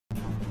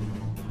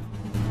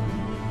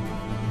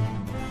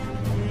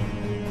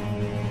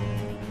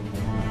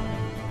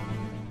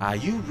Are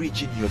you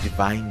reaching your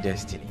divine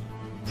destiny?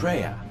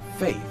 Prayer,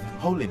 faith,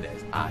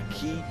 holiness are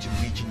key to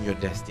reaching your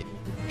destiny.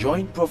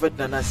 Join Prophet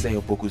Nana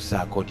Seyopoku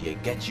Sarkodie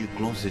and get you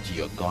closer to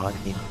your God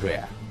in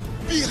prayer.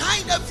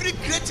 Behind every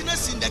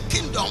greatness in the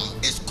kingdom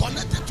is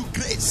connected to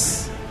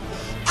grace.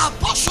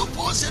 Apostle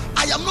Paul said,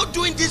 I am not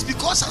doing this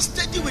because I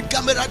studied with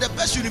Gamera, the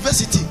best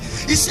university.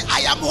 He said, I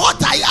am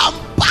what I am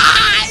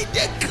by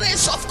the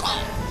grace of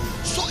God.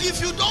 So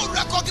if you don't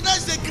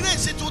recognize the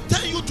grace, it will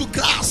turn you to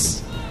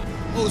grass.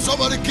 Oh,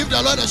 somebody give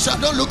the Lord a shout.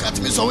 Don't look at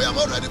me, so we have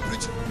already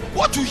preached.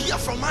 What you hear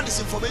from man is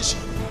information.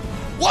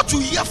 What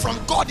you hear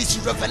from God is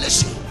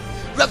revelation.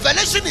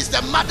 Revelation is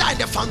the mother and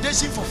the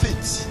foundation for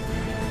faith.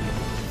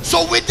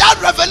 So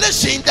without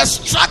revelation, the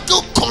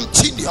struggle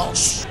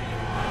continues.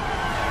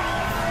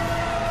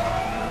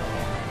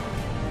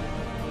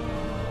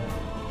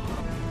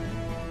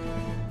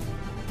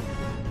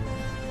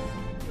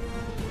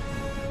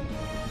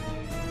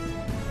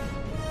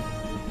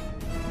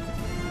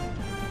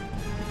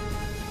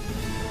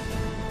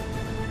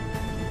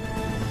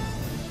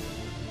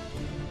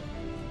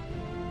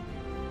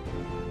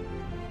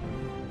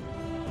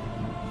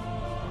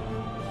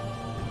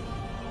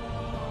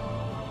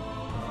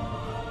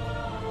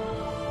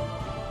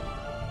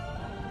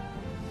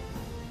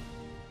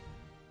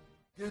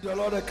 Give the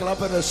Lord a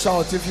clap and a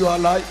shout if you are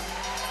alive.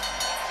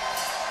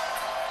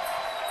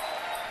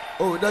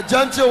 Oh, the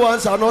gentle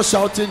ones are not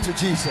shouting to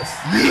Jesus.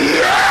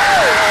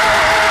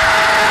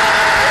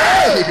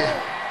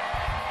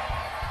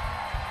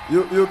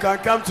 You can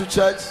come to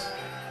church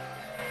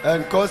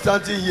and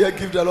constantly here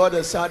give the Lord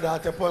a shout.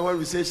 At the point when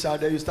we say shout,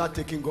 then you start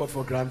taking God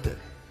for granted.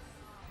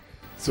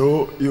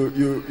 So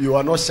you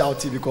are not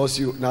shouting because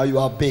now you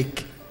are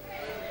big.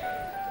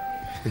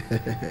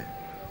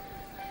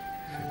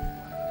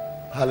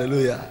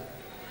 Hallelujah.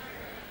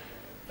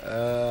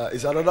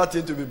 It's another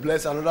thing to be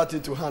blessed, another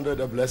thing to handle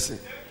the blessing.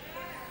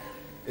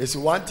 It's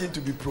one thing to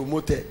be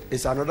promoted,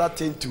 it's another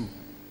thing to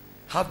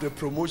have the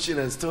promotion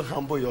and still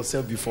humble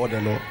yourself before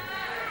the Lord.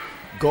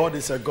 God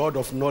is a God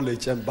of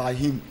knowledge, and by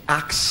him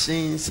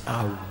actions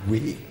are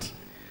weighed.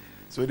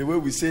 So the way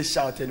we say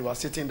shout and we are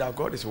sitting down,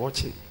 God is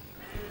watching.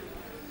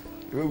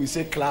 The way we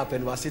say clap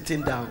and we are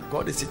sitting down,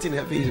 God is sitting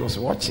heavy, he was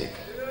watching.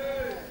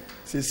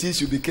 Since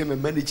you became a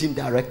managing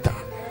director,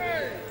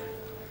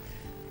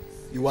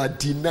 you are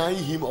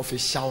denying him of a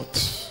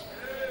shout.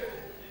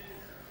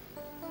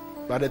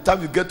 By the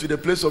time you get to the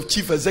place of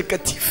chief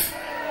executive,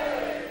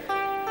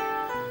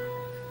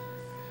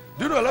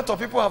 do you know a lot of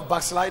people have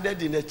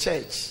backslided in the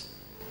church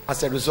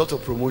as a result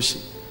of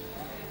promotion?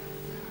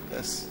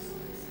 Yes.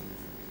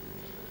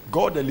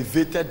 God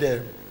elevated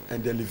them,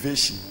 and the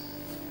elevation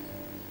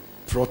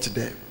brought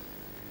them.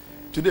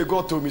 Today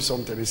God told me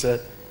something. He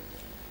said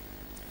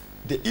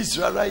the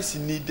Israelites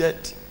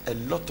needed a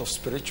lot of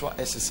spiritual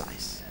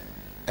exercise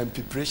and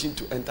preparation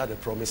to enter the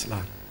promised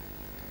land,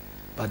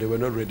 but they were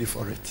not ready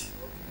for it.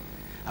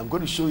 I'm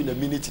going to show you in a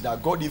minute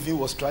that God even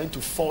was trying to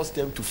force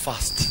them to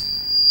fast.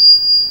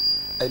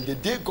 And the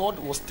day God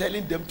was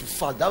telling them to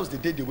fast, that was the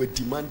day they were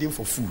demanding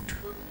for food.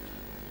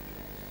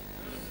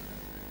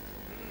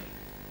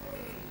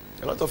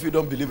 A lot of you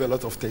don't believe a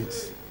lot of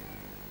things.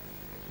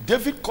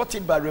 David caught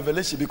it by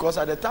revelation, because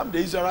at the time the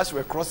Israelites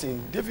were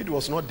crossing, David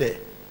was not there.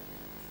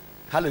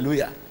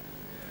 Hallelujah.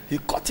 He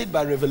caught it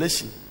by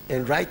revelation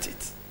and write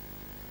it.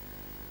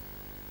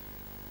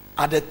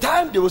 At the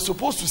time they were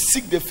supposed to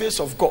seek the face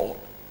of God,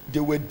 they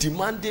were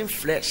demanding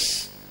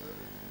flesh.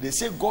 They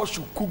said God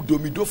should cook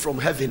domido from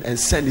heaven and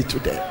send it to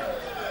them.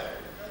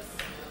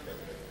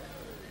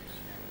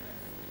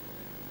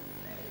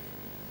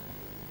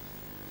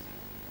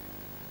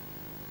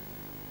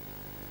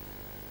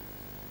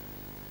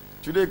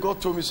 Today God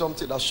told me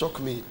something that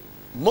shocked me.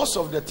 Most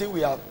of the thing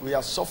we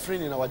are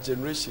suffering in our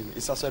generation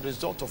is as a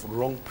result of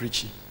wrong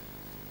preaching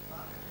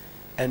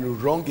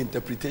and wrong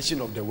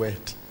interpretation of the word.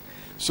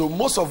 So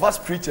most of us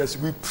preachers,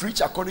 we preach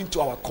according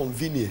to our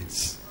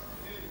convenience.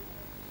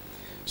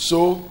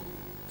 So,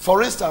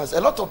 for instance,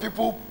 a lot of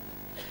people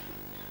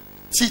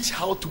teach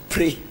how to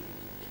pray,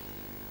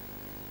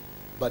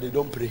 but they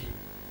don't pray.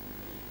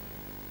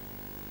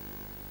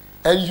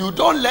 And you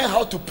don't learn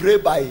how to pray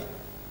by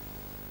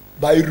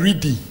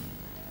reading.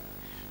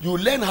 You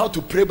learn how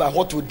to pray by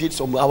what you did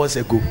some hours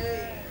ago.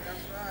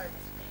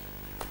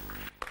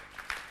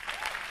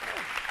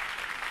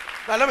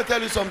 Now let me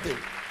tell you something.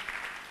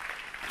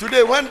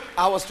 Today when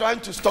I was trying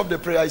to stop the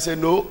prayer, I said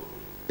no.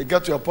 It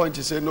got to a point,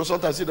 he said no.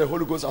 Sometimes I see the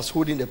Holy Ghost as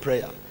holding the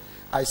prayer.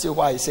 I say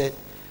why? He said,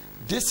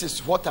 this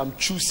is what I'm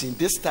choosing.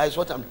 This time is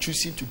what I'm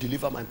choosing to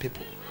deliver my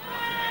people.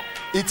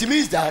 It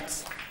means that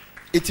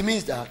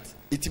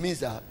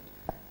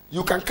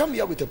you can come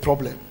here with a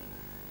problem.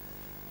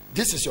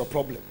 This is your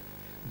problem.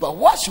 But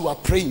whilst you are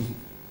praying,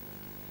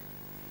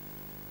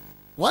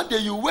 one day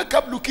you wake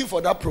up looking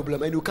for that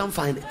problem and you can't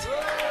find it.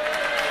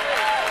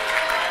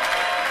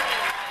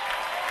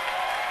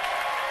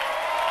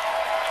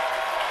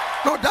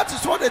 No, that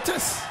is what it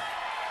is.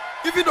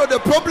 Even though the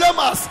problem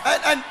has,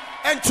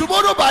 and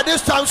tomorrow by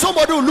this time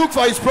somebody will look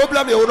for his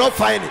problem, he will not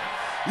find it.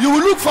 You will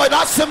look for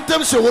that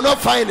symptoms, you will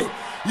not find it.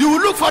 You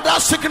will look for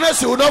that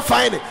sickness, you will not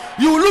find it.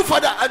 You will look for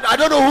that. I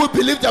don't know who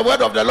believed the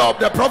word of the Lord,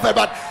 the prophet,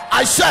 but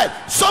I said,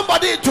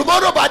 somebody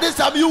tomorrow by this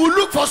time, you will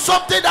look for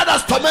something that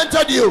has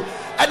tormented you.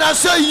 And I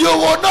say, you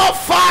will not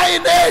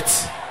find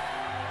it.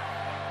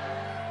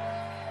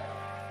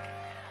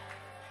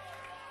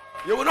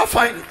 You will not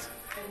find it.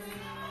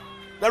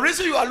 The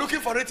reason you are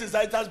looking for it is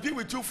that it has been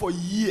with you for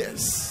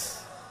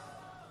years.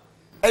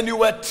 And you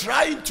were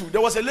trying to. There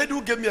was a lady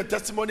who gave me a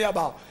testimony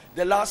about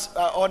the last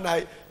all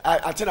night.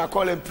 I think I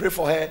call and pray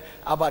for her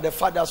about the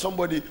fact that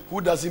somebody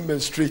who doesn't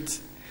menstruate.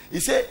 He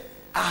said,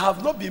 I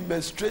have not been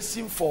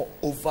menstruating for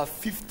over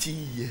 50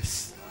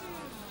 years.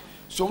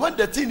 So when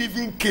the thing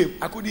even came,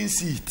 I couldn't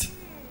see it.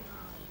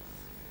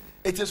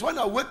 It is when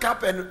I wake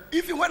up, and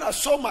even when I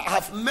saw I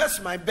have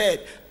messed my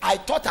bed, I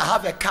thought I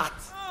have a cat.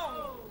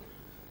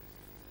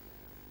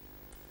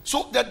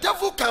 So the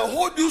devil can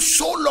hold you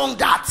so long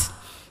that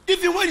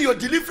even when your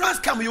deliverance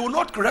comes, you will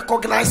not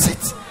recognize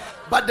it.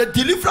 But the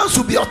deliverance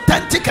will be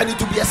authentic and it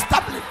will be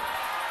established.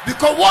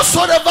 Because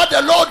whatsoever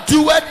the Lord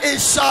doeth, it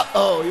shall.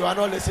 Oh, you are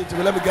not listening to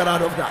me. Let me get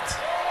out of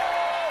that.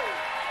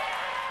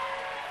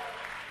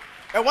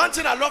 And one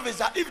thing I love is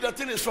that if the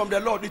thing is from the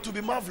Lord, it will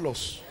be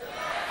marvelous.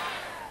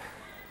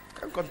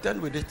 You can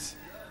contend with it.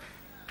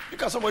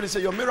 Look at somebody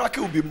say, your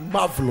miracle will be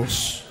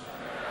marvelous.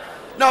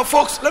 Now,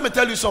 folks, let me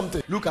tell you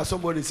something. Look at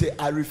somebody and say,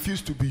 I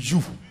refuse to be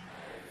you.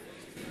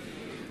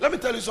 Let me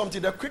tell you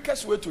something. The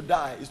quickest way to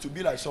die is to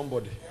be like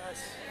somebody.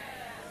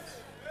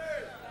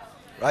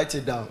 Write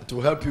it down to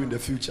help you in the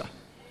future.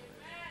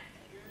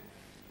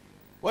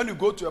 When you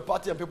go to a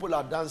party and people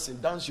are dancing,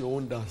 dance your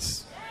own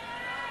dance.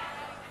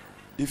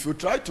 If you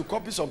try to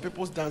copy some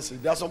people's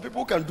dancing, there are some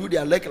people who can do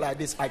their leg like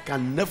this. I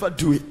can never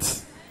do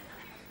it.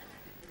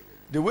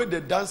 The way they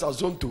dance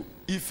as Zonto,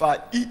 if I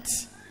eat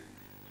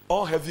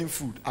all heaven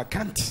food, I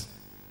can't.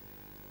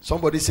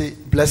 Somebody say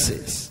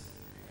blessings.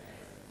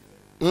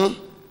 Let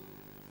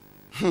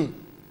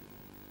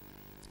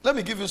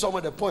me give you some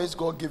of the points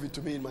God gave it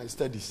to me in my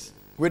studies.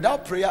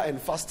 Without prayer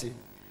and fasting,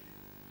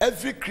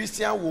 every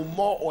Christian will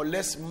more or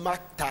less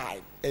mark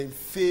time and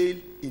fail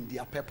in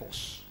their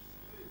purpose.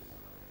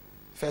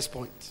 First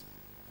point.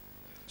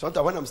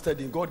 Sometimes when I'm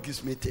studying, God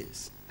gives me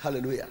things.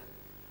 Hallelujah.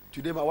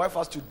 Today my wife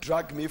has to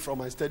drag me from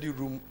my study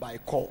room by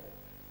call.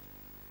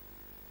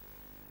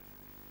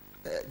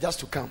 Just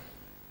to come.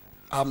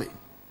 Amen.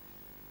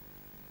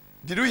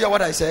 Did you hear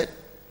what I said?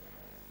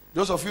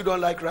 Those of you who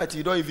don't like writing,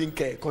 you don't even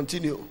care.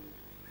 Continue.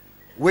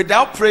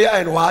 Without prayer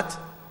and what?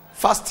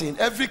 Fasting.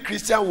 Every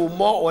Christian will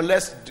more or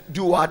less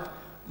do what?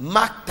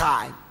 Mark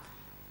time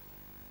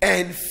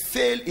and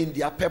fail in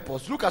their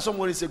purpose. Look at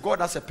someone and say, God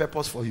has a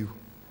purpose for you.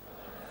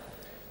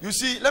 You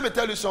see, let me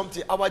tell you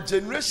something. Our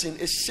generation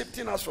is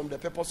shifting us from the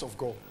purpose of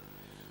God.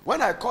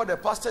 When I called the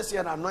pastors here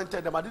and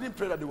anointed them, I didn't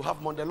pray that they will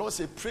have money. The Lord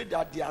said, pray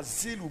that their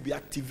zeal will be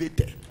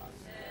activated.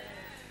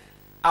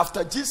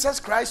 After Jesus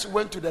Christ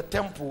went to the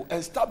temple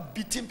and started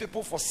beating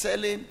people for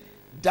selling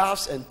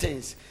doves and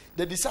things,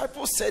 the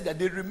disciples said that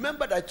they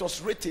remembered that it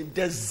was written,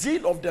 the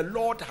zeal of the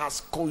Lord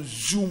has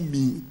consumed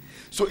me.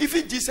 So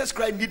even Jesus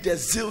Christ needs a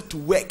zeal to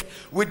work.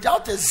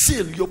 Without a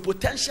zeal, your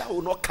potential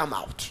will not come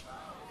out.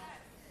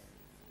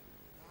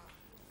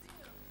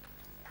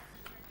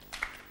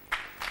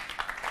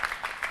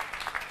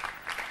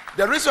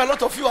 The reason a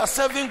lot of you are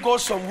serving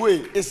God some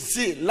way is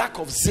zeal, lack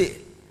of zeal.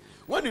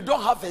 When you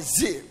don't have a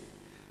zeal,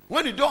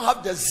 when you don't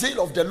have the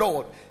zeal of the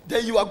Lord,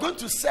 then you are going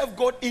to serve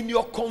God in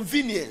your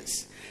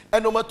convenience.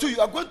 And number two, you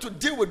are going to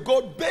deal with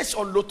God based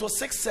on Lotto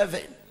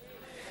 6-7.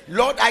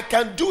 Lord, I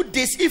can do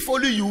this if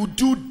only you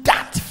do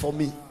that for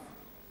me.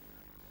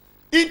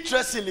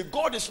 Interestingly,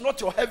 God is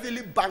not your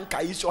heavenly banker,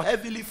 He's your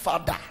heavenly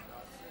father.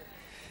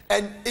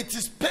 And it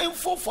is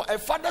painful for a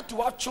father to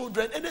have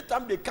children.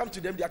 Anytime they come to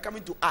them, they are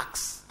coming to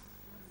ask.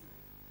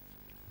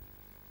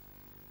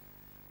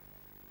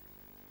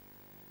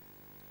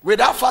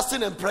 Without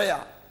fasting and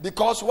prayer.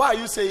 Because why are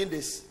you saying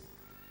this?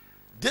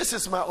 This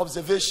is my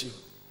observation.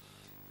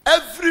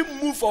 Every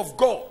move of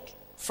God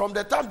from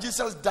the time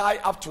Jesus died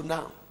up to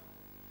now,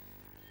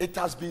 it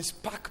has been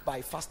sparked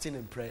by fasting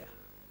and prayer.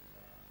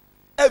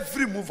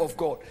 Every move of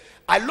God.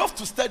 I love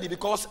to study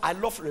because I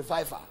love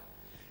revival.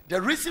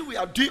 The reason we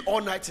are doing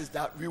all night is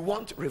that we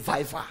want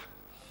revival.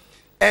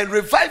 And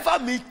revival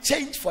means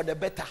change for the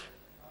better.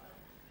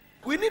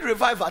 We need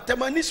revival.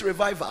 Tema needs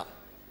revival.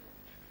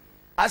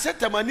 I said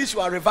Tema needs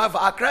revival.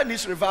 Accra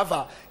needs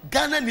revival.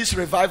 Ghana needs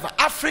revival.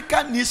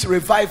 Africa needs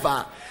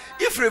revival.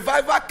 If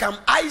revival comes,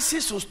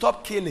 ISIS will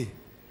stop killing.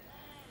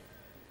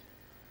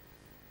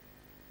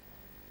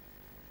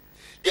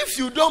 If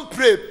you don't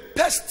pray,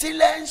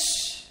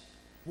 pestilence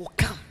will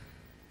come.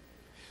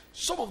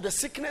 Some of the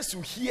sickness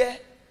you hear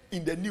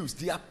in the news,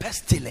 they are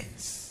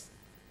pestilence.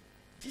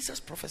 Jesus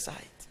prophesied.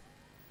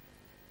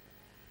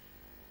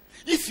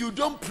 If you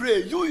don't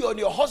pray, you and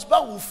your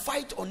husband will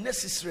fight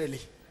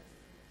unnecessarily.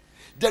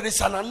 There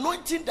is an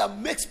anointing that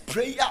makes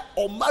prayer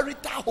or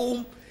marital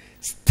home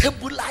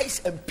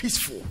stabilized and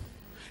peaceful.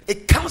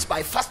 It comes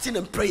by fasting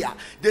and prayer.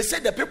 They say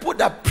the people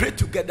that pray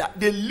together,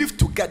 they live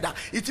together.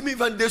 It means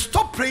when they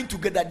stop praying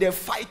together, they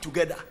fight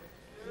together.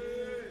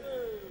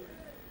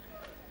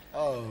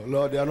 Oh,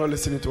 Lord, they are not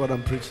listening to what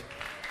I'm preaching.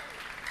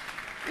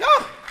 No.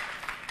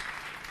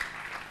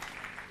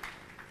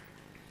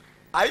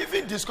 I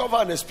even discovered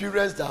an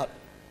experience that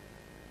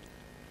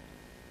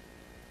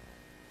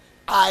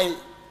I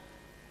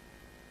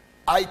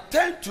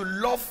tend to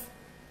love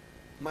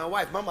my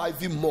wife, Mama,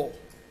 even more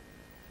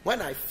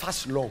when I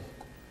fast long.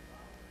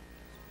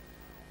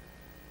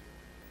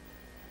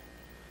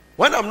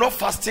 When I'm not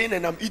fasting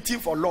and I'm eating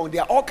for long,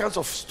 there are all kinds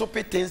of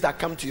stupid things that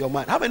come to your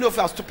mind. How many of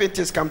you have stupid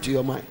things come to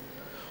your mind?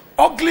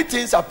 Ugly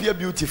things appear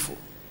beautiful.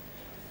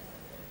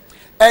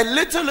 And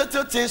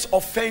little things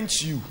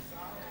offend you.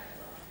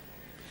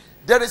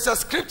 There is a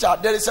scripture,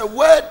 there is a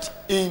word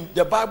in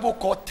the Bible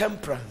called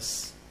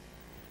temperance.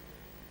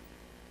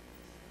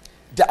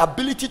 The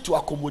ability to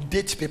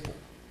accommodate people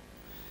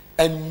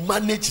and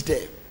manage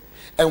them.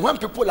 And when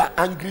people are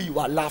angry, you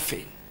are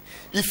laughing.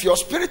 If your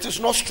spirit is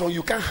not strong,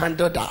 you can't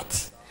handle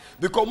that.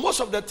 Because most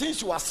of the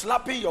things you are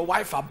slapping your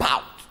wife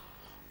about,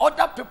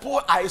 other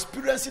people are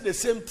experiencing the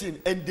same thing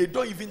and they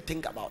don't even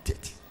think about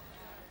it.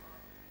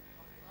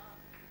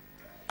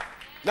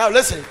 Now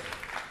listen,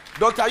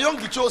 Dr. Young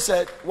Gicho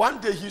said one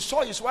day he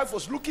saw his wife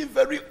was looking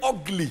very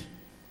ugly.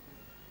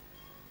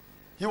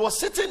 He was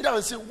sitting down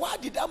and saying, why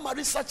did I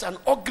marry such an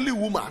ugly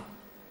woman?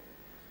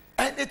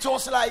 And it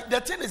was like the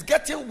thing is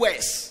getting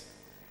worse.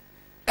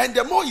 And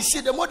the more you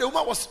see, the more the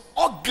woman was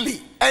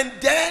ugly. And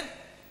then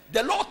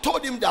the Lord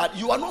told him that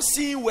you are not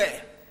seeing well.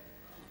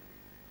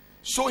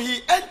 So he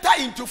entered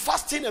into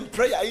fasting and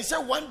prayer. He said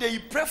one day he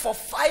prayed for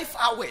 5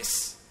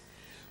 hours.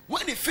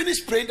 When he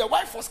finished praying, the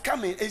wife was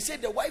coming. And he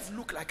said the wife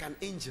looked like an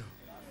angel.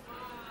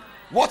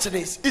 Watch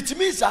this. It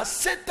means that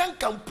Satan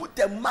can put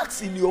the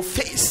marks in your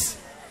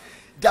face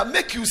that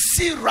make you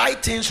see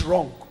right things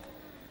wrong.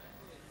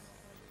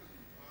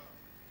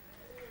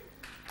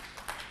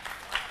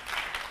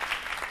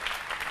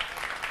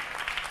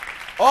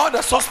 All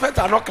the suspects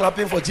are not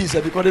clapping for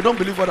Jesus because they don't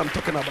believe what I'm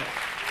talking about.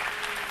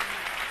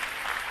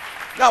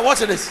 Now watch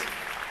this.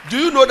 Do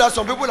you know that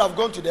some people have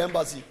gone to the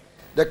embassy?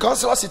 The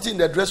consular sitting in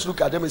the dress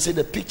look at them and say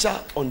the picture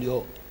on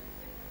your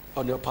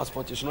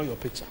passport is not your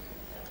picture.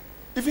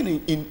 Even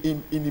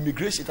in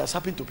immigration, it has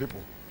happened to people.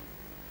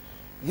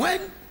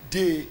 When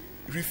they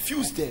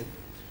refuse them,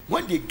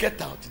 when they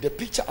get out, the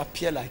picture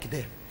appear like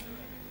them.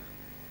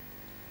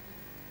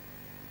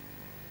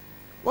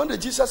 One day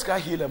Jesus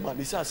Christ healed a man.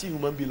 He said, I see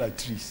human be like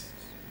trees.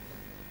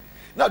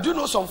 Now, do you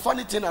know some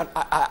funny thing?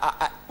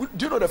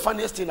 Do you know the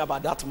funniest thing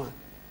about that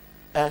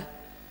man?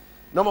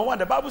 Number one,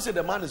 the Bible said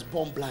the man is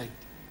born blind.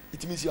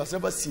 It means he has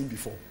never seen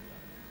before.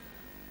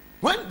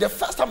 When the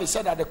first time he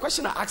said that, the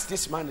question I asked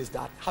this man is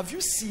that, have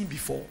you seen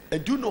before?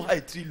 And do you know how a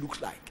tree looks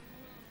like?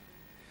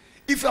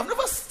 If you have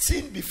never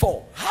seen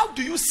before, how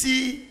do you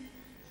see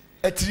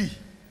a tree?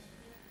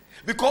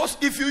 Because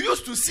if you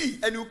used to see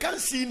and you can't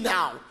see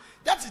now,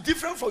 that's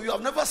different from you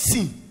have never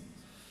seen.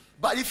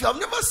 But if you have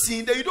never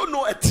seen, then you don't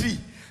know a tree.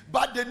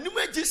 But the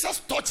moment Jesus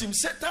touched him,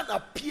 Satan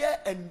appeared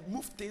and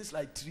moved things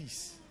like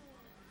trees.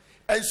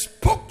 And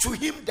spoke to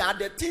him that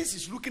the things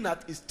he's looking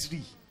at is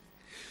tree.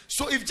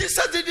 So if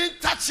Jesus didn't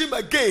touch him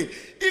again,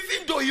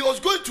 even though he was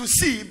going to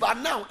see, but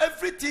now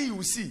everything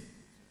you see.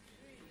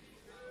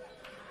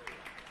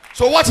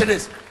 So watch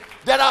this.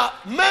 There are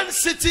men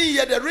sitting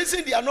here, the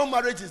reason they are not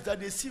married is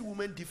that they see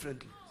women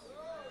differently.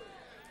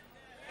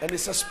 And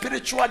it's a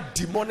spiritual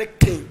demonic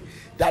thing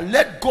that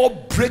let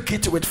God break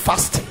it with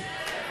fasting.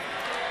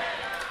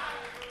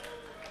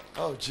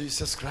 Oh,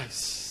 Jesus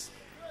Christ.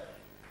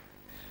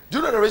 Do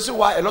you know the reason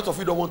why a lot of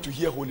you don't want to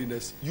hear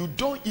holiness? You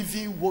don't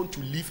even want to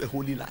live a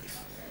holy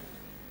life.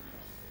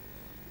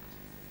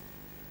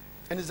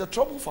 And it's a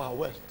trouble for our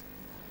world.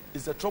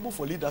 It's a trouble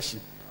for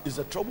leadership. It's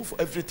a trouble for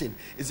everything.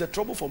 It's a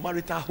trouble for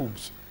marital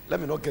homes. Let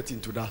me not get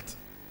into that.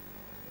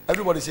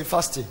 Everybody say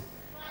fasting.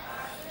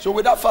 So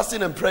without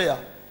fasting and prayer,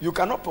 you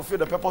cannot fulfill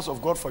the purpose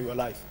of God for your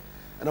life.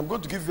 And I'm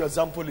going to give you an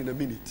example in a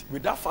minute.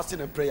 Without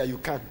fasting and prayer, you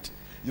can't.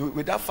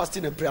 Without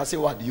fasting and prayer, say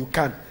what? You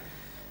can.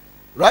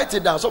 Write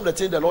it down. Some of the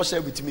things the Lord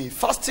shared with me.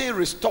 Fasting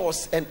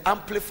restores and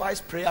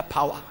amplifies prayer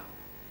power.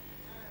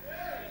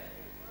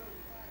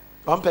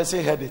 One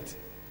person heard it.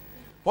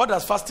 What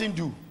does fasting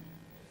do?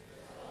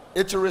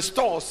 It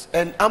restores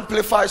and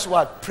amplifies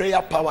what?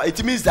 Prayer power.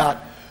 It means that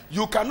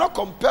you cannot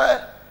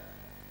compare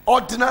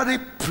ordinary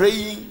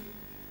praying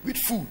with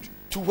food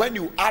to when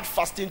you add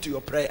fasting to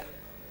your prayer.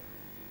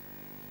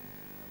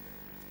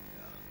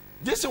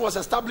 This was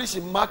established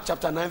in Mark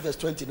chapter 9 verse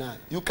 29.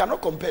 You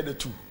cannot compare the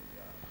two.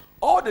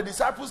 All the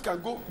disciples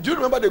can go. Do you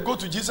remember they go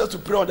to Jesus to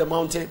pray on the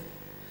mountain?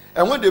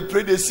 And when they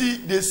pray, they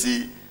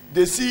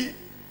see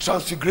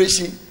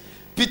transfiguration.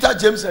 Peter,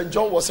 James, and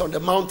John was on the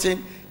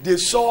mountain. They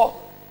saw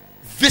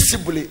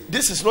visibly.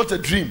 This is not a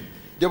dream.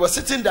 They were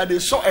sitting there. They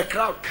saw a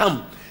crowd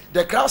come.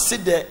 The crowd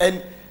sit there,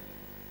 and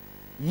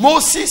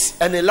Moses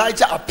and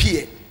Elijah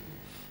appeared.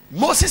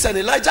 Moses and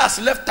Elijah has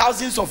left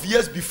thousands of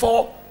years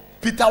before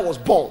Peter was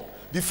born,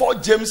 before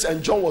James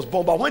and John was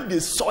born. But when they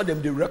saw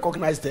them, they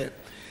recognized them.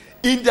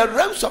 In the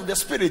realms of the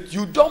spirit,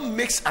 you don't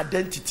mix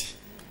identity.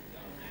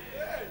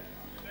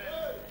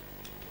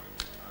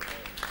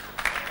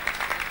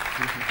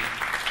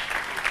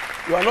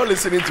 You are not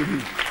listening to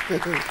me.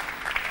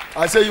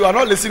 I say you are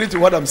not listening to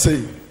what I'm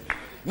saying.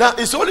 Now,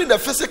 it's only in the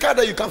physical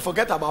that you can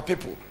forget about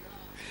people.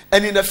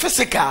 And in the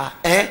physical,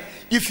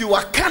 if you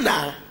are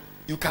carnal,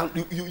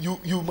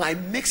 you might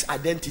mix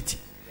identity.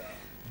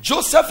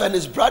 Joseph and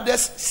his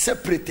brothers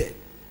separated.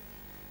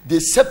 They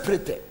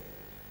separated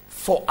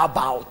for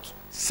about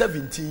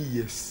 17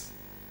 years.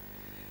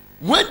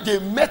 When they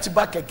met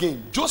back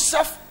again,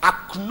 Joseph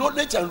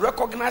acknowledged and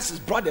recognized his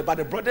brother, but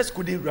the brothers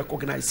couldn't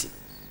recognize him.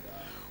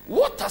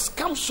 What has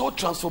come so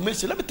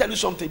transformation? Let me tell you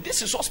something.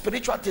 This is what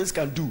spiritual things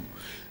can do.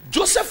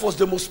 Joseph was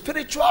the most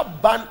spiritual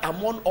man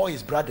among all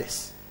his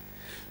brothers.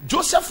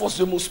 Joseph was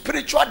the most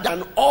spiritual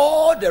than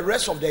all the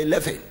rest of the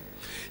 11.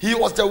 He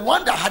was the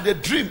one that had a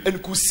dream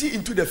and could see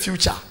into the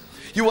future.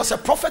 He was a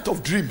prophet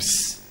of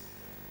dreams.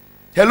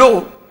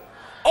 Hello?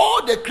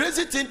 All the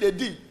crazy thing they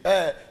did,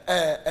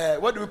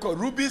 what do we call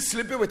Reuben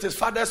sleeping with his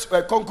father's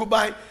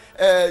concubine,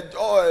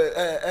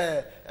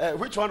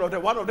 which one of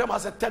them? One of them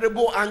has a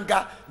terrible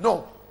anger.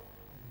 No.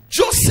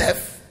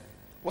 Joseph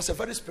was a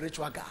very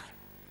spiritual guy.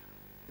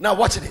 Now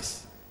watch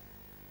this.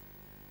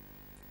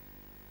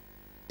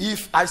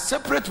 If I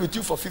separate with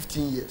you for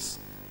 15 years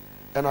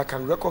and I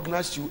can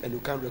recognize you and you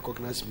can't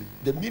recognize me,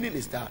 the meaning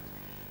is that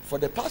for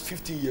the past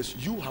 15 years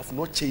you have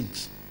not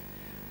changed,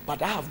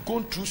 but I have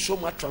gone through so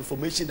much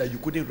transformation that you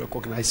couldn't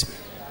recognize me.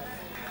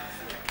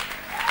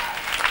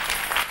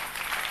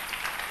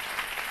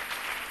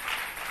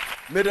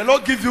 May the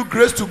Lord give you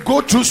grace to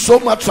go through so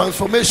much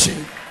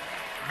transformation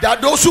that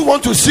those who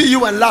want to see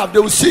you and laugh, they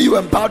will see you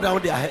and bow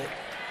down their head.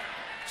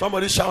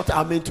 Somebody shout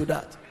amen to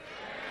that.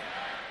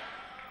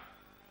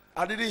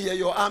 I didn't hear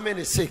your amen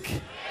is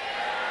sick.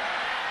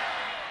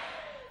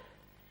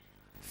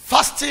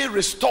 Fasting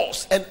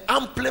restores and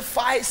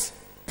amplifies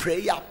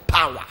prayer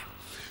power.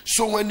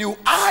 So when you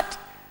add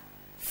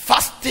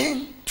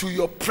fasting to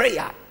your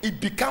prayer,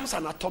 it becomes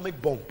an atomic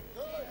bomb.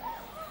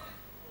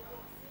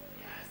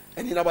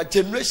 And in our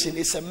generation,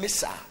 it's a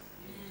missile.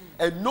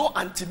 And no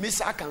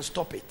anti-missile can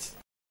stop it.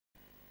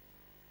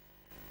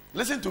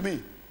 Listen to me.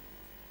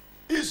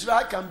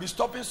 Israel can be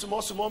stopping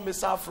small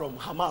missile from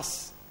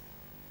Hamas.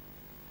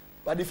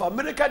 But if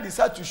America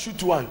decides to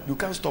shoot one, you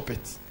can't stop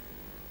it.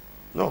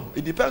 No,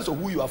 it depends on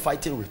who you are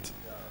fighting with.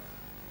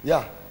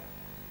 Yeah.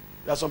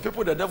 There are some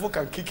people the devil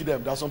can kick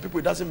them. There are some people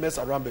he doesn't mess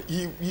around. But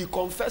he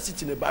confessed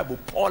it in the Bible.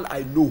 Paul,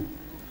 I know.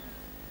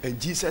 And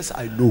Jesus,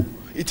 I know.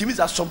 It means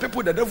that some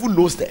people the devil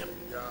knows them.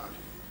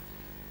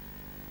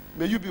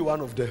 May you be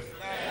one of them.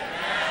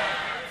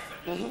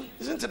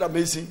 Isn't it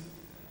amazing?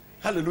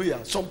 Hallelujah.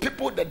 Some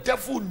people the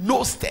devil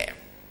knows them.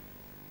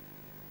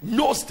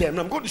 Knows them.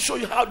 I'm going to show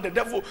you how the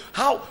devil,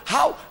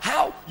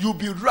 how you'll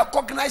be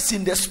recognized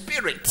in the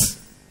spirit.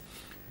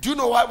 Do you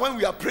know why when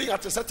we are praying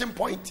at a certain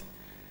point,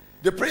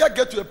 the prayer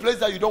gets to a place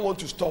that you don't want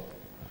to stop?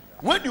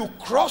 When you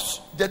cross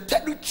the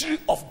territory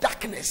of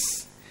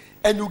darkness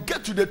and you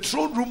get to the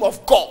throne room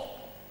of God,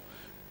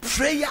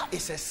 prayer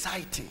is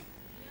exciting.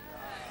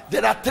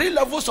 There are 3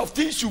 levels of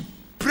things you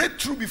break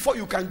through before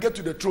you can get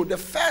to the throne. The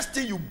first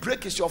thing you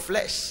break is your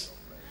flesh.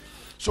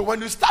 So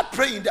when you start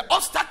praying, the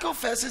obstacle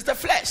first is the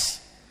flesh.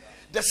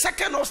 The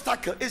second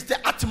obstacle is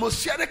the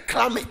atmospheric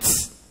climate.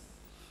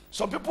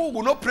 Some people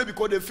will not pray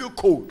because they feel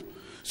cold.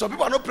 Some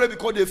people are not praying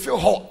because they feel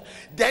hot.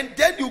 Then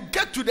you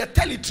get to the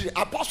territory.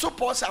 Apostle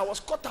Paul said, I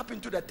was caught up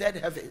into the third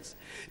heavens.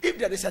 If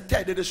there is a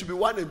third, then there should be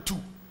 1 and 2.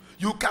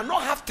 You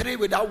cannot have 3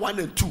 without 1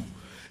 and 2.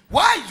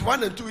 Why is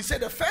 1 and 2? He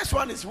said the first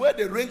one is where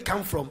the rain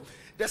comes from.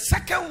 The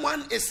second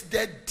one is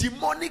the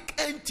demonic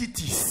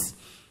entities,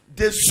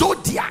 the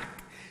zodiac,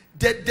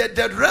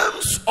 the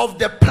realms of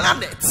the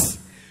planets,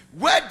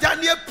 where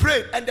Daniel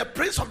prayed and the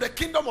prince of the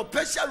kingdom of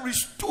Persia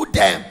restored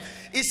them.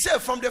 He said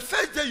from the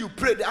first day you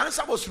prayed, the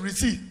answer was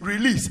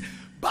released.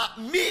 But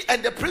me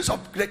and the prince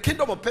of the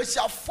kingdom of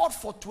Persia fought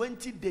for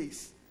 20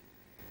 days.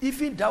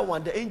 Even that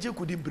one, the angel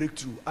couldn't break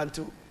through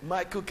until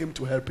Michael came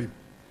to help him.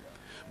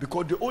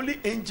 Because the only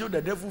angel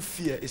the devil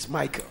fears is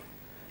Michael.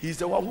 He's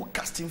the one who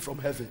cast him from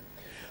heaven.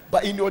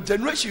 But in your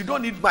generation, you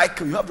don't need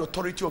Michael. You have the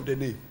authority of the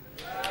name.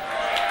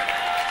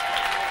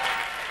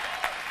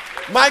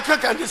 Michael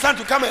can decide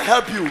to come and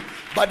help you.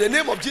 But the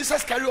name of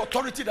Jesus carries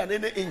authority than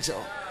any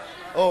angel.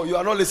 Oh, you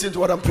are not listening to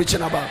what I'm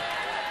preaching about.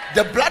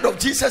 The blood of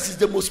Jesus is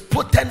the most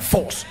potent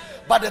force.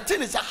 But the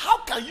thing is, how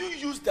can you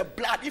use the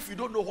blood if you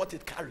don't know what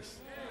it carries?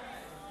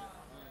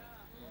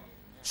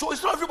 So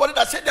it's not everybody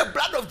that said the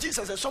blood of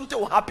Jesus and something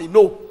will happen.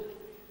 No.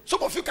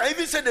 Some of you can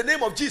even say the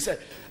name of Jesus.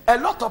 A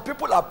lot of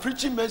people are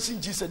preaching,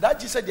 mentioning Jesus. That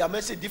Jesus, their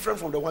message is different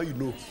from the one you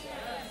know.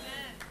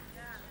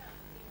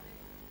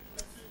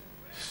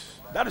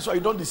 That is why you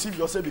don't deceive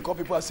yourself because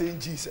people are saying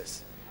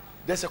Jesus.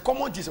 There's a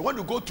common Jesus. When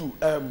you go to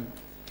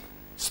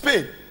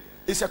Spain,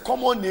 it's a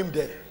common name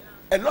there.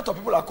 A lot of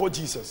people are called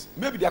Jesus.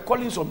 Maybe they are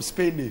calling some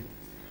Spain name.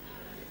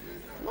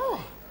 No.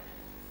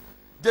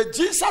 The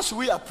Jesus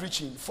we are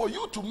preaching, for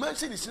you to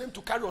mention his name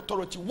to carry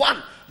authority,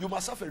 1, you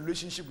must have a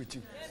relationship with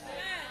him.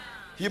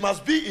 He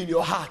must be in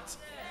your heart.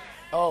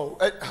 Oh,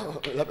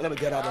 let me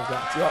get out of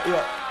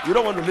that. You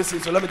don't want to listen,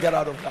 so let me get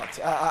out of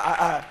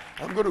that.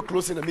 I'm going to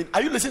close in a minute.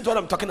 Are you listening to what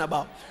I'm talking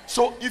about?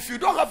 So if you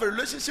don't have a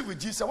relationship with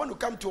Jesus, I want to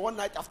come to one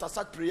night after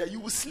such prayer, you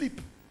will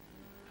sleep.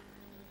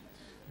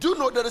 Do you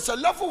know there is a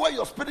level where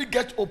your spirit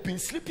gets open,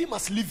 sleeping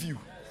must leave you.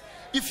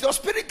 If your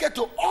spirit gets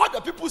to all the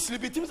people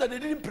sleeping, it means that they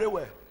didn't pray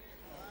well.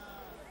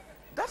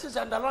 That is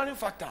the underlying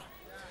factor.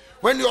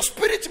 When your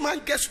spirit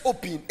man gets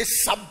open, it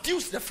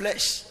subdues the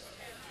flesh.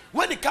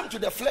 When it comes to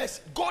the flesh,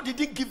 God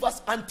didn't give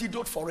us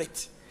antidote for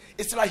it.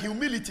 It's like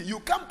humility. You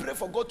can't pray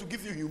for God to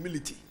give you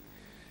humility.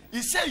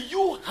 He said,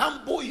 you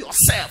humble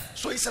yourself.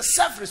 So it's a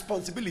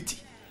self-responsibility.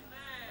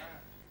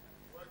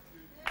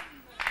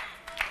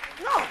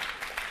 No.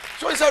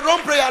 So it's a wrong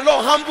prayer.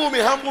 Lord, humble me,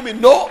 humble me.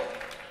 No.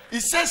 He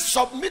says,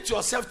 submit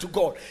yourself to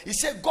God. He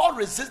said, God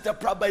resists the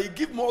proud, but he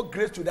gives more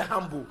grace to the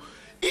humble.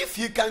 If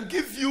he can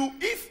give you,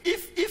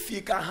 if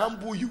he can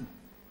humble you,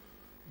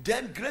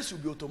 then grace will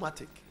be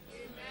automatic.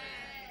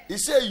 He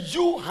said,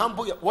 you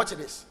humble your, watch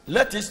this.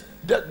 Let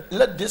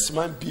this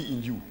man be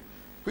in you,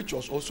 which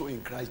was also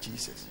in Christ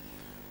Jesus,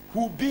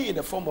 who being in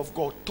the form of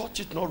God, thought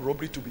it not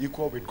robbery to be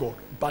equal with God,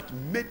 but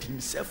made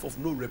himself of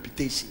no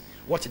reputation.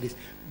 Watch this.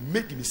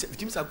 Made himself.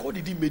 It means that God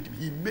didn't make him,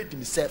 he made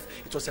himself.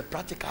 It was a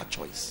practical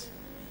choice.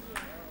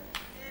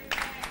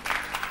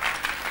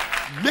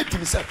 Made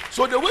himself.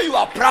 So the way you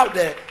are proud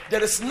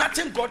there is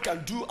nothing God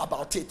can do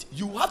about it.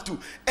 You have to.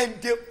 And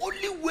the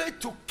only way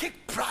to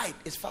kick pride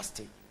is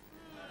fasting.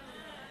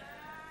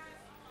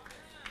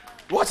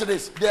 Watch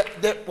this.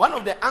 One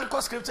of the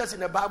anchor scriptures in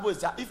the Bible is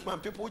that if my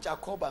people which are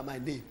called by my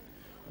name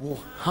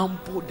will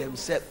humble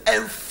themselves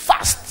and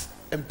fast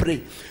and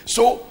pray.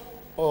 So,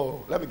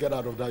 let me get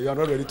out of that. You are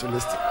not ready to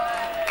listen.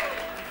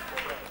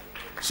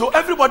 So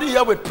everybody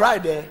here with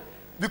pride there,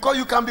 because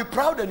you can be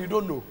proud and you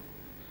don't know.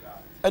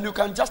 And you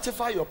can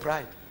justify your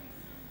pride.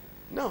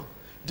 No.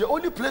 The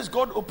only place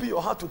God open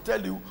your heart to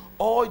tell you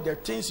all the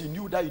things in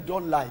you that you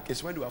don't like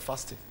is when you are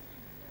fasting.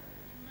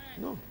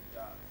 No.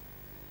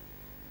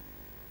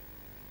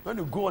 When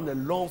you go on a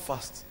long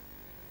fast,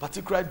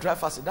 particularly dry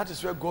fasting, that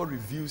is where God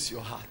reveals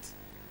your heart.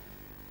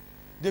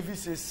 David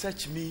says,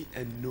 search me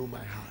and know my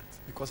heart,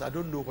 because I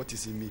don't know what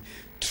is in me.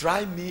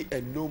 Try me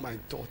and know my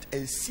thought,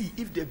 and see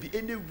if there be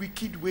any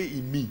wicked way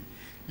in me.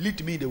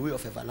 Lead me in the way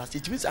of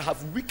everlasting. It means I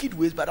have wicked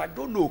ways, but I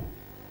don't know.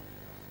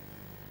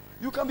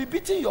 You can be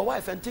beating your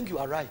wife and think you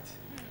are right.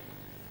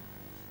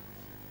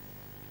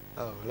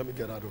 Oh, let me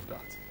get out of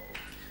that.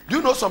 Do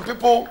you know some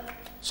people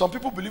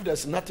believe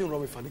there's nothing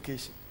wrong with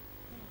fornication?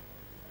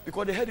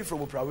 Because they heard it from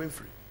Oprah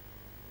Winfrey.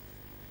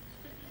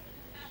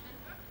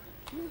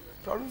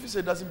 Oprah Winfrey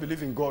said doesn't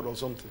believe in God or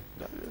something.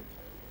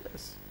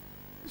 Yes,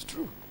 it's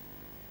true.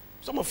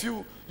 Some of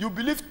you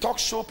believe talk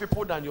show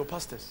people than your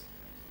pastors.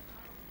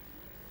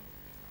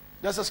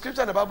 There's a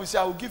scripture in the Bible that says,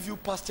 I will give you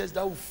pastors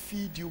that will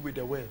feed you with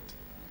the word.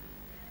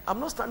 I'm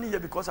not standing here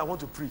because I want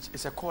to preach.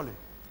 It's a calling.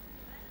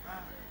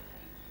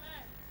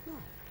 No.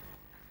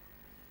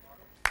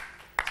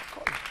 It's a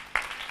calling.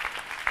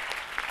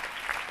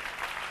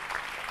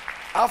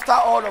 After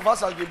all of us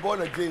have been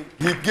born again,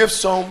 he gives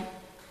some,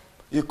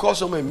 he calls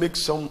some and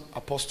makes some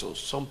apostles,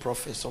 some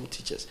prophets, some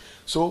teachers.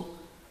 So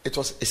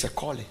it's a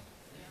calling.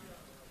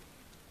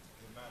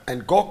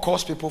 And God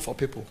calls people for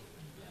people.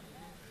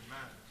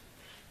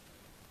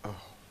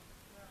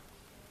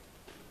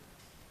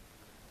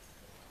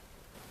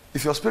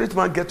 If your spirit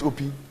man gets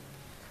open,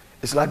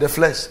 it's like the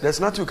flesh.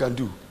 There's nothing you can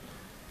do.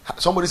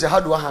 Somebody say,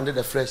 how do I handle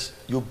the flesh?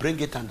 You bring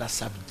it under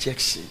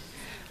subjection.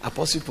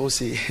 Apostle Paul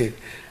say,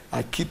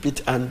 I keep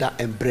it under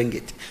and bring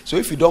it. So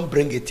if you don't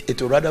bring it,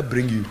 it will rather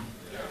bring you.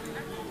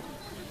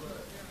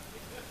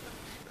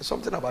 There's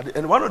something about it.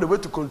 And one of the ways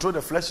to control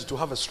the flesh is to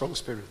have a strong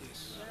spirit.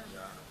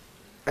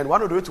 And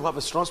one of the ways to have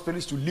a strong spirit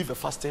is to live a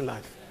fasting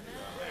life.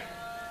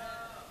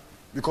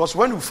 Because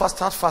when you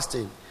start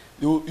fasting,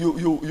 I'm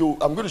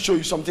going to show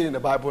you something in the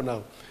Bible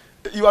now.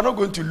 You are not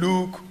going to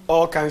look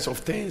all kinds of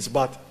things,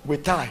 but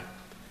with time,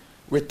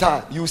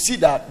 you see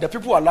that the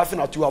people who are laughing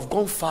at you have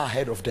gone far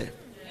ahead of them.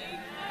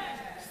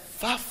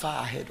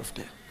 Far ahead of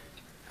them.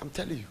 I'm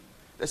telling you,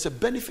 there's a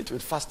benefit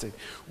with fasting.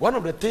 One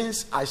of the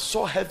things I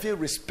saw heavy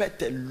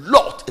respect a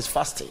lot is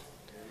fasting.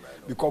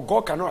 Because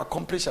God cannot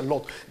accomplish a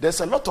lot. There's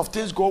a lot of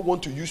things God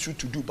wants to use you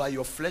to do, but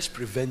your flesh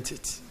prevents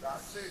it.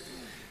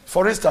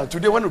 For instance,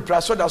 today when we pray, I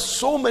saw that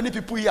so many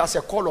people here as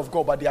a call of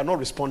God, but they are not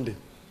responding.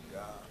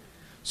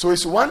 So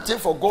it's one thing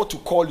for God to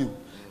call you.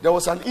 There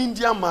was an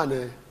Indian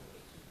man,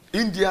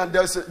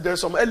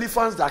 there's some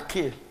elephants that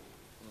kill.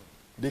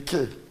 They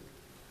kill.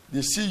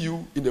 They see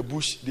you in the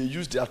bush, they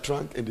use their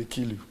trunk and they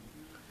kill you.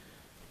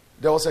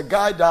 There was a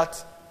guy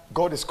that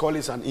God is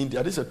calling an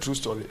Indian. This is a true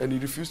story, and he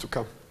refused to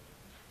come.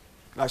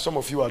 Like some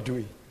of you are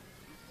doing.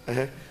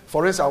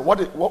 For instance,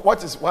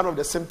 what is one of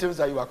the symptoms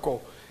that you are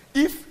called?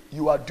 If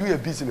you are doing a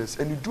business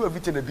and you do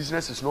everything, the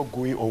business is not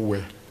going on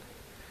well.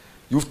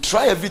 You've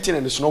tried everything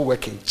and it's not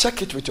working.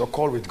 Check it with your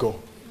call with God.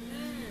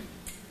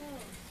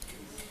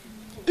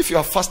 If you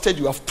have fasted,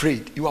 you have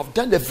prayed, you have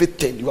done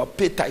everything, you have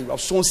paid tithe, you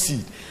have sown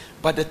seed,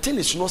 but the thing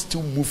is not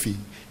still moving,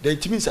 then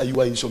it means that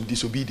you are in some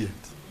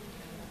disobedience.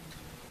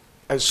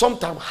 And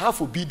sometimes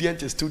half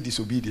obedient is still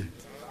disobedient.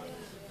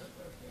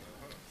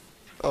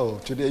 Oh,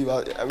 today you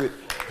are. I mean,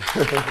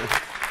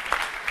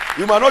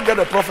 you might not get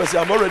the prophecy.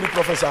 I'm already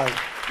prophesying.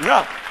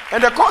 Yeah.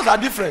 And the calls are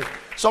different.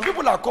 Some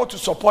people are called to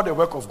support the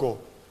work of God.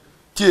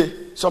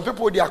 Some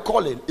people, their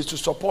calling is to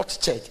support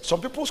church. Some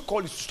people's call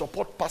is to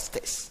support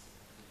pastors.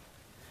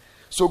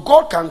 So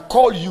God can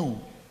call you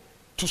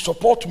to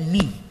support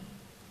me.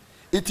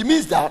 It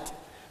means that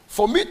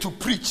for me to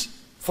preach,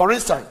 for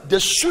instance, the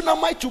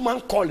Shunammite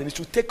woman calling is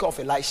to take off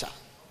Elisha.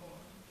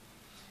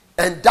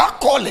 And that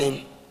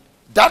calling,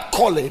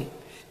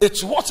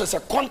 it's what as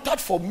a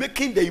contact for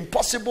making the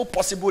impossible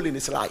possible in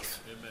his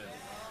life. Amen.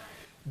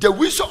 The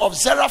wisdom of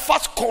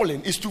Zarephath's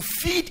calling is to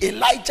feed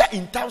Elijah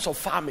in terms of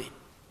farming.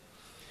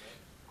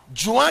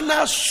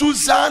 Joanna,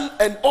 Susan,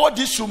 and all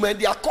these women,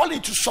 they are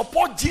calling to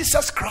support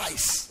Jesus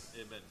Christ.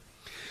 Amen.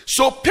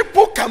 So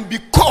people can be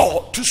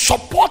called to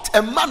support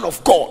a man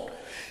of God.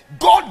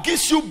 God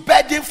gives you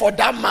burden for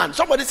that man.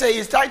 Somebody say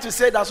he's trying to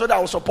say that so that I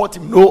will support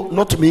him. No,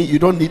 not me. You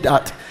don't need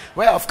that.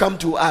 Where I've come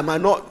to, I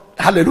might not.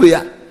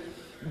 Hallelujah.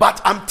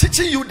 But I'm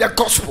teaching you the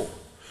gospel.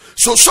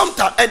 So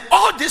sometimes, and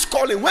all this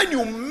calling, when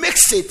you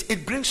mix it,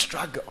 it brings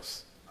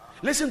struggles.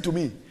 Listen to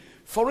me.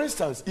 For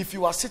instance, if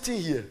you are sitting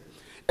here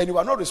and you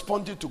are not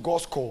responding to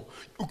God's call,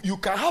 you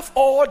can have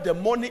all the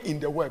money in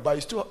the world, but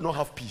you still not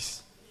have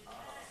peace.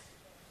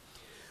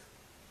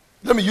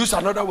 Let me use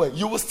another word.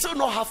 You will still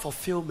not have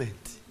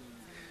fulfillment.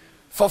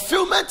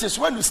 Fulfillment is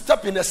when you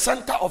step in the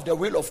center of the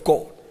will of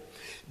God.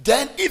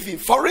 Then even,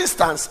 for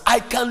instance, I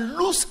can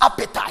lose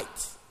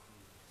appetite.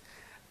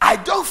 I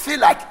don't feel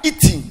like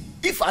eating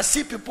if I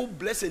see people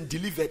blessed and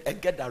delivered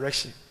and get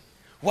direction.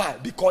 Why?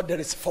 Because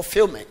there is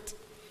fulfillment.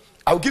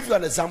 I'll give you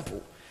an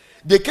example.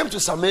 They came to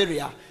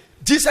Samaria.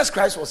 Jesus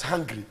Christ was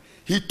hungry.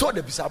 He told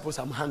the disciples,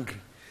 I'm hungry.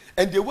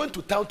 And they went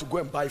to town to go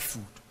and buy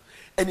food.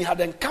 And he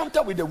had an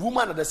encounter with the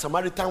woman at the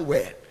Samaritan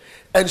well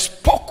and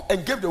spoke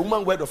and gave the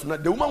woman word of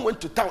knowledge. The woman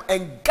went to town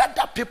and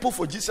gathered people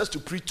for Jesus to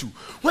preach to.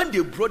 When they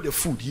brought the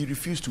food, he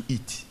refused to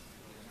eat.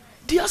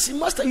 They asked him,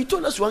 Master, you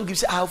told us one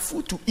gift. He said, I have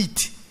food to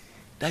eat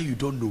that you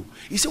don't know.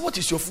 He said, what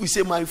is your food? He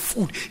said, my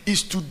food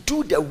is to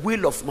do the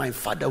will of my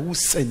Father who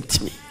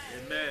sent me.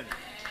 Amen.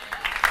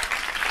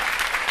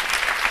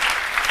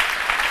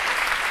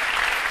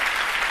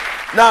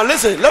 Now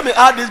listen, let me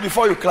add this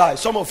before you cry.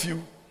 Some of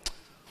you,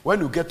 when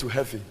you get to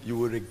heaven, you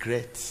will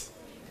regret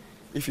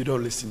if you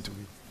don't listen to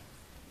me.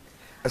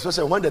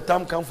 Especially when the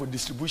time comes for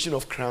distribution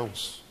of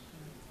crowns.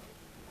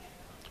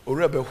 You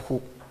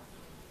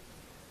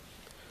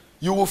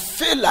will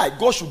feel like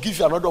God should give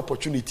you another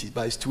opportunity,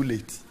 but it's too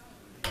late.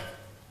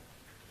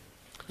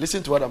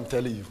 Listen to what I'm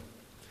telling you.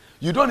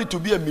 You don't need to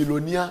be a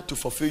millionaire to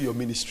fulfill your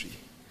ministry.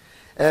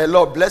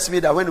 Lord, bless me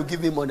that when you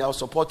give me money, I'll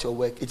support your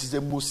work. It is the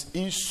most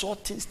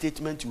insulting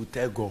statement you will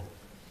tell God.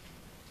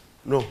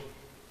 No.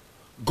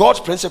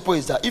 God's principle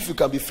is that if you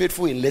can be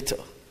faithful in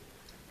little,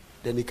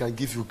 then he can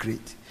give you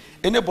great.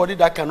 Anybody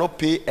that cannot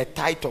pay a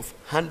tithe of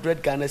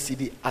 100 Ghana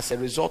cedi as a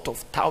result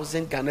of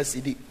 1,000 Ghana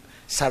cedi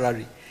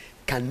salary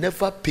can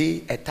never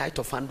pay a tithe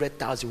of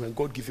 100,000 when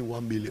God gives him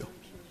 1 million.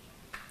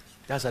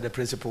 That's how the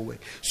principle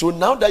works. So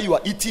now that you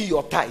are eating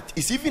your tithe,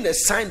 it's even a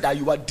sign that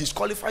you are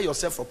disqualifying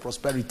yourself for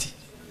prosperity.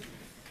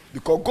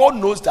 Because God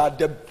knows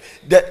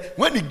that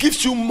when he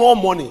gives you more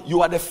money, you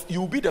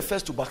will be the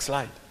first to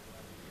backslide.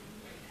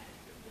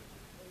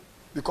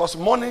 Because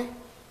money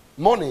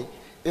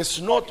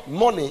is not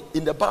money.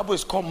 In the Bible,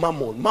 it's called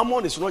mammon.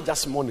 Mammon is not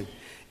just money.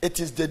 It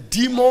is the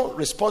demon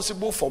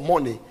responsible for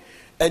money,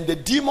 and the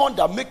demon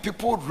that make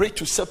people ready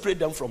to separate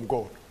them from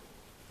God.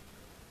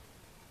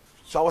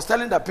 So I was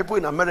telling the people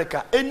in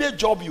America, any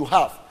job you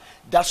have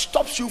that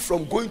stops you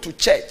from going to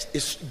church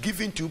is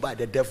given to you by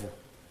the devil.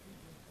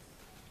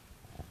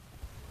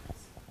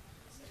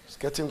 It's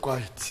getting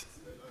quiet.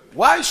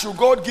 Why should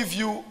God give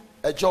you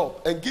a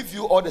job and give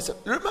you all the...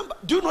 Remember,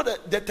 do you know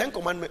the 10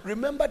 Commandments?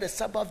 Remember the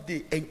Sabbath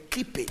day and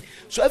keep it.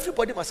 So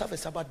everybody must have a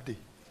Sabbath day.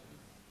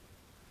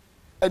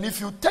 And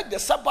if you take the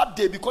Sabbath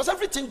day, because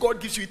everything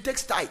God gives you, it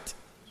takes tithe.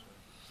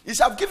 He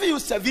said, I've given you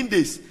 7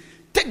 days.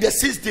 Take the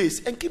 6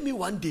 days and give me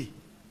 1 day.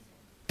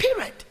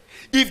 Period.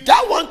 If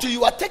that one to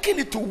you are taking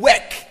it to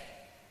work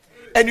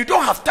and you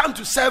don't have time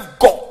to serve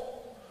God,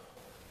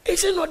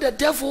 is it not the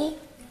devil?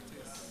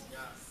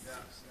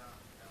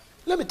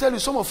 Let me tell you,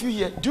 some of you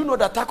here, do you know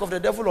the attack of the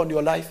devil on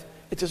your life?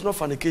 It is not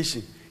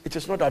fornication. It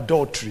is not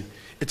adultery.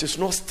 It is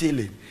not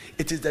stealing.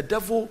 It is the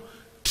devil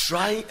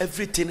trying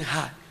everything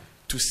hard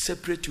to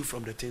separate you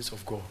from the things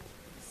of God.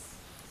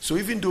 So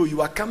even though you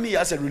are coming here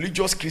as a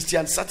religious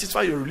Christian,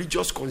 satisfy your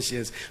religious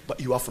conscience, but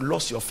you have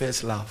lost your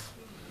first love.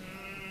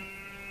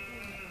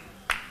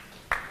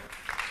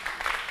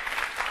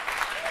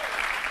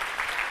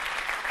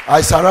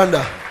 I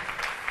surrender.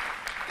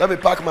 Let me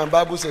pack my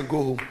Bibles and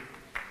go home.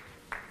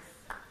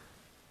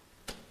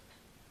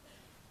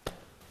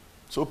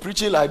 So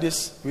preaching like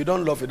this, we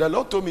don't love it. The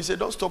Lord told me, he said,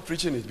 don't stop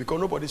preaching it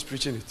because nobody's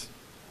preaching it.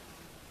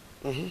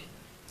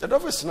 The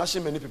devil is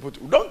snatching many people.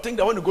 Don't think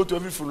that when you go to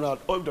every funeral,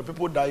 all the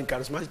people die in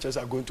charismatic churches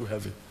are going to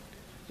heaven.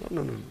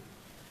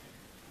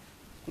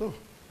 No.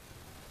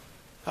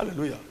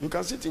 Hallelujah. You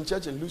can sit in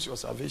church and lose your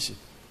salvation.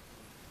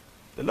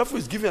 The devil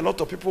is giving a lot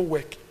of people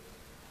work.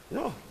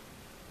 No.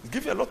 It's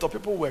giving a lot of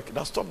people work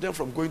that stop them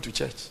from going to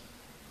church.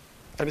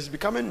 And it's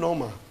becoming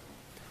normal.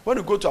 When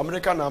you go to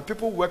America now,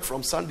 people work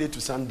from Sunday to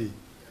Sunday.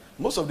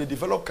 Most of the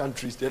developed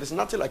countries, there is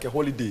nothing like a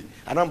holiday.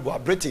 And I'm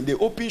Britain, they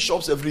open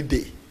shops every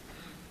day.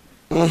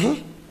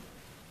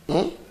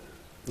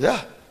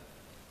 Yeah.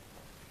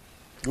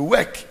 You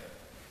work.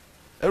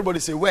 Everybody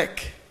say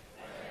work.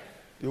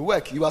 You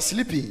work. You are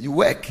sleeping. You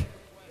work.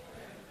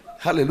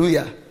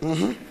 Hallelujah.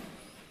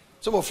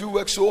 Some of you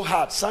work so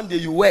hard. Sunday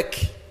you work.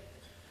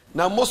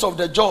 Now most of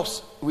the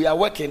jobs we are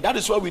working. That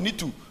is why we need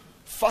to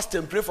fast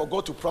and pray for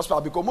God to prosper,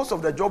 because most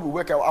of the job we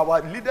work,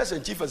 our leaders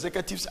and chief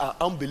executives are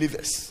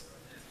unbelievers.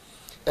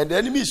 And the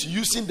enemy is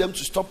using them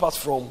to stop us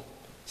from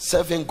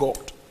serving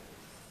God.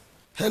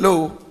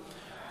 Hello.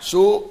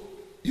 So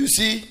you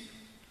see,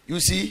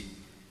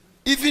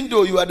 even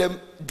though you are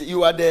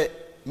the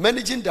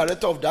managing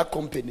director of that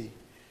company,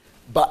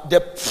 but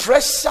the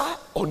pressure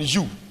on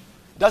you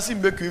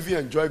doesn't make you even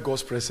enjoy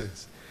God's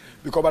presence.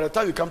 Because by the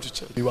time you come to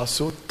church, you are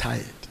so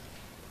tired.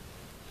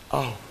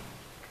 Oh,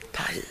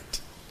 tired.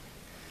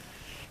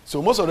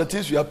 So most of the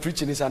things we are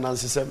preaching is an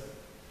answer.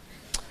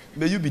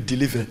 May you be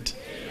delivered.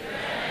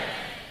 Amen.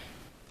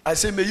 I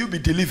say, may you be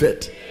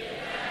delivered.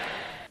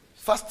 Amen.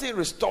 Fasting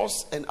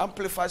restores and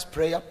amplifies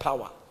prayer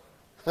power.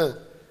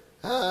 And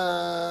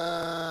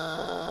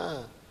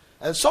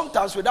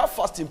sometimes without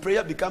fasting,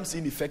 prayer becomes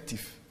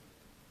ineffective.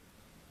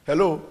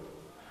 Hello?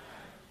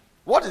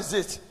 What is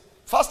it?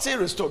 Fasting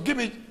restores. Give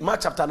me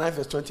Mark chapter 9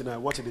 verse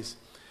 29. What it is?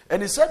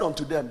 And he said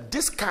unto them,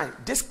 this kind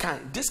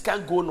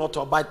go not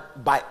out, by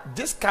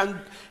this kind,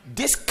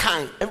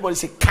 everybody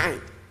say kind,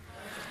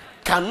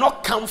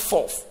 cannot come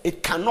forth.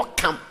 It cannot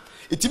come.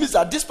 It means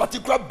that this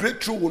particular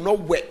breakthrough will not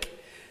work.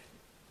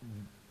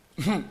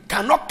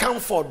 Cannot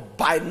come forth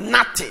by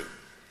nothing.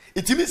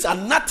 It means that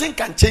nothing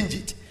can change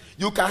it.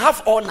 You can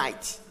have all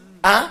night.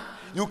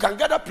 You can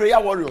gather prayer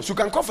warriors. You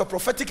can call for a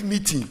prophetic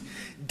meeting.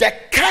 The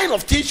kind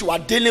of things you are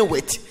dealing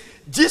with,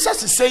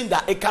 Jesus is saying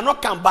that it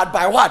cannot come, but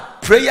by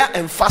what? Prayer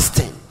and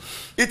fasting.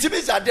 It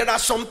means that there are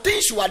some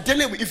things you are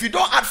dealing with. If you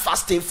don't add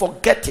fasting,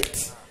 forget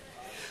it.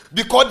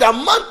 Because the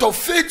amount of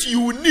faith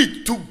you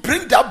need to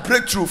bring that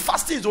breakthrough,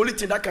 fasting is the only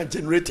thing that can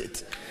generate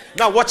it.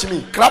 Now watch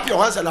me. Clap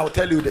your hands and I'll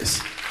tell you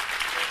this.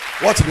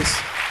 Watch this.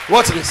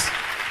 Watch this.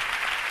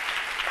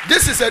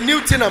 This is a new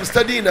thing I'm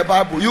studying in the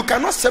Bible. You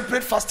cannot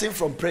separate fasting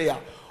from prayer.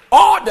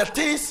 All the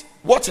things,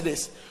 watch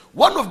this.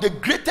 One of the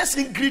greatest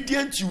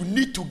ingredients you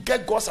need to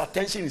get God's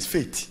attention is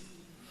faith.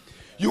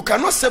 You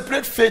cannot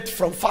separate faith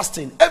from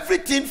fasting.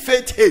 Everything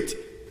faith hate,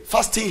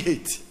 fasting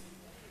hate.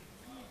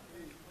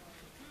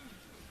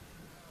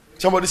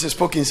 Somebody says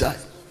spoke inside.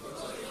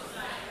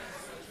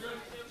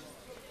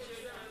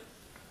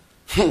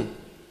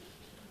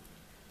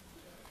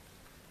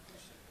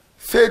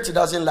 Faith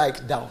doesn't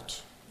like doubt.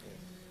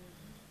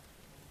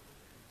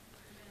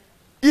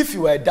 If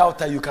you are a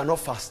doubter, you cannot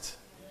fast.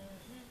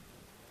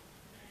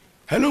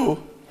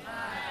 Hello?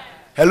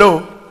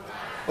 Hello?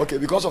 Okay,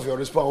 because of your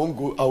response,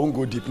 I won't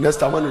go deep. Next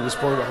time when you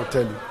respond, I'll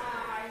tell you.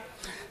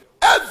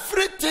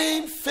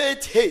 Everything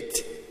faith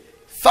hate,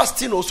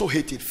 fasting also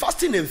hate it.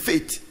 Fasting and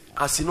faith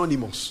are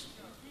synonymous.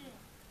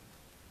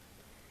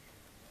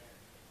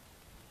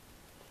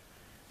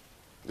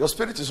 Your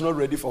spirit is not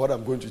ready for what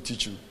I'm going to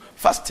teach you.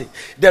 Fasting.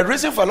 The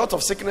reason for a lot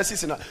of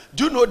sicknesses.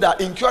 Do you know that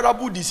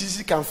incurable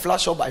diseases can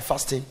flash up by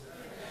fasting?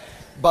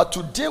 But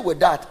to deal with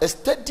that, a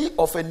study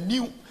of a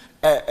new...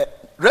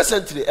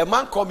 recently, a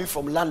man called me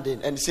from London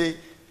and say,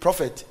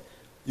 Prophet,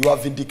 you are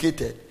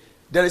vindicated.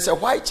 There is a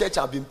white church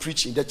I've been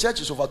preaching. The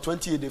church is over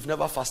 20 years. They've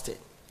never fasted.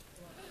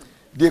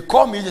 They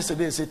called me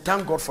yesterday and said,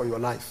 thank God for your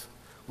life.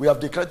 We have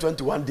declared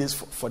 21 days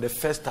for the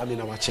first time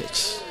in our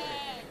church.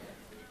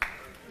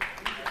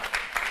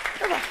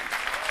 Never.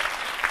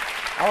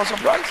 I was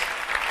surprised.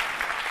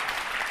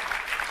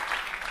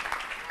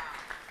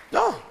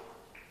 No.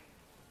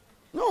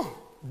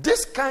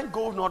 This kind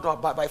goes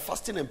not by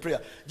fasting and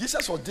prayer.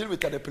 Jesus was dealing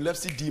with an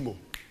epilepsy demon.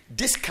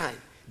 This kind.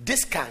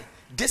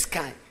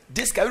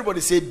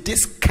 Everybody say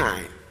this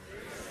kind.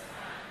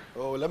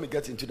 Oh, let me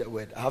get into that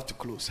word. I have to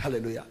close.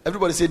 Hallelujah.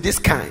 Everybody say this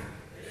kind.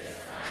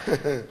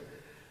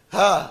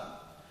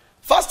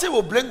 Fasting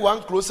will bring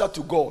one closer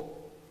to God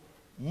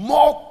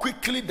more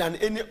quickly than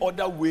any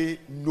other way.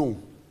 No.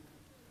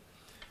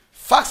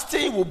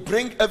 Fasting will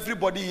bring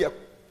everybody here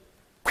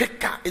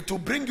quicker. It will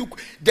bring you.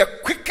 The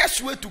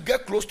quickest way to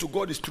get close to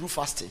God is through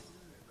fasting.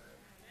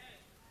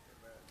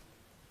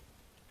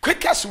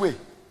 Quickest way.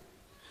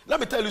 Let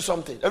me tell you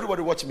something.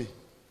 Everybody watch me.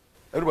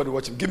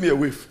 Give me a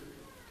wave.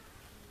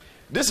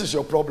 This is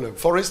your problem.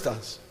 For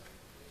instance,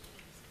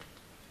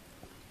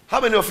 how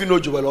many of you know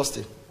Joel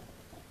Austin?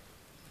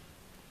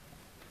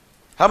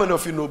 How many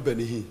of you know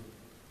Benny Hinn?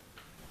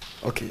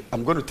 Okay,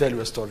 I'm going to tell you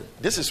a story.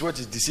 This is what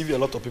is deceiving a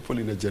lot of people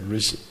in a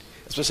generation,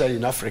 especially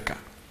in Africa.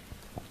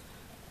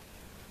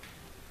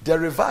 The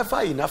revival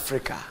in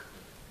Africa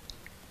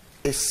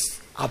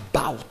is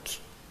about,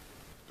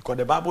 because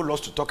the Bible loves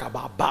to talk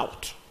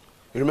about.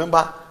 You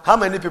remember how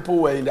many people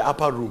were in the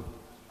upper room?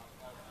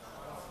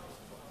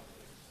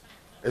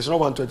 It's not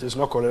 120, it's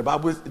not correct.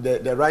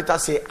 The writer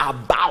say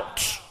about,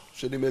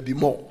 so there may be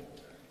more.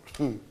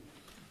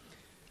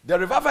 The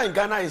revival in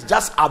Ghana is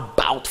just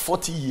about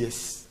 40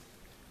 years.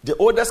 The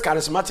oldest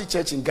charismatic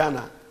church in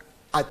Ghana,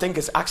 I think,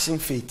 is Action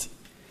Faith.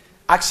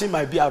 Action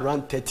might be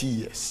around 30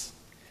 years.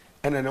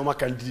 And then no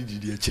can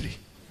do actually.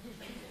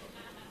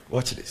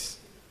 Watch this.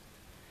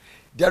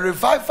 The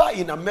revival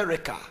in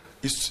America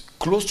is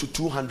close to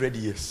 200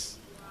 years.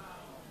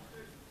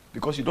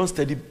 Because you don't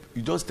study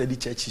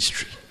church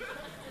history.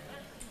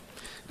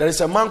 There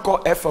is a man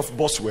called F.F.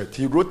 Bosworth.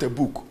 He wrote a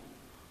book,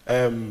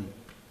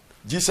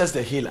 Jesus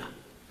the Healer.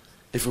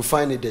 If you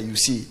find it there, you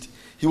see it.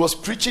 He was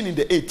preaching in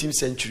the 18th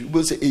century.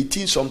 We'll say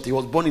 18 something. He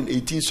was born in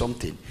 18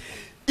 something.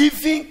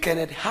 Even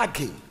Kenneth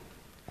Hagin,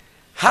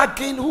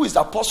 who is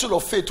the apostle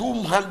of faith,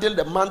 who handled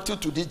the mantle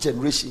to this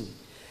generation,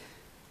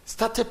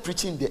 started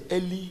preaching in the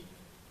early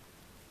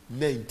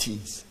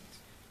 19th.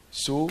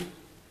 So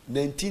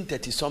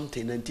 1930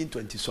 something,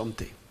 1920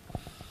 something.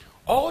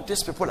 All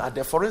these people are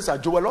there. For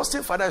instance, Joel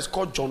Osteen's father is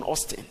called John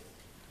Osteen.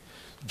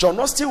 John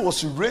Osteen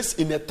was raised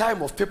in a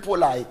time of people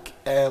like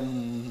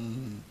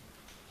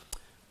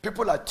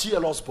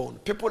T.L. Osborne,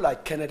 people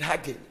like Kenneth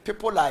Hagin,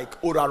 people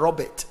like Oral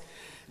Roberts.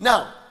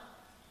 Now,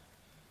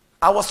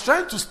 I was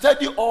trying to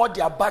study all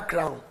their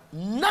background.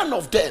 None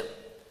of them.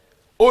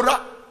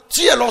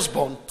 T.L.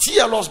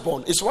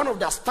 Osborne is one of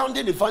the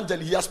astounding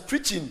evangelists. He has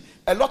preached in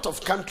a lot of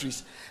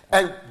countries.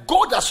 And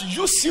God has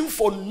used him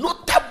for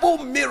notable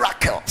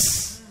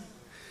miracles.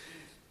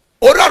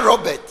 Oral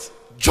Roberts,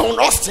 John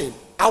Osteen,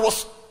 I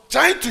was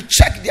trying to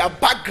check their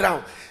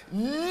background.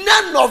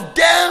 None of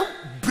them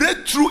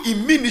break through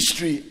in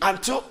ministry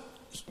until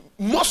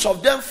most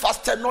of them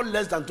fasted not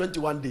less than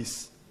 21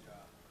 days.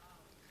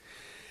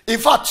 In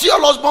fact,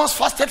 T.L. Osborne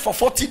fasted for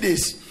 40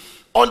 days.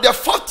 On the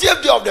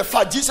 40th day of the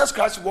fast, Jesus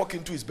Christ walked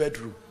into his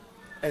bedroom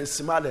and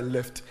smiled and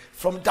left.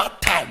 From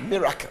that time,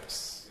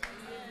 miracles.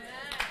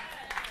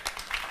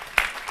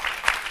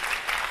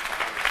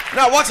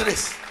 Now watch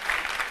this.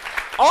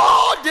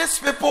 All these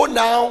people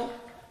now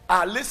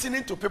are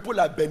listening to people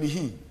like Benny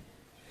Hinn.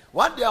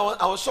 One day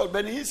I was shocked.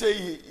 Benny Hinn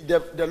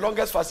said the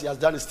longest fast he has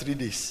done is 3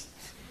 days.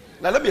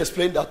 Now let me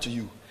explain that to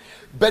you.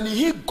 Benny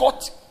Hinn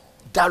got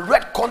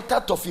direct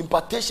contact of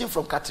impartation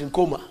from Catherine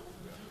Comer,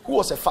 who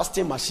was a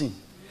fasting machine.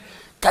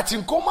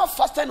 Catherine Comer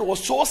fasting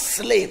was so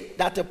slim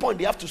that at a point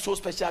they have to sew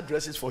special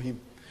dresses for him.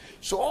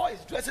 So all his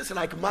dresses are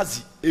like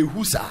Mazi, a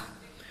Husa.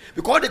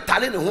 Because the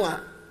talent,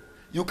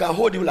 you can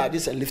hold him like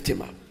this and lift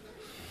him up.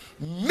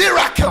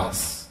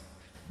 Miracles.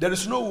 There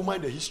is no woman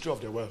in the history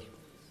of the world.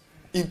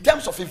 In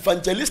terms of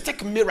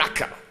evangelistic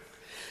miracle,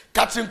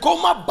 Catherine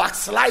Comer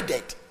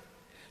backslided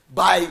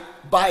by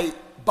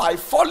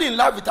falling in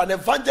love with an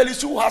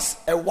evangelist who has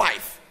a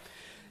wife.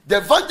 The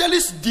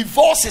evangelist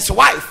divorced his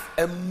wife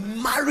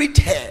and married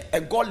her,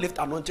 and God left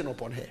anointing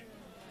upon her.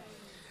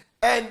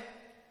 And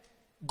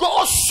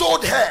God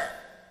showed her.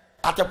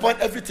 At a point,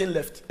 everything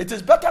left. It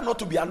is better not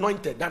to be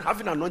anointed than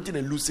having anointing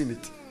and losing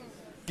it.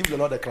 Give the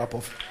Lord a clap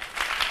of.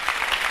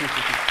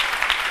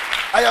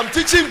 I am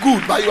teaching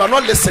good, but you are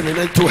not listening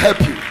to help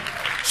you.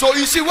 So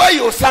you see where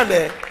you stand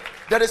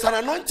there is an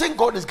anointing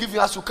God is giving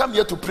us to come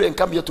here to pray and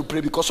come here to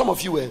pray, because some of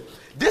you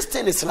this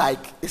thing is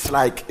like,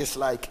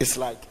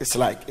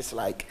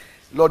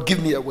 Lord,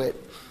 give me a word.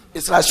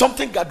 It's like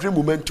something gathering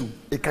momentum.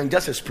 It can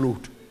just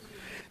explode.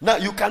 Now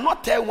you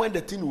cannot tell when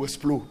the thing will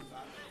explode.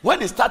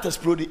 When it starts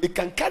exploding, it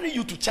can carry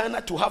you to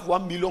China to have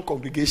 1 million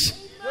congregation.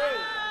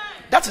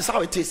 That is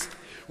how it is.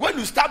 When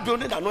you start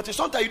building anointing,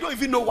 sometimes you don't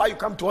even know why you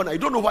come to honor. You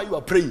don't know why you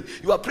are praying.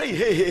 You are praying,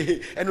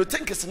 hey, and you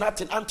think it's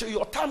nothing until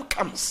your time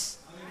comes.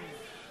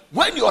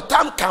 When your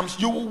time comes,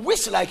 you will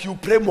wish like you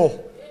pray more.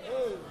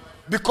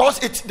 Because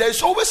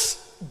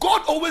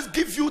God always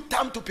gives you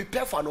time to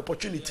prepare for an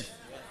opportunity.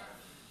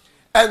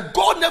 And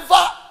God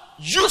never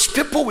used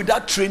people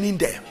without training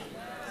them.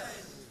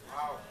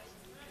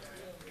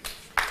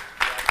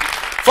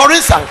 For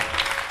instance,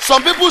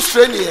 some people's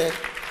training,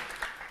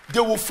 they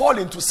will fall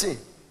into sin.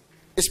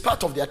 It's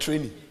part of their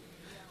training.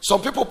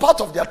 Some people,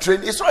 part of their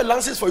training, it's not a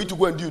license for you to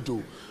go and do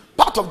it.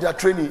 Part of their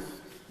training,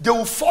 they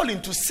will fall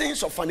into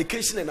sins of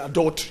fornication and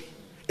adultery.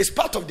 It's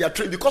part of their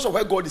training because of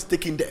where God is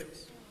taking them.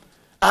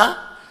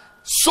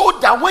 So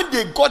that when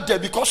they got there,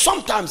 because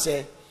sometimes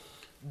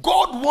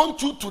God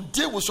wants you to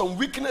deal with some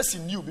weakness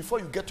in you before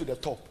you get to the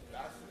top.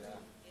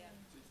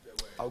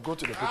 I'll go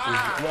to the people.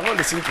 You are not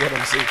listening to what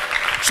I'm saying.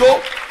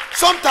 So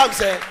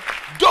sometimes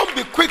don't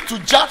be quick to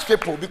judge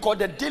people, because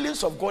the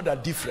dealings of God are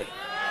different.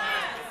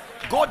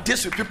 God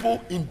deals with people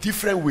in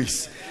different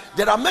ways.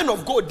 There are men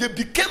of God, they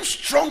became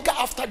stronger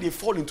after they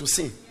fall into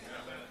sin.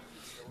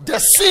 The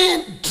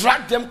sin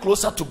dragged them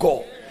closer to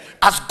God.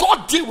 As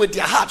God deal with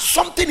their heart,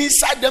 something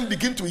inside them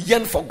begin to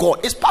yearn for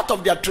God. It's part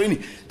of their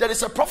training. There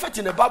is a prophet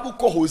in the Bible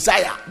called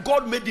Hosea.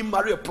 God made him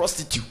marry a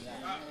prostitute.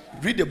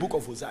 Read the book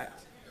of Hosea.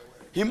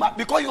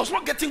 Because he was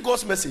not getting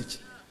God's message.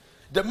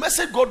 The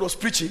message God was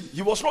preaching,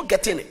 he was not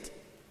getting it.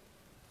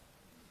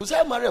 You say,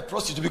 I marry a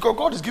prostitute because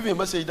God is giving a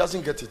message, he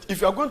doesn't get it.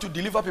 If you are going to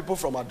deliver people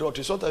from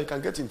adultery, so that you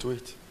can get into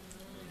it.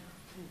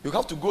 You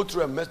have to go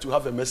through a mess to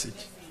have a message.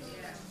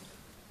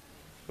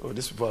 Oh,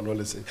 these people are not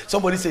listening.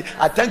 Somebody say,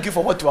 I thank you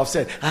for what you have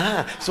said.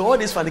 So all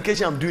this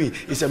fornication I'm doing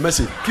is a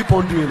message. Keep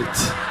on doing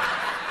it.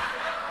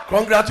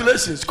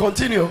 Congratulations.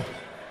 Continue.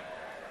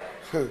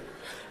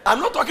 I'm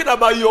not talking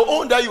about your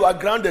own that you are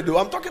grounded though.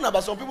 I'm talking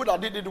about some people that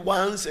did it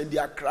once and they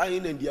are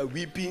crying and they are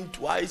weeping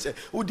twice.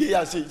 Who they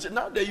are saying,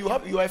 now that you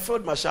are a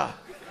failed Masha.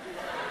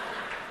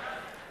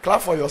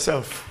 Clap for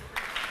yourself.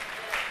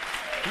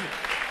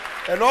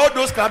 And all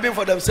those clapping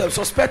for themselves,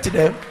 suspect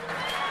them.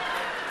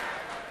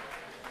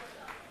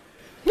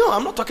 No,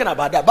 I'm not talking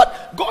about that.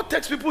 But God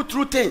takes people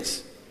through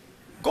things.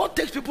 God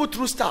takes people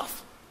through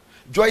stuff.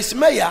 Joyce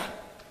Meyer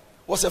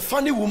was a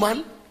funny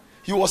woman.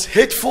 He was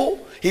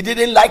hateful. He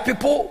didn't like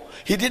people.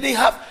 He didn't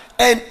have.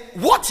 And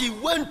what he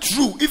went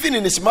through, even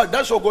in his marriage,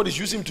 that's what God is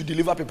using him to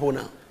deliver people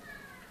now.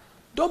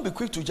 Don't be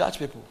quick to judge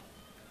people.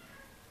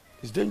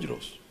 It's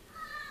dangerous.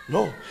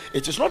 No.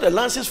 It is not a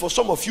license for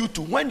some of you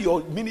to, when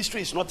your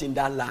ministry is not in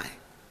that line.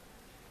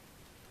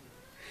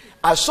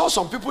 I saw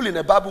some people in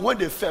the Bible, when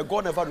they fell,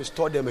 God never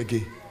restored them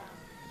again.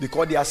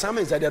 Because the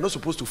assignment is that they are not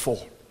supposed to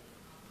fall.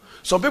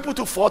 Some people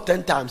took 4,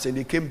 10 times and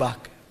they came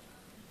back.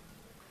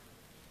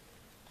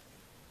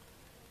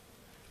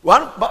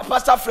 One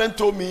pastor friend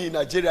told me in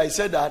Nigeria, he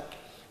said that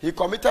he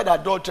committed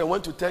adultery and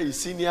went to tell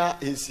his senior,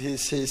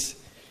 his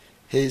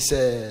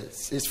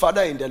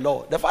father in the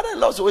law. The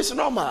father-in-law said, it's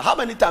normal. How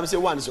many times? Say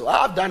one. So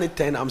I have done it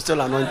 10, I'm still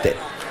anointed.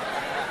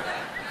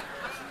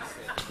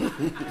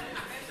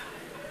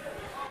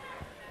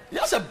 He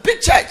has a big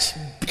church.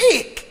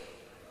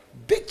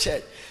 Big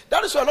church.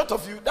 That is why a lot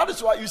of you, that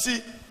is why you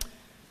see,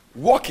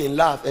 walk in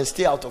love and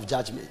stay out of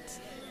judgment.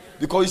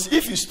 Because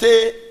if you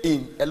stay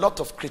in a lot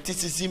of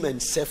criticism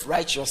and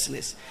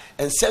self-righteousness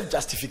and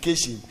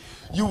self-justification,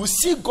 you will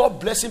see God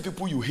blessing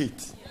people you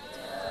hate.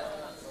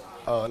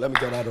 Oh, let me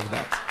get out of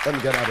that. Let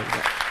me get out of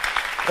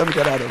that. Let me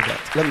get out of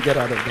that. Let me get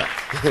out of that.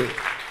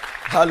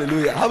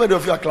 Hallelujah. How many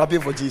of you are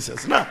clapping for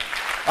Jesus? Now,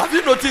 have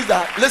you noticed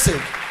that? Listen.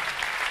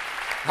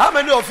 How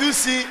many of you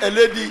see a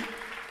lady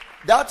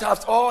that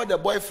has all the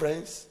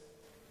boyfriends?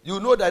 You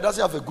know that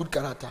doesn't have a good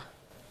character.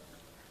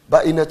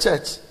 But in a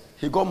church,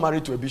 he got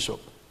married to a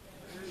bishop.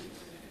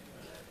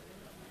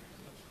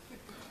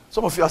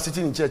 Some of you are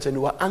sitting in church and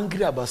you are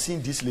angry about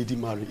seeing this lady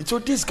married. So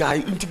this guy,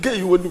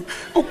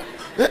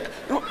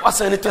 what's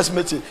any test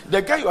message?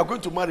 The guy you are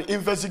going to marry,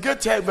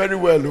 investigate her very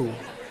well.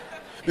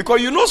 Because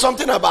you know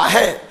something about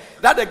her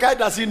that the guy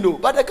doesn't know.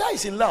 But the guy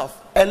is in love.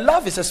 And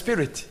love is a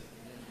spirit.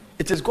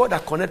 It is God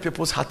that connects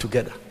people's heart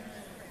together.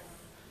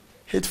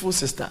 Hateful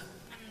sister.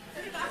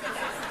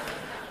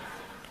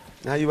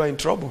 Now you are in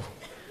trouble.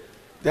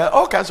 There are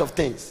all kinds of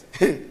things.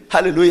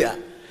 Hallelujah.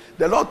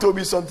 The Lord told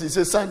me something. He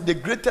said, son, the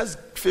greatest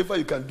favor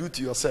you can do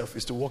to yourself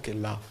is to walk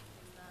in love.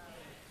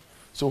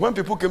 So when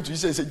people came to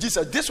Jesus and said,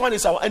 Jesus, this one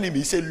is our enemy.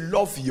 He said,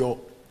 love your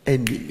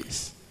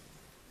enemies.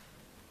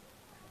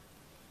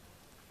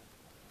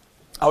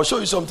 I'll show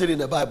you something in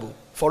the Bible.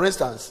 For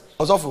instance,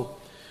 Osofo,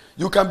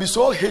 you can be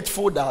so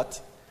hateful that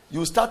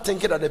you start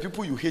thinking that the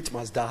people you hate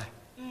must die.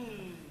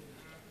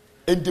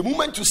 And the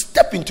moment you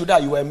step into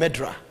that, you are a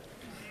murderer.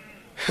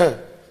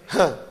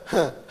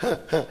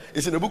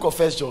 It's in the book of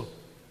 1 John.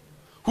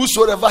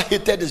 Whosoever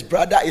hated his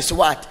brother is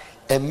what?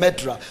 A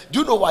murderer. Do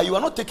you know why? You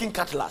are not taking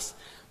cutlass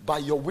by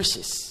your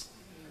wishes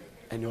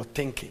and your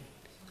thinking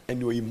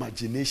and your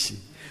imagination.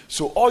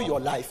 So all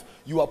your life,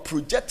 you are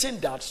projecting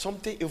that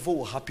something evil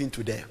will happen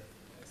to them.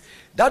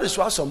 That is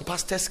why some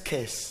pastors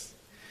curse.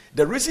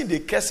 The reason they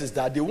curse is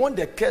that they want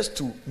their curse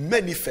to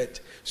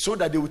manifest so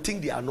that they will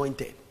think they are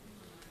anointed.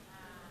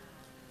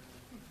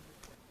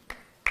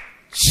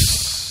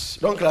 Shh,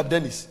 don't clap,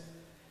 Dennis.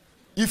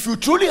 If you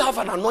truly have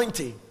an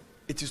anointing,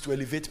 it is to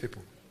elevate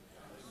people.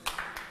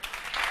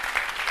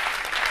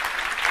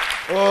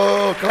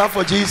 Oh, clap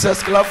for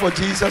Jesus, clap for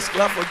Jesus,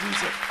 clap for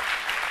Jesus.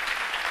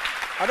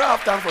 I don't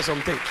have time for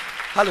something.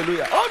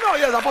 Hallelujah. Oh no,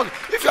 yes, Apostle.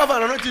 If you have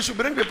an anointing, you should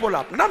bring people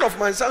up. None of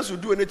my sons will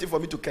do anything for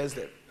me to curse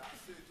them.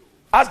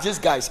 Ask these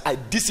guys, I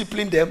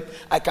discipline them.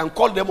 I can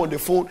call them on the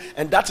phone,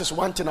 and that is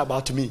one thing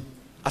about me.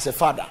 As a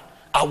father,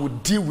 I will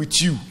deal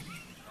with you.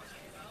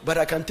 But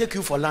I can take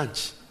you for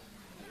lunch.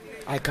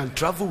 I can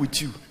travel with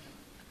you.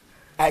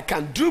 I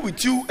can deal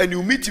with you, and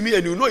you meet me,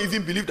 and you not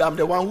even believe that I'm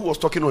the one who was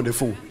talking on the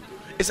phone.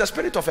 It's the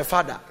spirit of a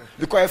father.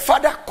 Because a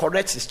father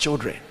corrects his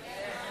children.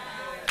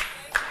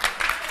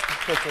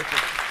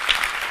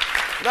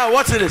 Now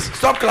what's it is?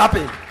 Stop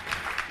clapping.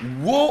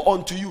 Woe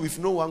unto you if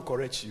no one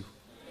corrects you.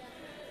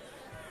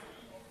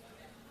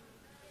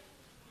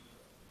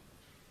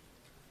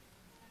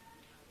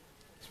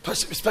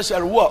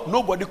 Especially what?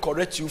 Nobody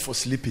corrects you for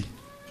sleeping.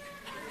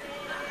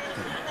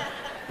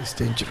 It's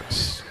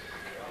dangerous.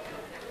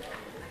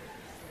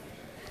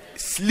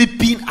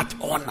 Sleeping at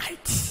all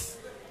night.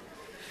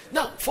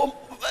 Now,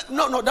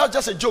 no, that's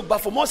just a joke. But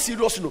for more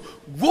serious,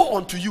 woe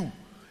unto you.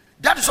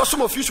 That is why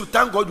some of you should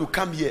thank God you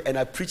come here and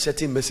I preach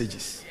certain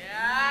messages.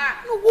 Yeah.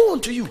 No, woe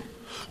unto you.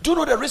 Do you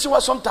know the reason why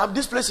sometimes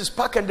this place is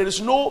packed and there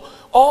is no,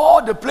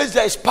 all the place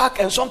there is packed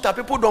and sometimes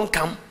people don't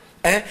come?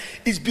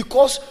 It's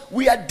because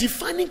we are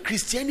defining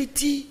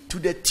Christianity to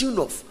the tune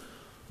of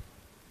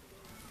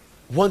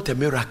want a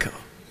miracle,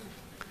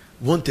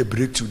 want a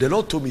breakthrough. The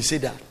Lord told me, say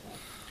that.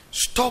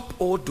 Stop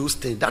all those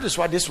things. That is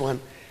why this one,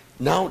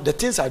 now the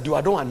things I do,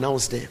 I don't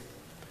announce them.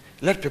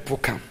 Let people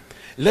come.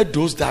 Let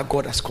those that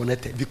God has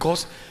connected.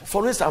 Because,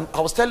 for instance,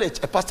 I was telling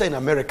a pastor in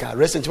America,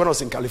 recently when I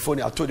was in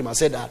California, I told him, I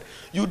said that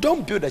you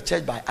don't build a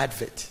church by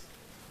advert.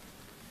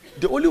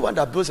 The only one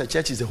that builds a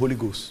church is the Holy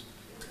Ghost.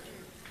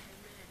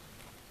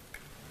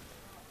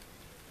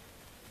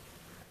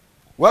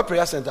 Where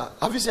prayer center?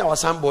 Have you seen our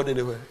signboard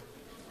anywhere?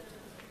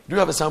 Do you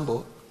have a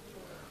signboard?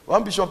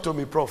 One bishop told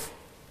me, Prof,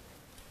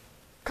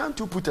 can't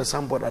you put a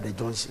signboard at the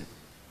junction?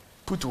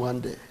 Put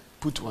one there.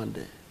 Put one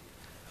there.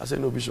 I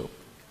said, no, Bishop.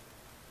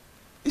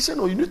 He said,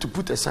 no, you need to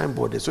put a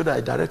signboard there so that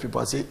I direct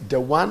people and say, the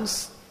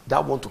ones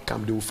that want to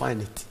come, they will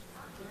find it.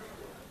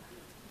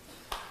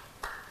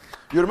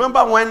 You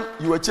remember when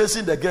you were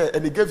chasing the girl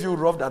and he gave you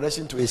rough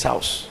direction to his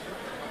house?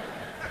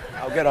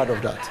 I'll get out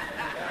of that.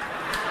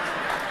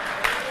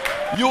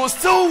 You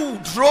still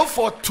drove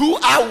for 2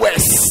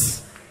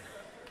 hours.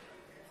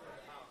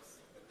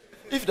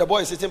 If the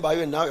boy is sitting by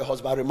you and now your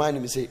husband remind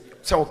him, say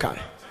okay.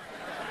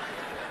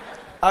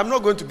 I'm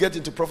not going to get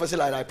into prophecy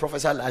like I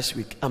prophesied last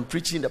week. I'm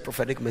preaching the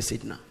prophetic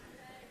message now.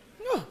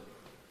 No.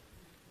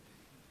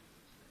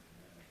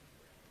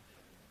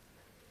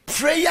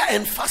 Prayer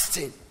and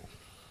fasting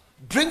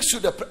brings you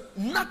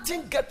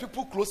nothing get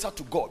people closer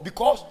to God.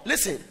 Because,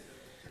 listen,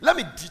 let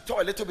me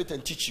detour a little bit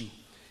and teach you.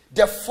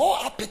 The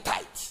 4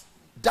 appetites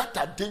that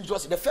are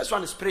dangerous. The first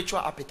one is spiritual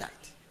appetite.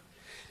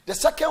 The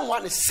second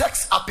one is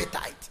sex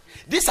appetite.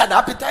 These are the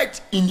appetite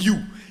in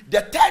you.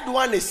 The third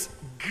one is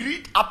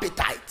greed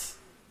appetite.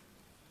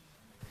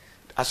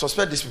 I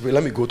suspect this people.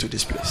 Let me go to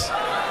this place.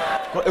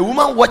 A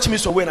woman watched me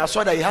so when I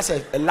saw that he has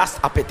a last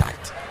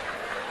appetite.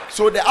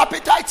 So the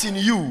appetites in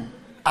you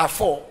are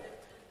 4.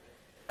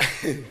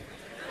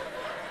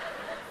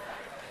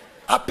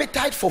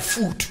 Appetite for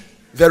food,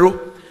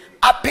 Vero.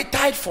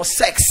 Appetite for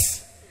sex.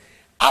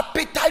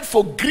 Appetite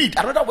for greed.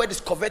 Another word is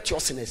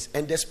covetousness.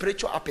 And the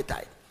spiritual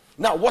appetite.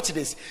 Now watch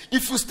this.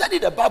 If you study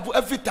the Bible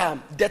every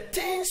time, the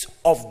things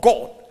of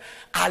God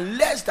are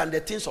less than the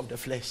things of the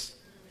flesh.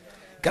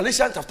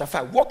 Galatians chapter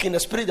 5. Walk in the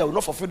spirit that will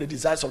not fulfill the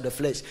desires of the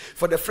flesh.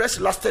 For the flesh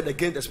lusted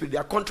against the spirit. They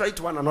are contrary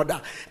to one another.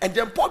 And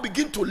then Paul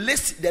begin to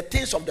list the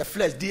things of the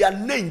flesh. They are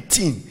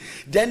 19.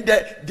 Then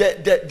the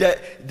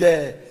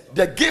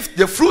gift,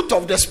 the fruit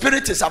of the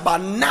spirit is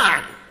about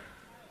 9.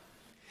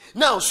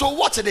 Now, so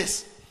watch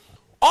this.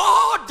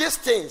 All these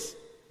things,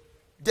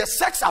 the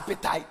sex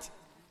appetite,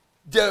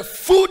 the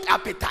food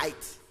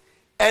appetite,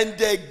 and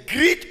the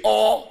greed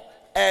or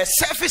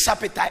selfish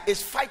appetite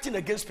is fighting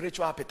against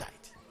spiritual appetite.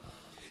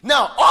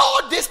 Now,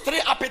 all these 3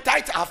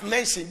 appetites I've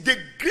mentioned,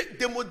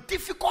 the most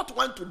difficult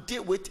one to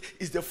deal with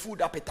is the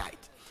food appetite.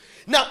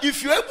 Now,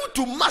 if you're able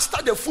to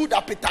master the food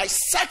appetite,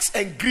 sex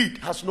and greed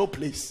has no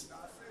place.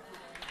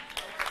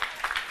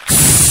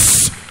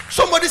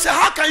 Somebody say,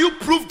 how can you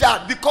prove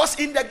that? Because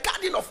in the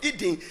Garden of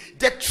Eden,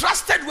 the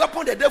trusted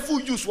weapon the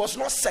devil used was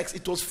not sex,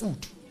 it was food.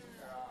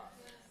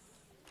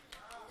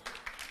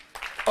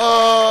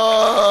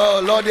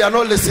 Oh, Lord, they are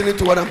not listening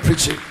to what I'm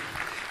preaching.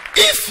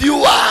 If you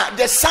are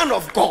the Son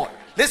of God,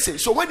 listen,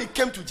 so when he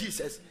came to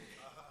Jesus,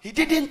 he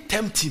didn't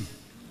tempt him.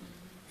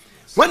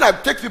 When I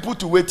take people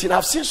to waiting,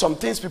 I've seen some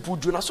things people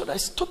do, and I saw that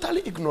it's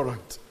totally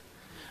ignorant.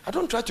 I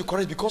don't try to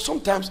correct because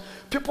sometimes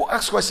people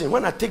ask questions.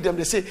 When I take them,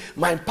 they say,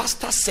 my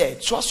pastor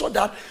said. So I saw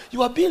that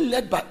you are being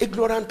led by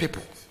ignorant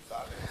people.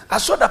 I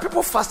saw that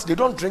people fast, they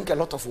don't drink a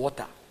lot of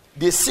water.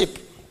 They sip.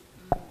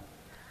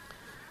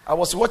 I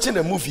was watching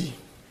a movie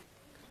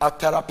at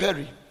Tara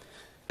Perry.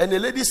 And the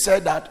lady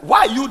said that,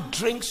 why you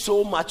drink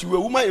so much? You're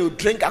a woman, you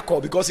drink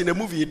alcohol. Because in the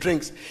movie he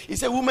drinks. He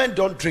said, women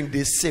don't drink,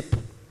 they sip.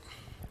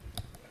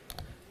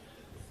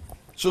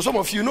 So some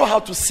of you know how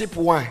to sip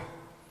wine.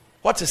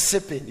 What is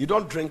sipping? You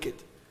don't drink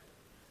it.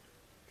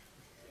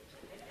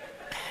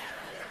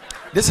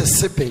 This is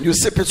sipping. You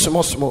sip it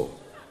small.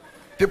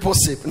 People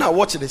sip. Now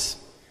watch this.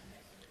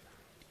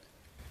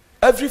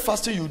 Every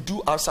fasting you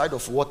do outside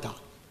of water,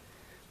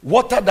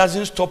 water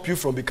doesn't stop you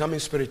from becoming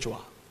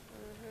spiritual.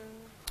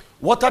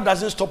 Water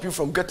doesn't stop you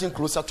from getting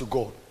closer to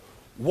God.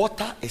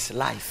 Water is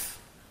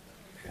life.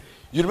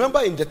 You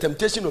remember in the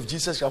temptation of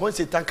Jesus, when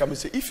Satan came and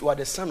said, if you are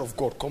the Son of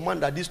God,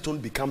 command that this stone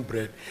become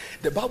bread.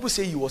 The Bible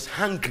says he was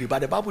hungry, but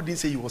the Bible didn't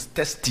say he was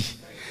thirsty.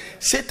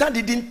 Satan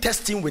didn't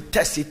test him with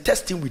thirst, he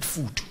tested him with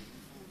food.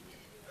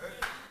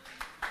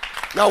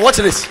 Now watch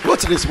this.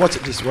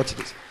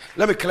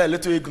 Let me clear a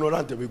little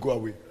ignorant and we go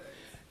away.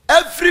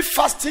 Every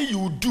fasting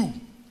you do,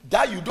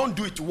 that you don't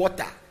do it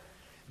water,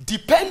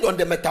 depend on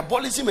the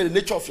metabolism and the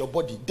nature of your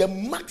body. The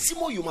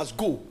maximum you must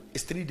go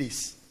is 3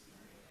 days.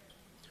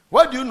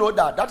 Why do you know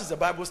that? That is the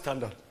Bible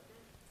standard.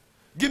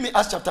 Give me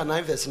Acts chapter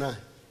 9 verse 9.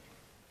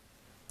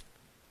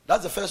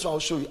 That's the first one I'll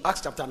show you.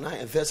 Acts chapter 9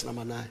 and verse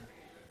number 9.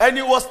 And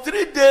it was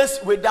 3 days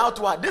without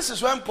water. This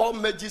is when Paul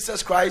met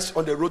Jesus Christ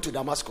on the road to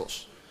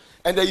Damascus.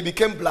 And then he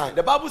became blind.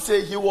 The Bible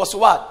says he was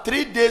what?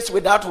 3 days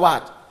without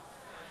what?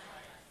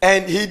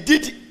 And he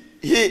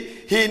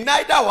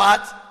neither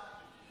what?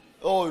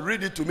 Oh,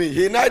 read it to me.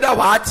 He neither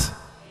what?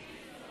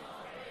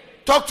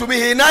 Talk to me.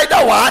 He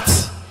neither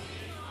what?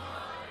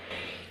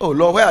 Oh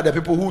Lord, where are the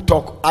people who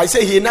talk? I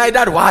say he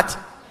neither what?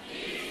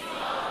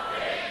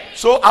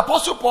 So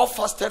Apostle Paul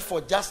fasted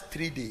for just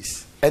 3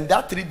 days. And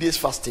that 3 days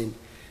fasting,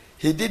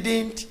 he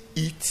didn't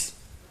eat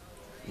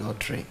nor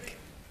drink.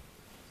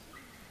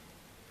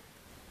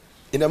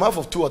 In the mouth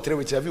of 2 or 3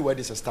 which every word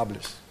is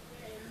established.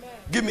 Amen.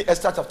 Give me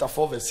Esther chapter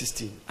 4 verse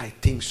 16. I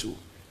think so.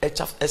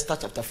 Esther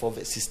chapter 4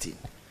 verse 16.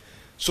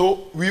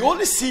 So we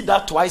only see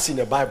that twice in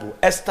the Bible.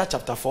 Esther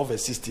chapter 4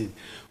 verse 16.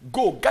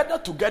 Go, gather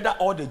together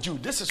all the Jews.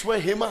 This is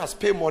when Haman has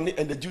paid money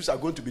and the Jews are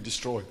going to be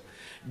destroyed.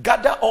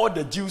 Gather all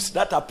the Jews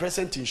that are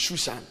present in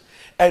Shushan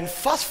and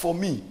fast for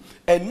me,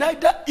 and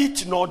neither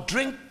eat nor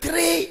drink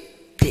 3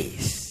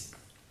 days.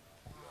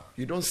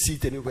 You don't see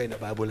it anywhere in the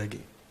Bible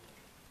again.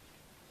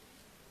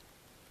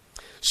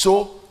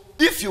 So,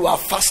 if you are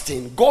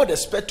fasting, God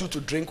expects you to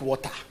drink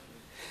water.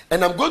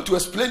 And I'm going to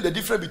explain the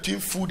difference between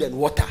food and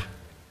water.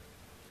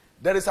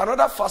 There is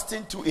another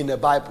fasting too in the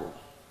Bible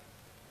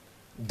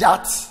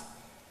that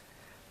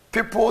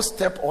people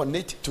step on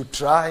it to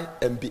try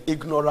and be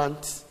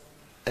ignorant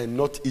and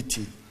not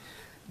eating.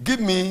 Give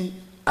me,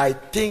 I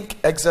think,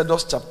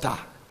 Exodus chapter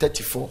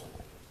 34.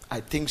 I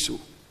think so.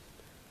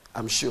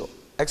 I'm sure.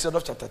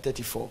 Exodus chapter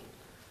 34.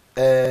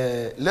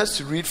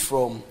 Let's read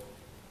from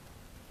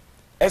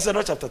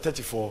Exodus chapter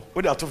 34.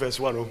 We are to verse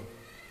 1. Oh.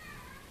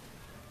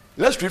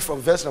 Let's read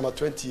from verse number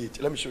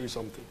 28. Let me show you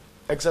something.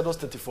 Exodus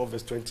 34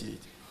 verse 28.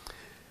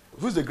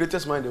 Who's the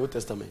greatest man in the Old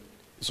Testament?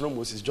 It's not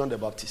Moses, John the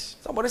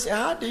Baptist. Somebody say,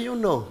 how do you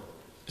know?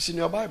 It's in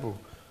your Bible.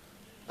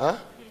 Huh?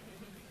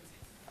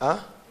 Huh?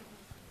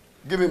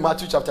 Give me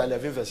Matthew chapter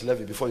 11 verse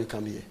 11 before you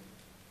come here.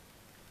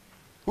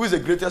 Who is the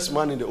greatest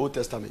man in the Old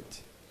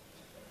Testament?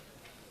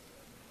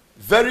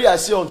 Very I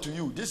say unto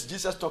you, this is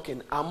Jesus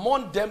talking,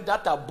 among them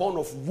that are born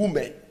of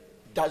women.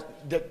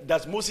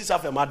 Does Moses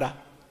have a mother?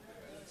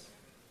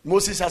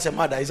 Moses has a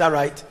mother, is that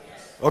right?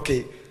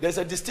 Okay, there's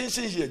a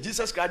distinction here.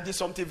 Jesus Christ did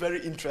something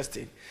very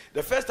interesting.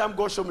 The first time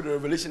God showed me the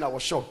revelation, I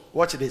was shocked.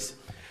 Watch this.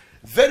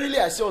 Verily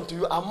I say unto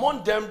you,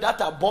 among them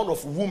that are born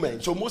of women.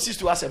 So Moses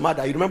too has a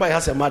mother. You remember he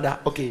has a mother?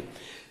 Okay.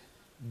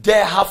 They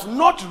have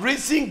not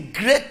risen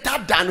greater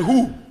than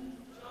who?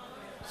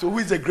 So who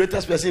is the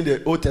greatest person in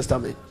the Old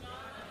Testament?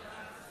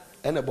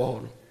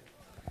 Anybody.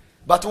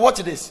 But watch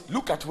this.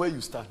 Look at where you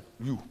stand.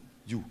 You.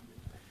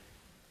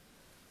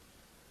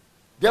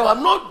 They were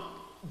not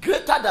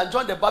greater than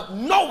John the Baptist.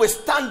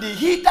 Notwithstanding,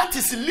 he that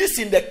is least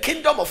in the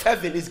kingdom of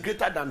heaven is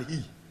greater than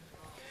he.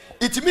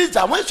 It means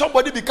that when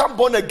somebody becomes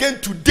born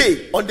again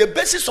today, on the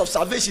basis of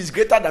salvation, is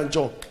greater than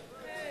John.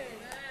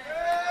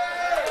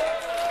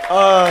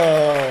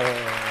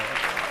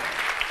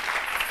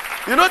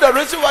 You know the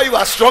reason why you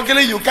are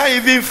struggling, you can't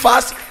even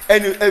fast,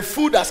 and a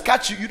food has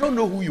catch you, you don't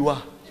know who you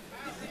are.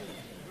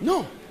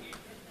 No.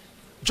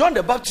 John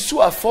the Baptist, who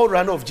are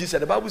forerunner of Jesus,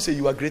 the Bible says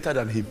you are greater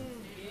than him.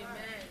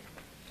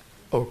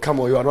 Oh, come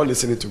on, you are not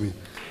listening to me.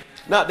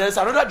 Now, there's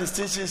another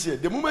distinction here.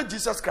 The moment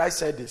Jesus Christ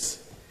said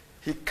this,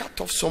 he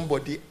cut off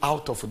somebody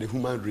out of the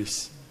human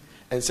race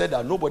and said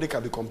that nobody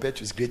can be compared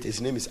to his greatest.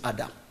 His name is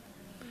Adam.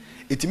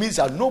 It means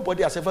that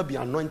nobody has ever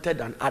been anointed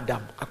than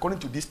Adam, according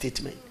to this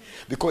statement.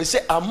 Because he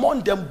said,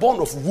 among them born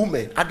of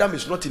women, Adam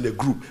is not in the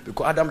group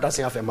because Adam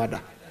doesn't have a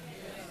mother.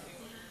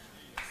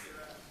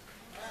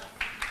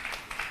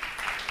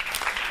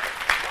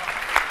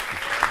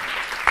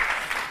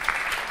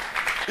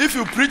 If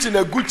you preach in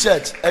a good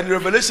church and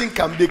revelation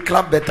come, they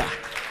clap better.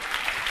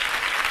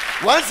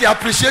 Once you're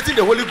appreciating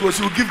the Holy Ghost,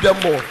 you give them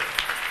more.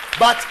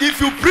 But if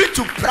you preach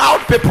to proud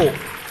people,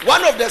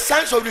 one of the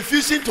signs of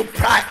refusing to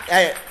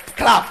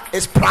clap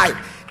is pride.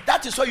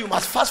 That is why you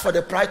must fast for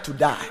the pride to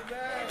die.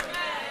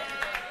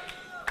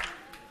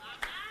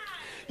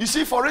 You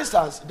see, for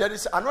instance, there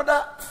is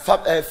another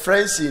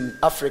friends in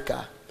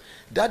Africa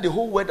that the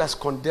whole world has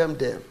condemned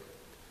them,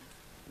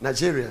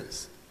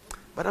 Nigerians.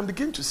 But I'm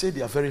beginning to say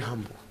they are very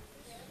humble.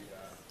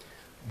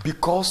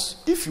 Because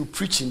if you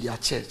preach in their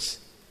church,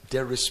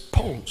 their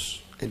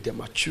response and their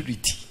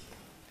maturity,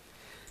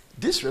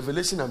 this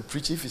revelation I'm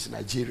preaching, if it's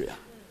Nigeria,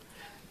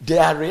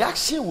 their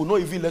reaction will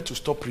not even let you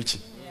stop preaching.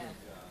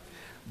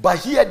 But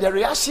here the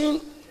reaction,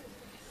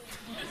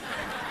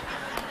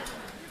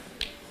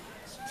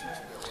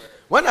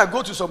 when I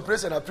go to some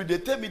place and I preach, they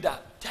tell me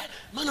that,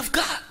 man of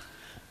God,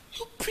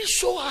 you preach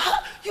so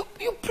hard,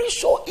 you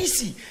preach so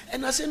easy.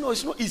 And I say, no,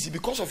 it's not easy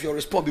because of your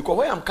response. Because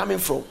where I'm coming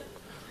from,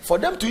 for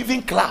them to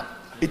even clap,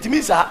 it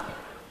means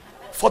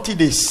 40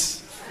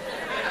 days.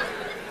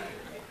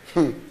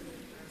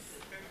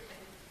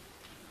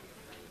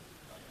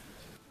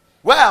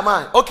 Where am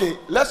I? Okay,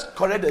 let's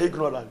correct the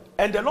ignorant.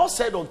 And the Lord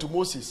said unto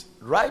Moses,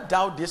 write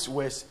down these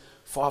words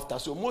for after.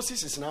 So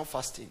Moses is now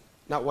fasting.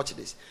 Now watch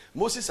this.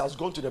 Moses has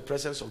gone to the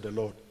presence of the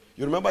Lord.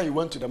 You remember he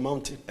went to the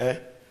mountain,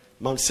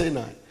 Mount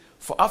Sinai,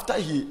 For after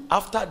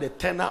the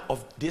tenor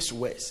of this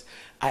words,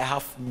 I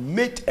have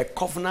made a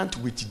covenant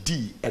with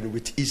thee and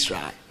with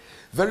Israel.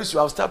 Very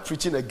soon I'll start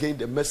preaching again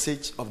the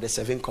message of the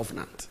 7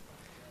 covenant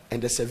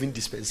and the 7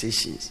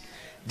 dispensations.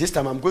 This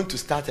time I'm going to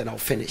start and I'll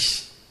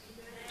finish.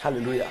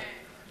 Hallelujah.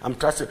 I'm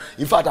trusting.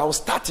 In fact, I'll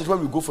start it when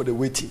we go for the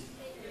waiting.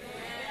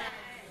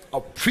 I'll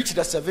preach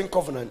the 7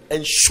 covenant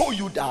and show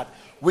you that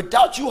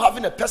without you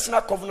having a personal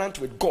covenant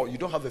with God, you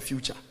don't have a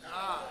future.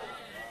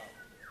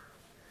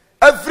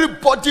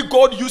 Everybody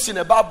God used in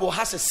the Bible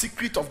has a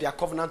secret of their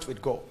covenant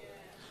with God.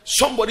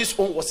 Somebody's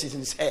own was in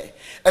his hair.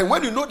 And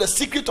when you know the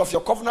secret of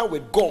your covenant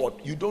with God,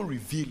 you don't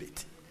reveal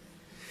it.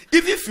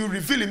 Even if you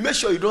reveal it, make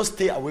sure you don't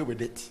stay away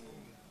with it.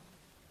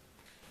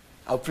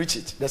 I'll preach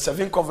it. The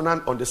 7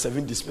 covenant on the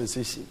 7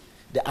 dispensation.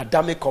 The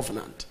Adamic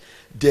covenant.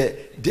 The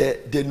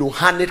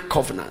Noahanic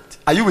covenant.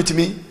 Are you with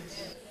me?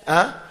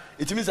 Huh?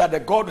 It means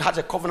that God has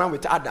a covenant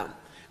with Adam.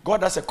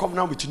 God has a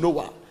covenant with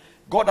Noah.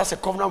 God has a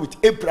covenant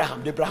with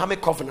Abraham, the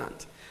Abrahamic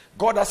covenant.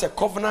 God has a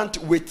covenant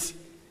with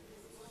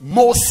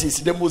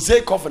Moses, the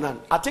Mosaic covenant.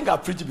 I think I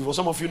preached it before.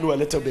 Some of you know a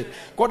little bit.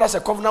 God has a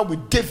covenant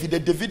with David, the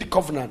Davidic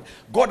covenant.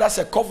 God has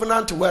a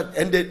covenant with,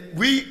 and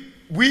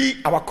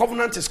our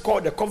covenant is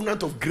called the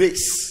covenant of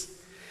grace.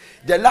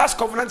 The last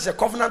covenant is a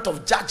covenant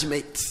of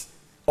judgment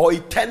or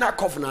eternal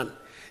covenant.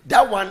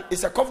 That one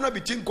is a covenant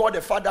between God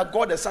the Father,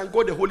 God the Son,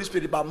 God the Holy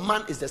Spirit, but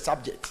man is the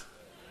subject.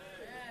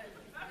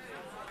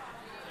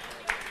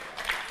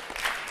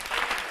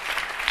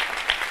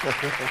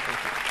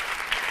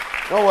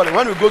 Don't worry,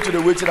 when we go to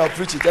the waiting, I'll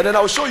preach it. And then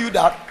I'll show you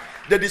that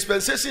the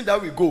dispensation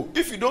that we go.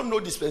 If you don't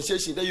know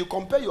dispensation, then you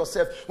compare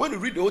yourself. When you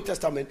read the Old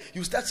Testament,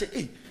 you start saying,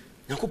 hey,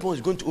 Yankopon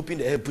is going to open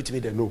the air and put me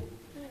there. No.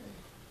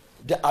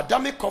 The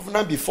Adamic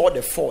covenant before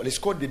the fall is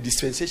called the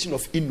dispensation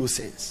of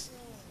innocence.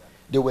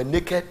 They were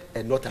naked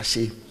and not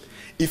ashamed.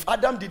 If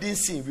Adam didn't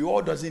sin, we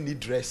all doesn't need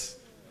dress.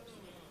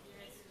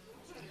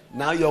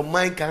 Now your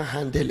mind can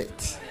handle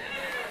it.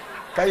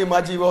 Can you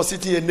imagine you all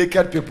sitting here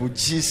naked people?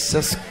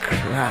 Jesus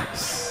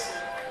Christ.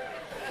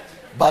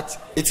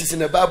 But it is in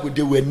the Bible,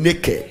 they were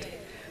naked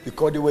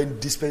because they were in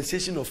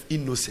dispensation of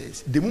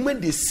innocence. The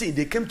moment they sin,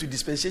 they came to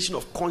dispensation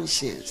of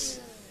conscience.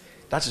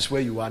 That is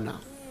where you are now.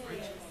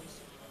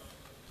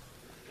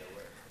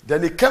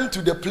 Then they came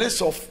to the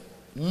place of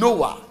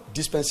Noah,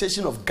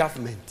 dispensation of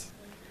government.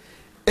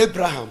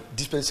 Abraham,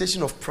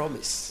 dispensation of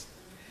promise.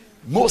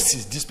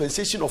 Moses,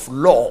 dispensation of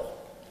law.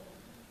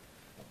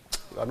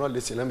 You are not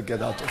listening. Let me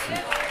get out of you.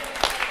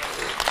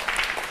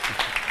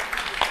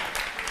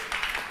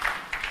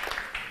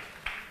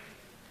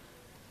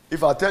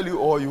 If I tell you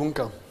all, you won't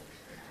come.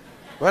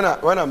 When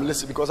I'm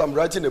listening, because I'm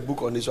writing a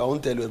book on this, so I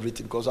won't tell you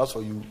everything. Because as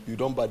for you, you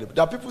don't buy the book.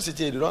 There are people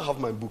sitting here, they don't have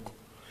my book.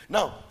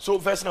 Now, so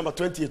verse number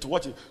 28,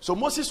 watch it. So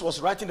Moses was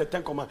writing the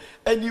 10 Commandments,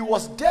 and he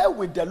was there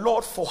with the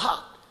Lord for her.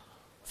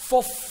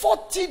 For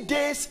 40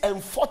 days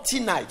and 40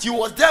 nights. He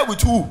was there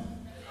with who?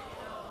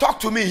 Talk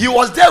to me. He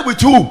was there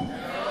with who?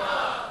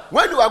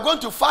 When you are going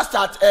to fast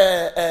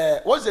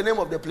at, what's the name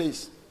of the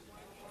place?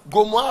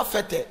 Gomoa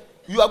Fete.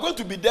 You are going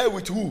to be there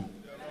with who?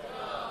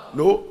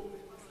 No.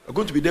 You're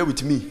going to be there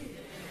with me.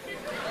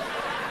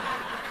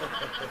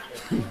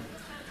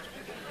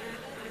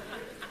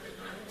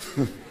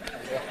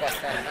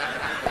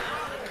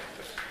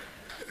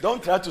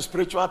 Don't try to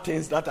spiritual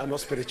things that are not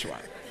spiritual.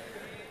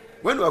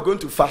 When you are going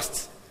to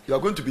fast, you are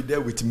going to be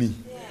there with me.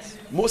 Yes.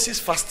 Moses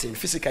fasting,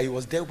 physically, he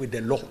was there with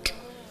the Lord.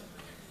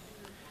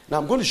 Now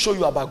I'm going to show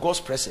you about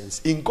God's presence.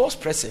 In God's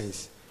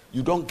presence,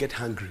 you don't get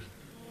hungry.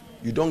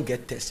 You don't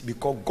get thirsty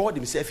because God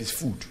himself is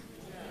food.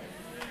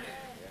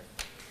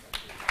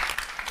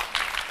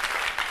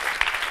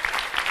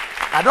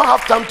 I don't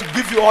have time to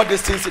give you all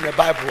these things in the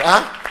Bible.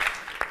 Huh?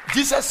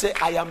 Jesus said,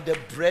 I am the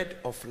bread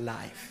of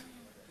life.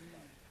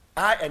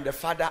 I and the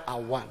Father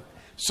are one.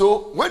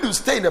 So when you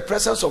stay in the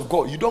presence of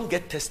God, you don't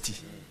get thirsty.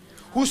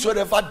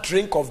 Whosoever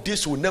drink of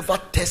this will never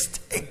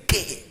thirst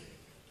again.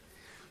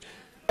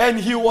 And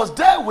he was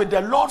there with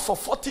the Lord for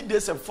 40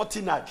 days and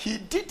 40 nights. He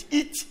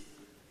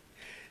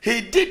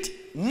did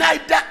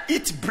neither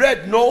eat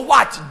bread nor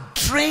what?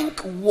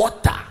 Drink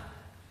water.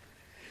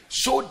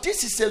 So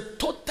this is a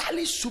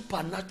totally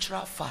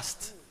supernatural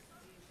fast.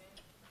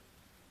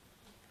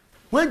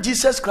 When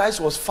Jesus Christ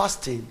was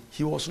fasting,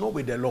 he was not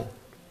with the Lord.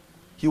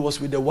 He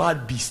was with the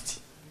wild beast.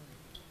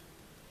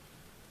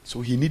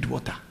 So he need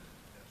water.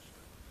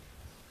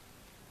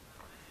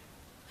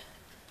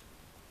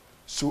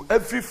 So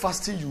every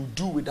fasting you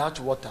do without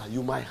water,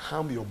 you might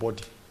harm your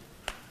body.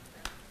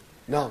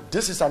 Now,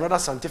 this is another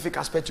scientific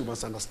aspect you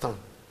must understand.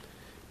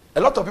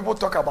 A lot of people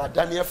talk about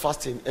Daniel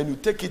fasting and you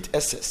take it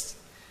excess.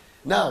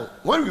 Now,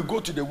 when we go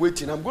to the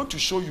waiting, I'm going to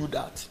show you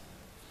that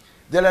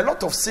there are a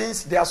lot of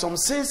sins. There are some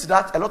sins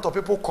that a lot of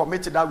people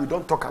commit that we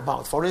don't talk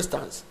about. For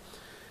instance,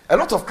 a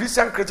lot of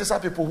Christians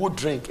criticize people who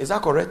drink. Is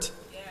that correct?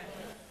 Yeah.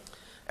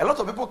 A lot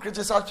of people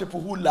criticize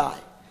people who lie.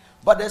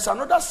 But there's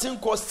another sin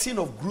called sin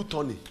of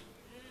gluttony.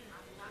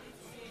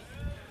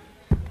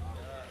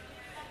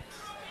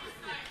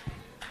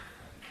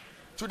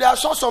 Today I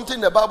saw something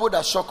in the Bible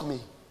that shocked me.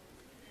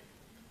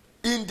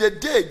 in the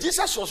day,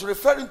 Jesus was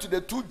referring to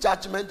the two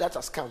judgments that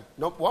has come.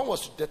 Now, one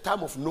was the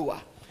time of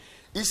Noah.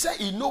 He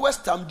said in Noah's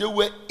time they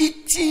were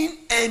eating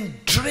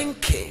and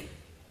drinking.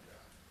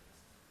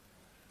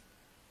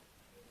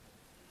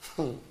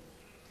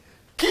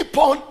 Keep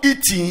on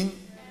eating.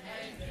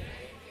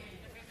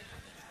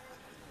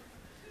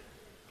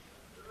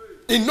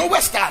 In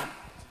Noah's time,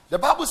 the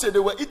Bible said they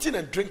were eating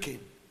and drinking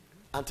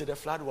until the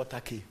flood water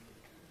came.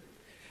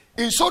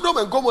 In Sodom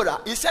and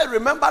Gomorrah, he said,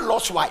 remember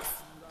Lot's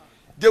wife.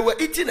 They were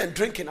eating and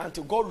drinking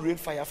until God rained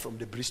fire from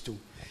the brimstone.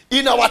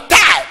 In our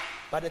time,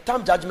 by the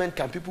time judgment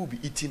comes, people will be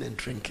eating and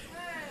drinking.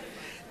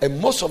 And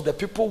most of the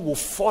people will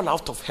fall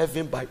out of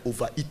heaven by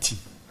overeating.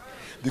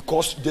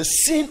 Because the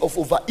sin of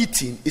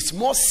overeating is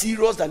more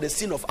serious than the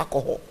sin of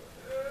alcohol.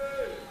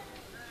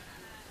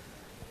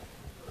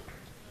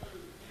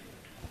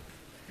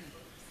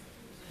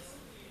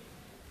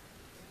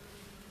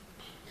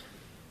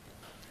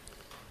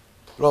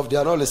 Love, they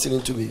are not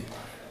listening to me.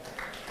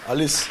 At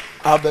least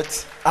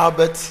Albert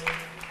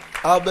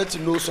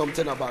knows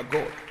something about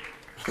God.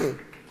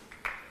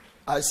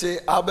 I say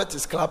Albert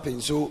is clapping,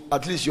 so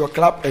at least your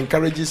clap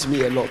encourages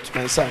me a lot,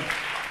 my son.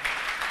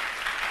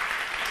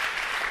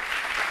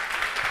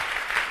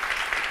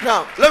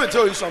 Now, let me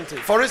tell you something.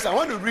 For instance, I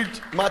want to read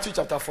Matthew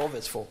chapter 4,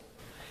 verse 4.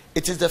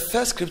 It is the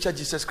first scripture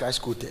Jesus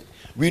Christ quoted.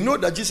 We know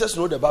that Jesus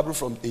knew the Bible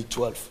from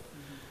 8:12.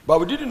 But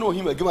we didn't know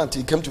him again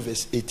until he came to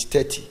verse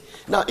 8:30.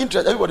 Now,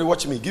 everybody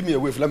watch me. Give me a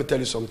wave. Let me tell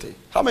you something.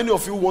 How many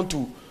of you want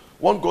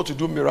God to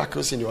do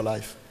miracles in your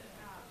life?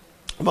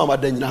 Mama,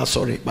 then now,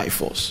 sorry, by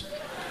force.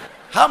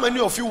 How many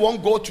of you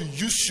want God to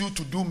use you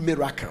to do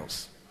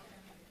miracles?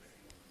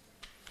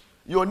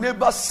 Your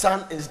neighbor's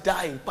son is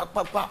dying,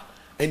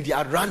 and they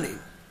are running.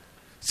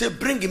 Say,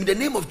 bring him in the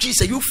name of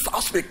Jesus. You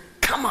foul spirit,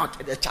 come out.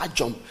 And the child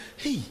jump.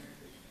 Hey,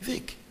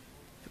 Vic,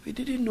 we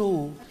didn't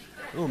know.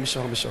 Oh,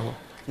 Michelle.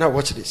 Now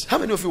watch this. How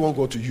many of you want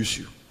God to use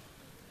you?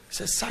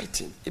 It's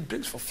exciting. It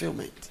brings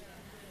fulfillment.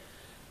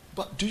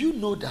 But do you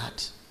know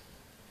that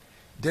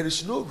there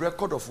is no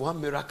record of one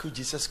miracle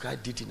Jesus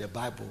Christ did in the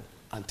Bible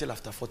until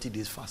after 40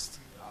 days fast?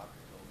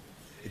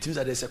 It means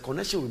that there's a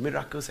connection with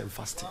miracles and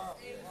fasting.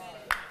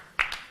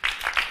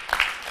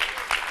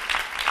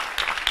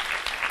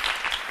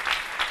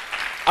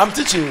 I'm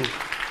teaching you.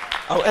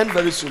 I'll end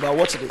very soon, but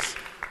watch this.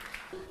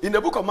 In the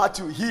book of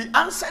Matthew, he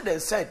answered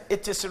and said,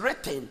 it is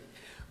written,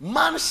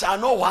 man shall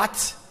know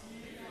what?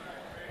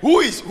 Who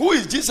is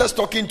Jesus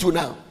talking to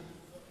now?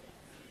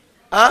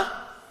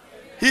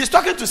 He is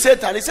talking to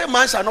Satan. He said,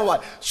 man shall know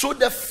what? So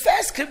the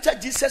first scripture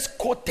Jesus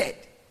quoted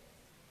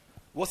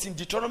was in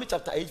Deuteronomy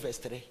chapter 8, verse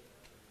 3.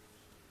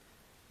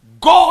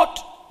 God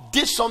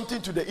did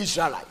something to the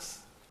Israelites.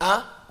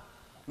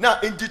 Now,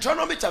 in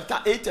Deuteronomy chapter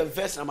 8 and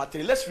verse number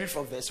 3, let's read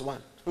from verse 1.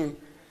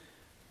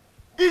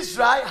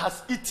 Israel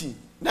has eaten.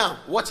 Now,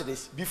 watch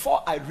this.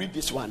 Before I read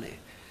this one,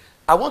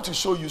 I want to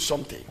show you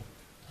something.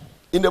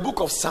 In the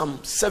book of Psalm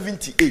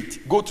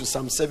 78, go to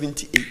Psalm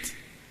 78.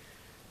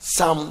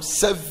 Psalm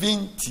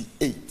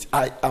 78,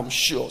 I am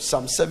sure.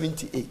 Psalm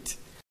 78.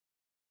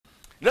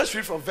 Let's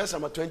read from verse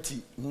number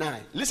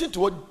 29. Listen to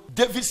what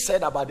David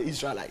said about the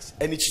Israelites,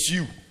 and it's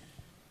you.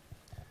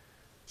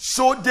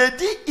 So they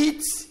did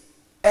eat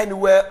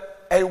and were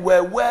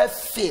well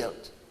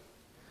filled,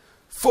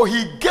 for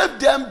he gave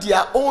them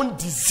their own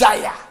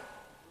desire.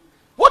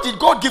 What did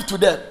God give to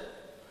them?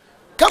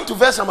 Come to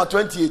verse number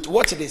 28.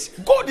 Watch this.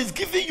 God is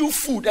giving you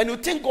food and you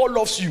think God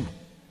loves you.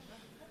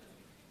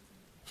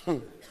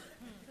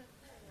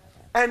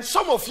 And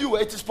some of you,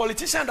 it is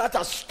politicians that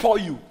have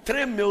spoiled you.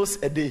 3 meals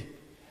a day.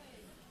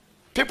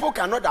 People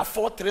cannot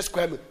afford 3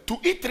 square meals. To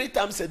eat 3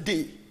 times a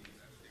day,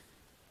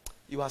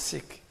 you are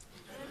sick.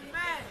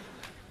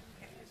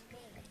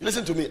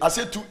 Listen to me. I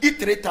said to eat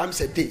 3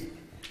 times a day.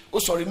 Oh,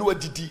 sorry, no,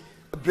 Didi.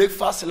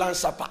 Breakfast, lunch,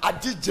 supper.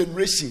 At this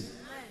generation,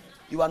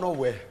 you are not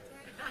well.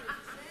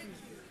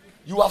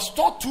 You have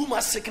stored too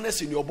much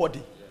sickness in your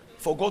body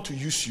for God to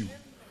use you.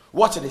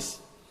 Watch this.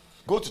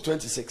 Go to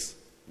 26.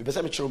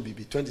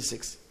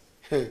 26.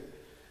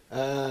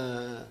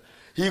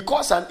 He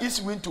caused an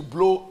east wind to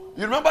blow.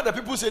 You remember the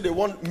people say they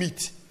want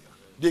meat.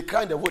 They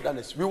cry in the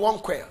wilderness. We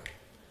want quail.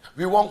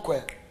 We want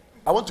quail.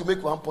 I want to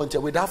make one point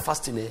here. Without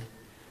fasting,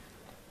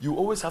 you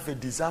always have a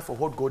desire for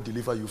what God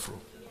deliver you from.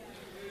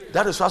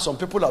 That is why some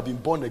people have been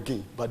born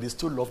again, but they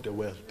still love the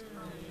world.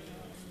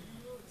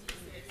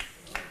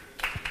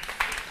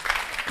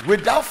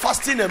 Without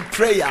fasting and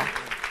prayer,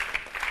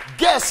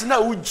 guess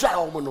now we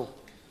jail.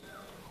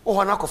 Oh,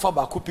 I know for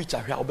back picture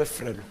here. I'll be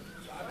friend.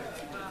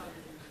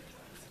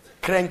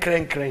 Crane.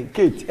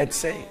 Kate, et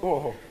say,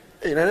 oh,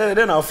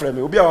 then I'll frame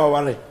me. We'll be our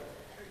worry.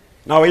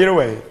 Now you're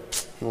away.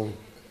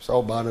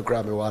 So bad,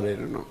 grab me one. I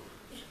don't know.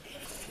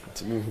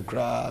 To me who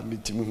grab me,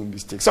 to me who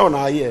mistake. So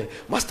now yeah,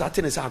 master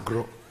thing is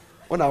grow.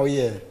 When I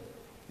yeah,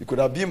 you could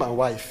have been my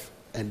wife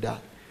and that.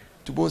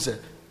 To both say,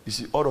 you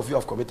see, all of you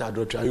have committed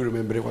adultery. Are you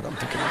remembering what I'm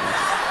talking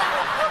about?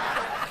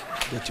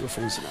 Get your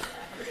phones now.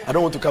 I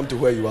don't want to come to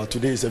where you are.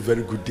 Today is a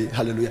very good day.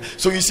 Hallelujah.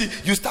 So you see,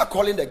 you start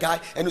calling the guy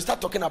and you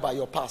start talking about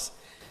your past.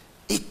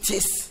 It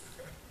is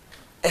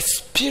a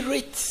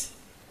spirit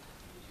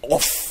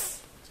of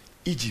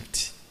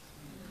Egypt.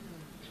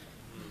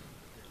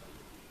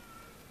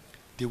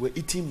 They were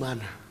eating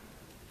manna.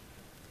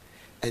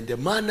 And the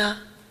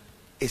manna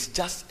is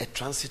just a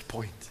transit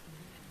point.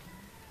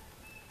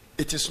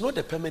 It is not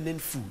a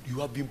permanent food. You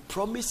have been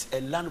promised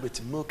a land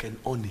with milk and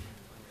honey.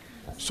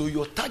 So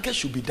your target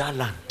should be that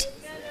land.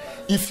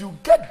 If you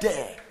get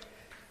there,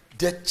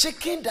 the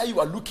chicken that you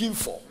are looking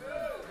for,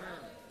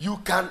 you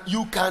can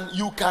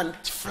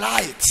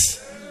fly it.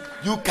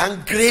 You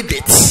can grade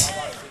it.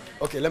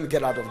 Okay, let me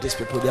get out of this,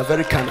 people. They are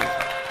very cunning.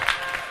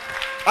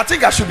 I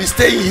think I should be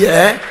staying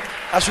here.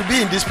 I should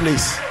be in this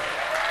place.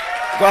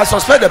 Because I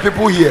suspect the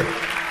people here.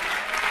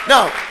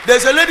 Now,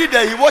 there's a lady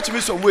there. He watched me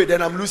some way,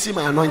 then I'm losing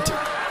my anointing.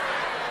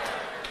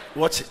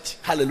 Watch it.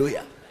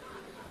 Hallelujah.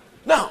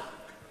 Now,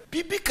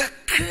 Bibika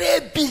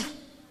Krebi.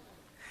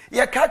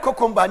 Ya kako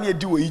kombani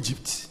do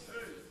Egypt.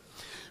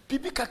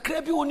 Bibika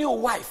Krebi on your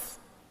wife.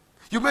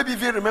 You maybe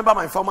even remember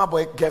my former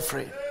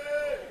girlfriend.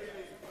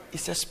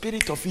 It's a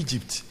spirit of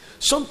Egypt.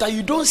 Sometimes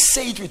you don't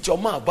say it with your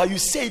mouth, but you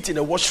say it in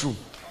a washroom.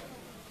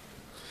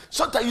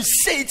 Sometimes you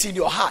say it in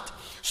your heart.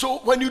 So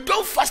when you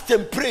don't fast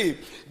and pray,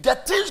 the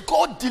things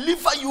God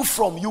deliver you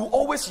from, you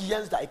always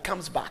yearn that it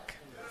comes back.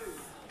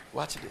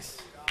 Watch this.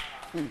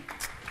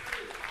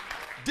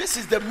 This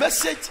is the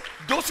message.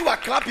 Those who are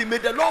clapping, may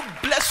the Lord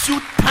bless you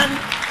 10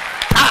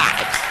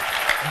 times.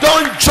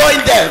 Don't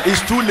join them.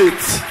 It's too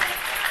late.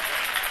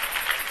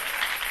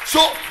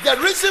 So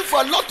the reason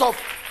for a lot of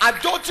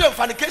adultery and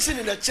fornication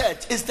in the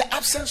church is the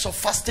absence of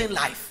fasting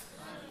life.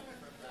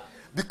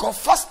 Because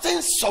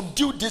fasting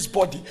subdues this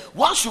body.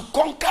 Once you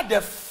conquer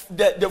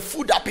the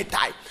food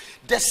appetite,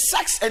 the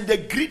sex and the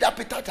greed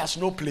appetite has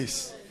no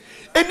place.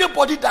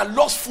 Anybody that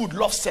loves food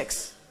loves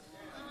sex.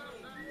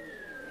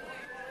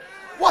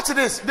 What's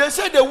this? They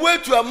say the way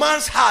to a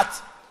man's heart.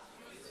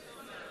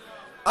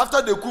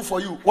 After they cook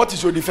for you, what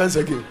is your defense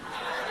again?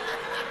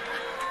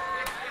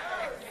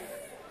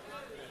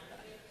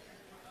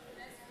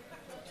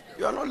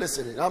 You are not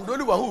listening. I'm the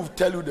only one who will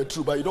tell you the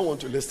truth, but you don't want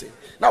to listen.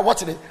 Now,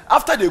 what's it?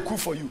 After they cook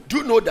for you, do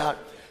you know that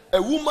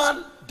a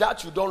woman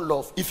that you don't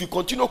love, if you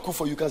continue to cook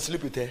for you, you can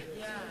sleep with her?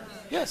 Yeah.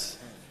 Yes.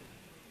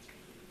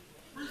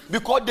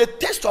 Because the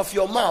taste of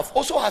your mouth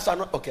also has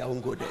an. Okay, I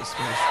won't go there.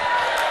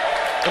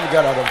 Let me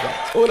get out of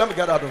that. Oh, let me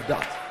get out of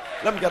that.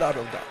 Let me get out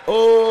of that.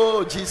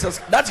 Oh, Jesus,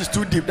 that is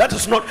too deep. That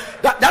is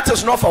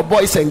not for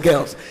boys and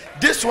girls.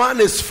 This one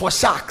is for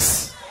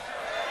sharks.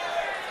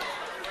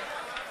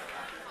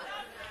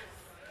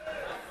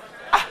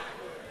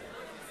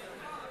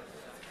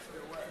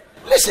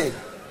 Listen,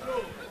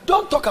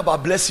 don't talk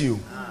about blessing you.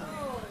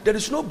 There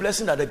is no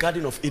blessing at the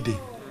Garden of Eden.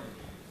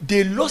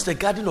 They lost the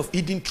Garden of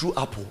Eden through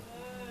apple.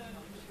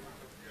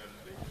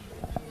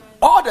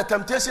 All the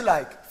temptation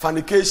like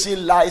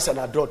fornication, lies, and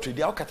adultery,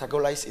 they are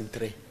categorized in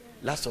three.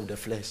 Lust of the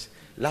flesh,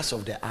 lust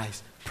of the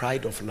eyes,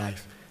 pride of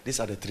life. These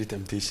are the three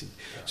temptations.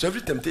 So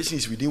every temptation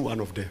is within one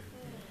of them.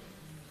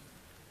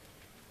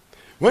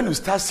 When you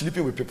start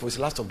sleeping with people, it's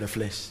lust of the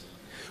flesh.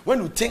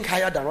 When you think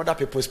higher than other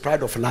people, it's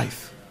pride of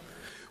life.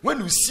 When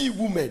you see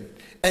women,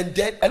 and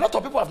then a lot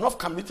of people have not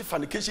committed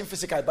fornication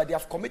physically, but they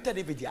have committed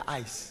it with their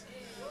eyes.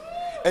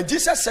 And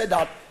Jesus said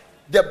that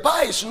the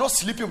bar is not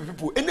sleeping with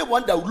people.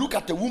 Anyone that will look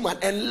at a woman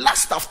and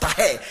lust after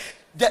her,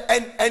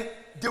 and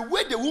the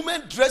way the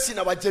women dress in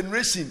our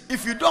generation,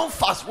 if you don't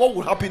fast, what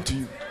will happen to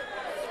you?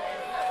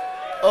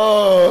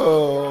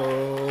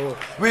 Oh,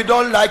 we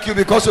don't like you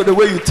because of the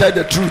way you tell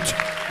the truth.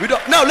 We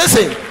don't. Now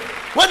listen.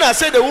 When I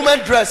say the woman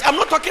dress, I'm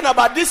not talking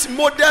about these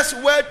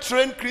modest,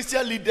 well-trained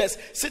Christian leaders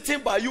sitting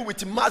by you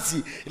with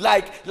mercy,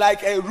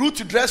 like a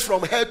root dress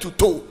from head to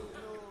toe.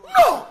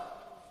 No.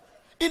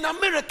 In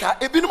America,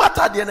 it be no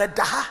matter the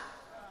daha.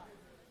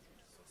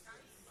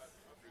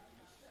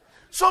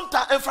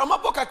 Sometimes, and from a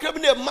book, I came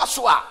in a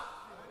maswa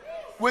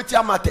with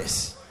your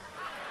matters.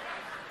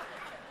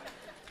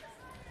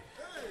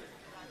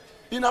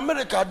 In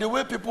America, the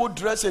way people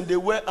dress and they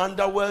wear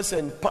underwears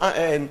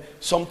and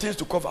some things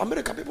to cover.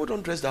 America, people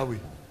don't dress that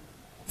way.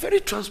 Very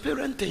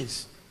transparent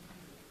things.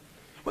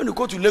 When you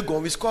go to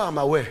Lagos, it's called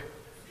Amaware.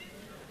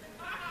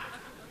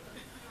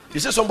 You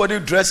see somebody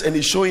dressed and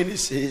he's showing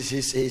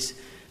his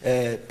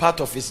part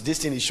of his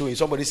destiny is showing.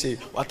 Somebody say,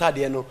 "What are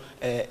they? No,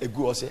 a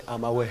good or say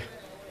Amaware."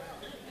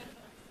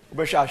 It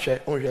was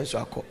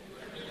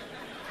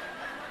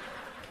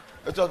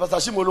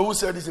Pastor Shimolo who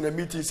said this in a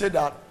meeting. He said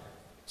that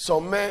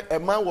a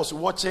man was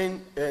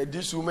watching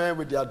these women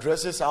with their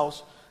dresses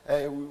out.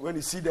 When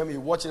he see them, he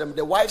watching them.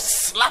 The wife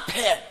slapped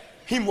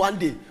him one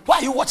day. Why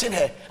are you watching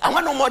her? I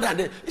want no more than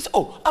that. He said,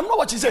 "Oh, I'm not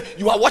watching." He said,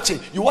 "You are watching.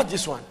 You watch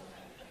this one."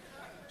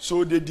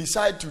 So they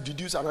decide to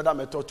deduce another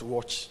method to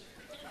watch.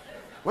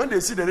 When they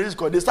see the ladies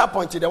go, they start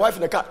pointing the wife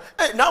in the car.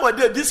 Hey,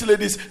 nowadays these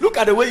ladies, look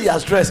at the way he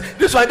has dressed.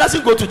 This one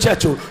doesn't go to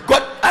church. Oh,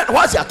 God,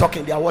 whilst they are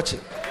talking, they are watching.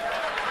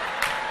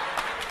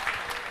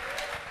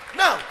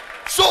 Now,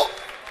 so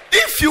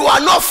if you are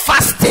not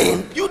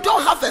fasting, you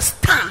don't have a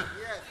stand.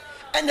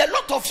 And a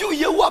lot of you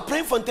here who are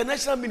praying for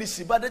international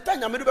ministry, by the time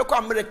you're to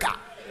America,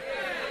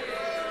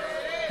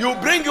 you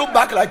bring you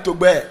back like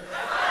Tobe.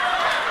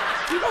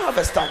 You don't have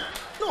a stand.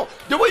 No,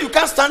 the way you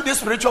can't stand this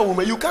spiritual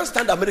woman, you can't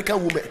stand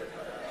American women.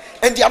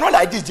 And they are not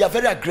like this. They are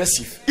very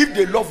aggressive. If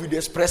they love you, they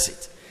express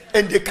it.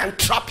 And they can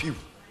trap you.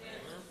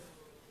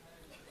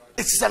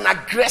 It's an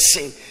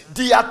aggression.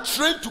 They are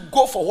trained to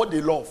go for what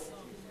they love.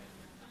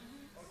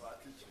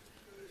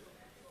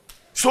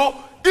 So,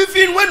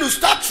 even when you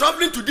start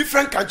traveling to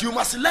different countries, you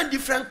must learn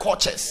different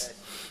cultures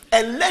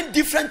and learn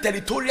different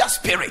territorial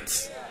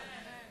spirits.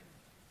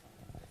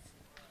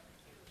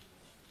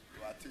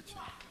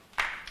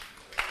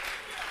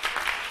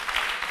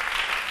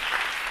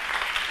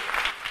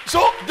 So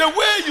the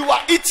way you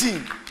are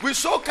eating, we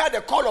so carry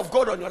the call of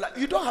God on your life.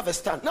 You don't have a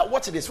stand. Now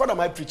watch this. What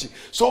am I preaching?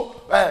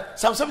 So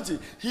Psalm 70,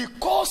 he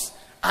caused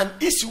an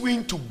east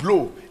wind to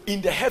blow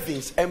in the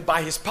heavens, and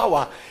by his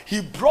power, he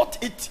brought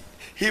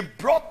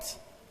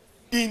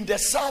in the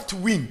south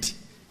wind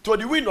to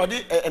the wind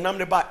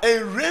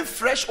and rain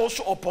fresh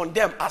also upon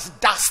them as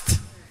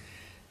dust,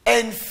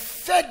 and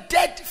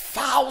feathered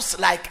fowls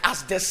like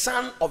as the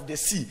sun of the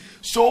sea.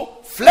 So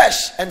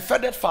flesh and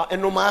feathered fowl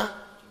and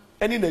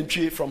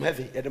any from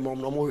heaven.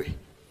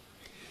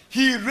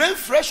 He rained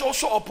fresh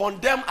also upon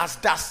them as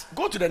dust.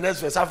 Go to the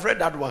next verse. I've read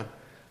that one.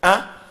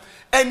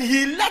 And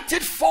he let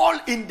it fall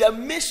in the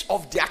midst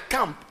of their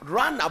camp,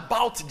 run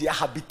about their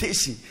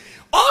habitation.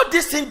 All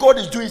this thing God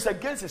is doing is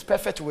against his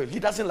perfect will. He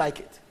doesn't like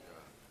it.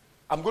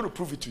 I'm going to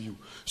prove it to you.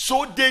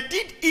 So they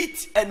did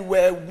eat and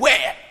were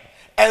well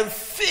and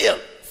filled,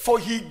 for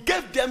he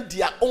gave them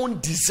their own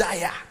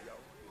desire.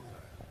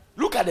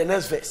 Look at the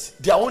next verse.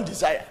 Their own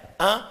desire.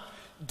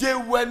 They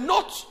were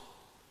not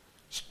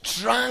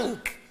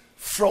drunk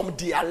from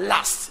their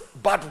lust,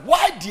 but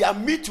while their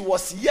meat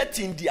was yet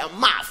in their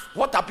mouth,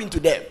 what happened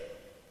to them?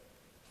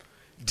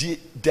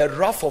 The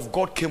wrath of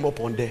God came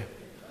upon them.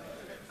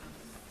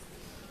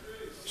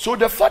 So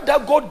the fact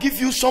that God gives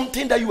you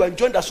something that you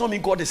enjoy does not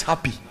mean God is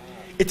happy.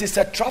 It is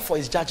a trap for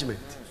his judgment.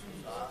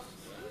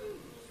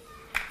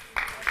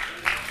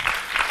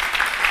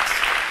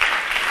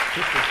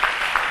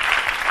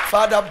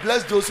 Father,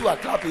 bless those who are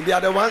clapping. They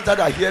are the ones that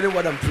are hearing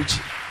what I'm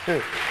preaching.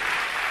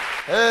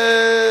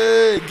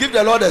 Hey, give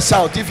the Lord a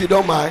shout if you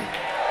don't mind.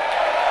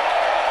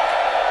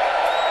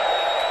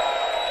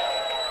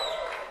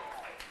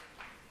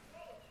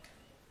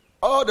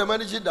 All the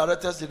managing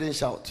directors didn't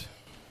shout.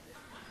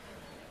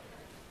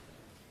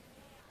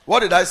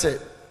 What did I say?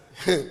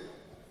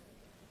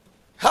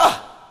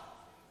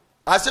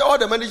 I said all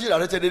the managing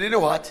directors, they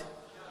didn't what?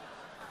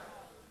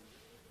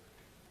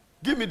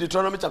 Give me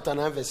Deuteronomy chapter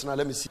 9 verse 9.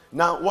 Let me see.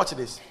 Now watch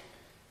this.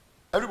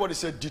 Everybody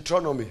say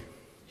Deuteronomy.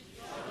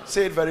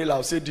 Say it very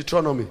loud. Say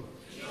Deuteronomy.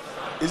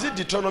 Is it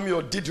Deuteronomy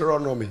or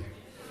Deuteronomy?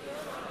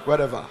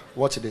 Whatever.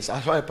 Watch this.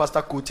 I saw a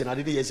pastor quoting. I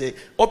didn't hear say,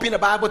 open the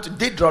Bible to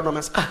Deuteronomy.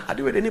 I said, I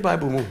didn't read any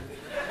Bible move.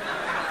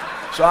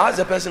 So I asked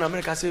the person in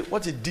America, I said,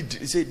 what is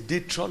He said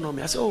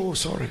Deuteronomy. I said, oh,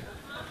 sorry.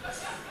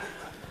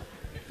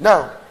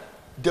 Now,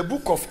 the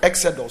book of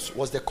Exodus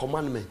was the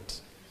commandment.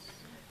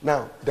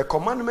 Now, the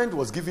commandment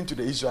was given to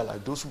the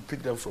Israelites, those who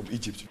picked them from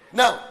Egypt.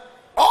 Now,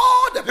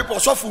 all the people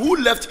who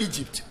left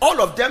Egypt,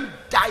 all of them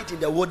died in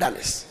the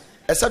wilderness,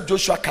 except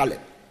Joshua, Caleb.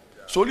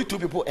 So only 2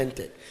 people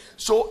entered.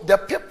 So the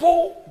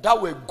people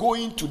that were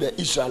going to the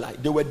Israelites,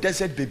 they were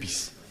desert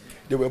babies.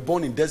 They were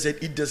born in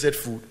desert, eat desert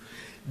food.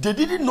 They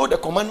didn't know the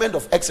commandment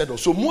of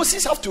Exodus. So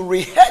Moses have to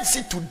rehearse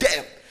it to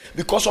them,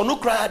 because on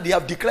Ukraine they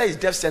have declared his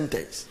death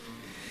sentence.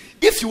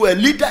 If you are a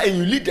leader and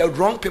you lead the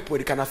wrong people,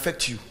 it can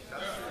affect you.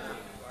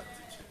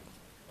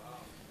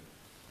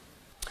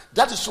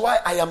 That is why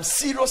I am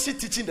seriously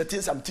teaching the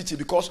things I'm teaching,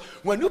 because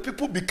when you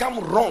people become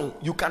wrong,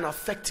 you can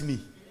affect me.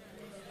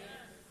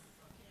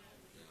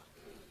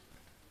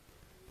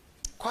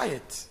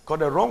 Quiet, because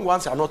the wrong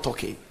ones are not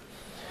talking.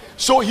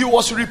 So he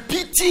was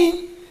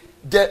repeating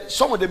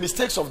some of the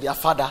mistakes of their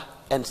father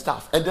and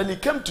stuff. And then he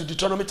came to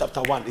Deuteronomy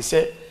chapter 1. He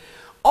said,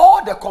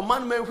 all the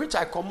commandments which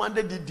I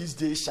commanded thee this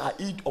day shall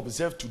ye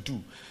observe to do,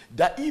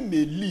 that ye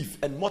may live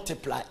and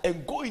multiply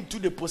and go into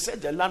the possess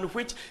the land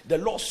which the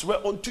Lord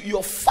swore unto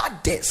your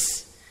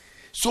fathers.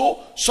 So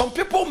some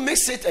people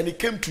miss it and it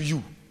came to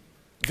you.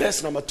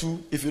 Verse number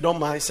 2, if you don't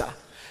mind, sir.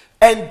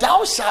 And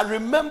thou shalt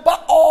remember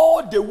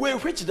all the way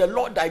which the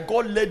Lord thy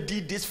God led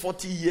thee these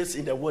 40 years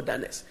in the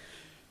wilderness.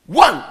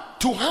 1,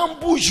 to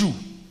humble you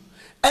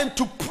and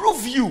to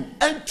prove you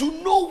and to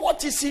know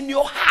what is in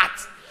your heart,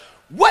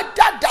 whether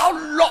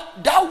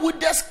thou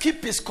wouldest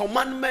keep his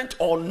commandment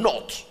or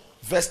not.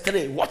 Verse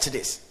 3, watch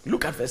this.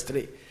 Look at verse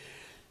 3.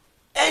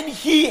 And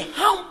he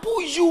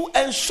humble you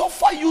and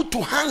suffer you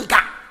to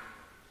hunger.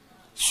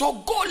 So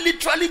God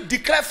literally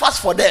declared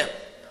fast for them.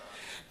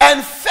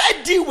 And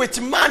fed thee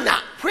with manna,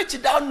 which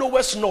thou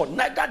knowest not,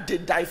 neither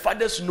did thy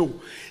fathers know,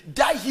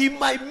 that he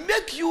might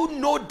make you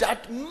know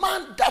that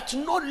man doth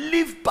not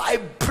live by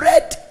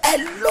bread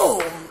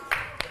alone.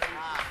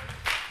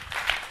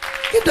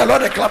 Give the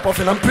Lord a clap of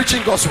it. I'm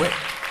preaching God's way.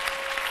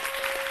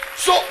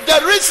 So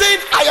the reason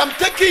I am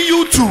taking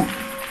you to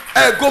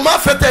Goma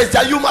Fete is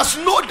that you must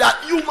know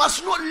that you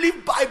must not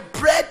live by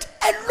bread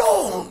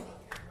alone.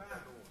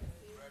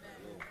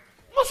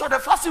 Most of the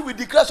fasting we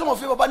declare, some of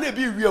you are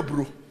be real,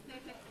 bro.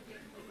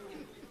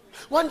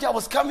 One day I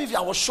was coming here,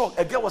 I was shocked.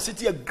 A girl was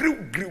sitting here, grill.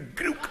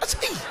 I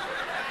said, hey.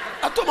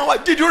 I told my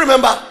wife, did you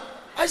remember?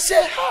 I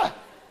said, huh.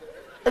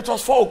 It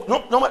was 4.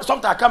 No,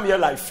 sometimes I come here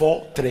like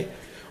 4, 3.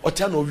 Or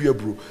 10 over here,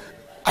 bro.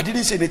 I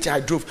didn't say anything. I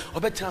drove.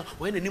 Look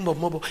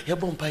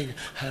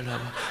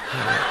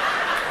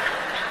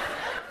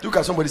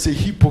at somebody say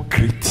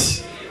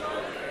hypocrite.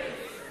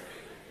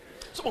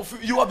 Some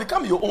of you have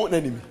become your own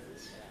enemy.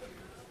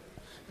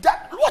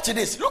 Watch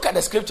this. Look at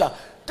the scripture.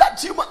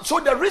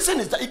 So the reason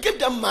is that he gave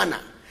them manna,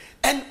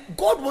 and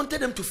God wanted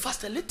them to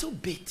fast a little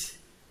bit,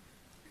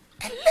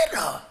 a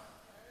little,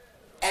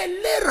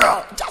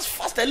 just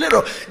fast a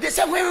little. They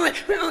said, wait.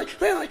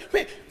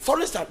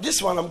 For instance,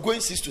 this one I'm going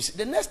 6 to 6.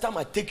 The next time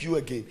I take you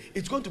again,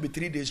 it's going to be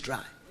 3 days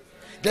dry.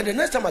 Then the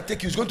next time I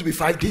take you, it's going to be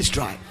 5 days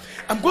dry.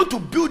 I'm going to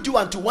build you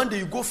until one day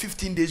you go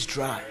 15 days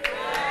dry.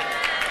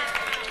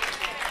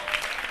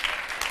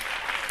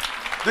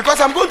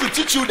 Because I'm going to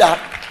teach you that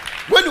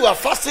when you are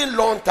fasting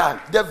long time,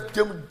 the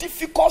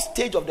difficult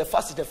stage of the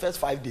fast is the first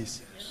 5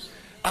 days.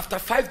 After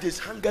 5 days,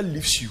 hunger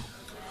leaves you.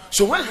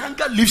 So when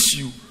hunger leaves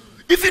you,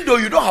 even though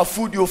you don't have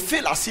food, you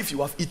feel as if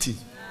you have eaten.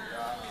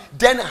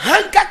 Then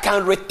hunger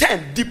can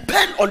return,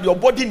 depend on your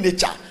body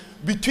nature,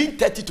 between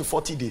 30 to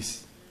 40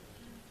 days.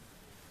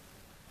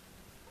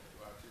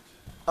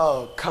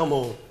 Oh, come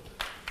on.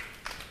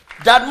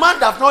 That man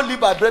does not live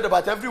by bread,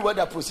 but every word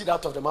that proceeds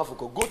out of the mouth of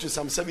God. Go to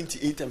Psalm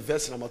 78 and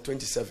verse number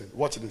 27.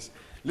 Watch this.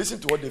 Listen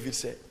to what David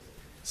said.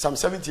 Psalm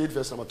 78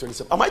 verse number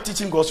 27. Am I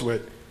teaching God's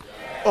word?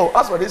 Yes. Oh,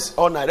 as for this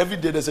all night, every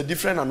day there's a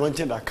different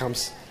anointing that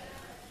comes.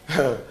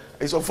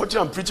 It's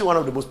unfortunate I'm preaching one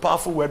of the most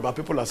powerful words, but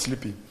people are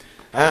sleeping.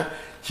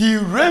 He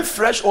rained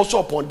fresh also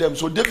upon them.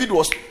 So David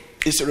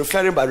is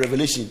referring by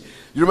revelation.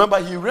 You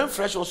remember, he rained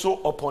fresh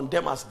also upon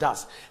them as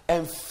dust,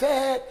 and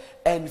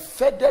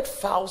feathered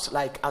fowls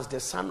like as the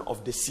sun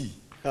of the sea.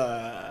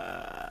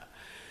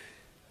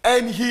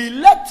 And he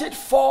let it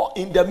fall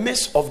in the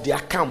midst of their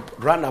camp,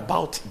 round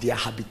about their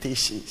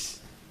habitations.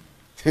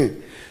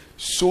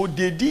 So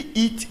they did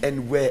eat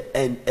and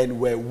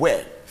were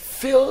well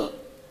filled,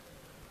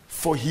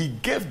 for he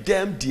gave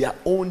them their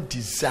own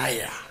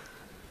desire.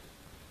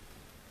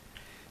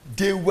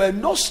 They were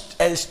not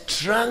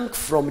shrunk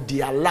from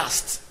their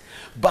lust,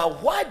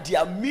 but while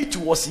their meat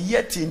was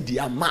yet in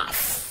their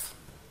mouth,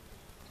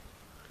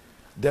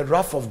 the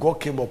wrath of God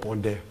came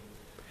upon them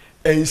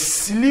and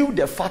slew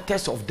the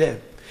fattest of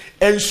them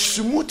and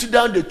smote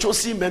down the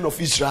chosen men of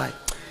Israel.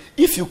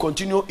 If you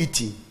continue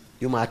eating,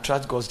 you might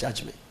attract God's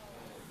judgment.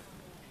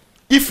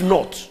 If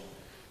not,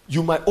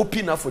 you might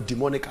open up for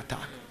demonic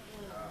attack.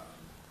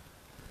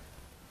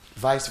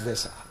 Vice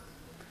versa.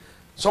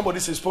 Somebody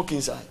says, spoke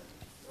inside.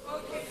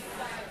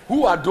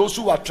 Who are those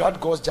who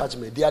attract God's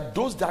judgment? They are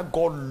those that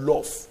God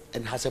loves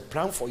and has a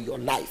plan for your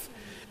life.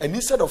 And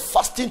instead of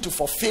fasting to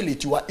fulfill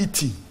it, you are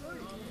eating.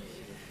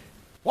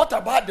 What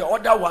about the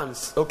other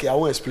ones? Okay, I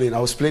won't explain.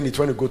 I'll explain it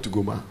when we go to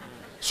Goma.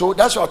 So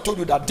that's why I told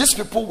you that these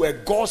people were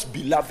God's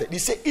beloved. They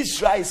say,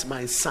 Israel is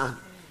my son.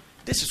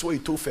 This is what he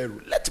told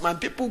Pharaoh. Let my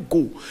people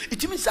go.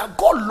 It means that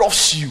God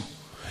loves you.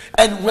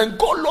 And when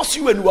God loves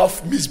you and you are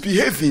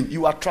misbehaving,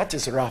 you attract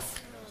his wrath.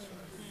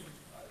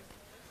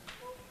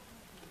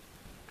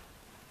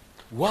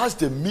 Whilst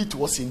the meat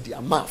was in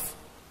their mouth,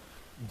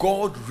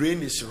 God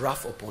rained his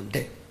wrath upon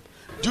them.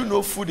 Do you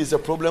know food is a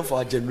problem for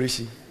our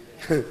generation?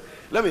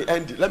 Let me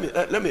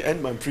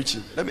end my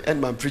preaching. Let me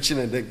end my preaching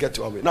and then get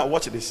to our way. Now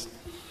watch this.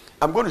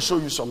 I'm going to show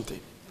you something.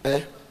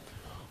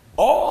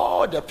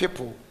 All the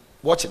people,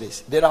 watch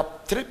this. There are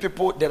 3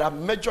 people. There are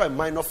major and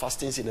minor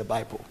fastings in the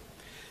Bible.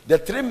 The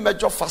 3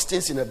 major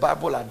fastings in the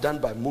Bible are done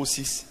by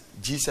Moses,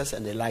 Jesus,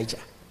 and Elijah.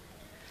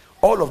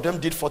 All of them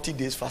did 40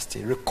 days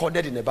fasting,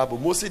 recorded in the Bible.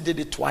 Moses did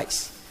it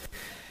twice.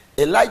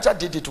 Elijah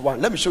did it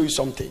once. Let me show you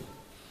something.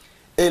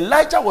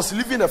 Elijah was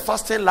living a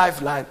fasting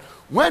lifeline.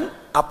 When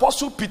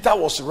Apostle Peter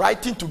was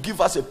writing to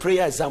give us a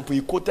prayer example,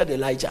 he quoted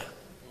Elijah.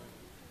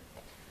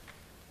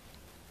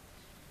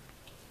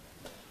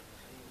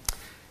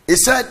 He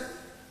said,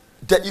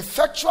 the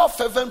effectual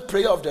fervent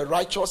prayer of the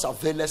righteous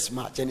availeth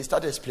much. And he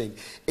started explaining.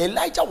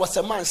 Elijah was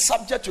a man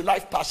subject to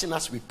life passion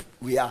as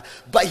we are.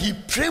 But he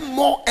prayed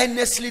more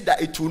earnestly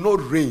that it will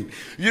not rain.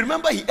 You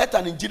remember he ate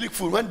an angelic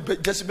food when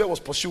Jezebel was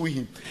pursuing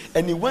him.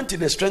 And he went in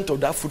the strength of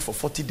that food for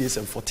 40 days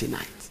and 40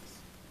 nights.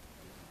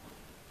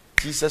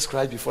 Jesus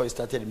Christ, before he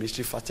started the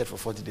ministry, fasted for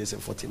 40 days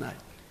and 40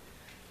 nights.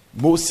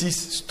 Moses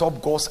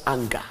stopped God's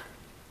anger.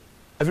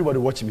 Everybody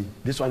watch me.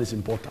 This one is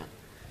important.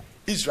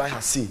 Israel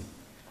has sinned.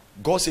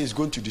 God says he's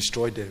going to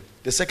destroy them.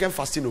 The second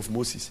fasting of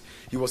Moses,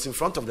 he was in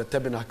front of the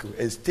tabernacle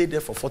and stayed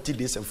there for 40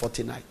 days and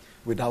 40 nights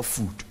without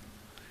food.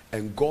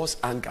 And God's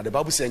anger, the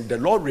Bible saying the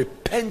Lord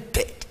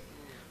repented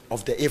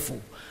of the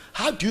evil.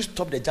 How do you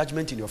stop the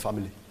judgment in your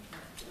family?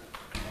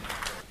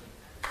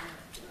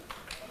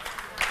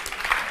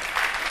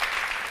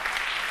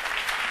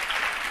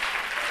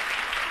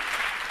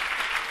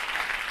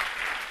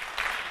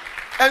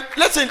 And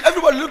listen,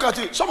 everybody look at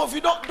you. Some of you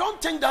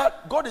don't think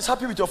that God is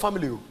happy with your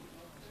family.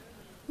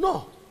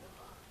 No.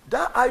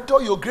 That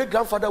idol your great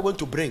grandfather went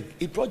to bring,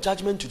 it brought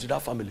judgment to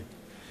that family.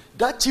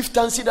 That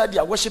chieftaincy that they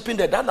are worshiping,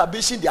 that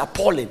libation they are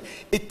pouring,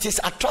 it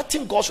is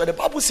attracting gods. The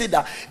Bible says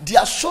that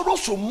their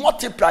sorrows will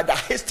multiply, that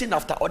hasting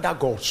after other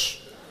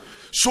gods.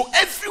 So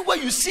everywhere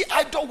you see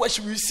idol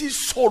worship, you see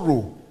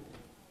sorrow.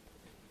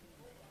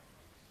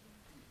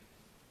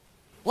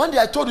 One day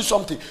I told you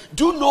something.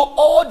 Do you know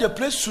all the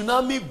place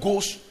tsunami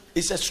goes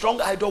is a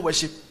strong idol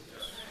worship?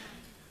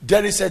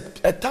 There is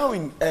a town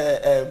in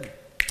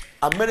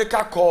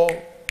America called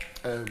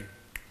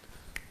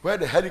where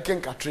the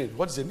Hurricane Katrina.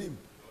 What's the name?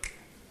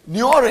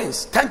 New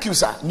Orleans. Thank you,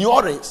 sir. New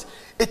Orleans.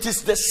 It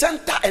is the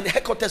center and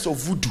headquarters of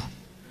voodoo.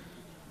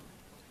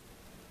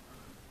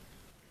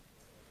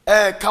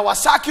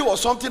 Kawasaki or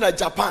something like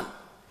Japan.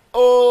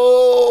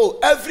 Oh,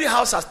 every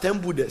house has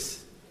 10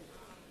 Buddhas.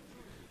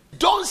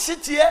 Don't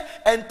sit here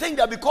and think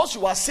that because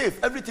you are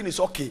safe, everything is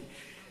okay.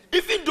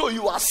 Even though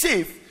you are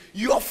safe,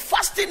 your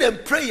fasting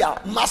and prayer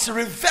must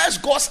reverse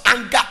God's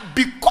anger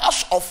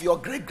because of your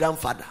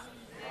great-grandfather.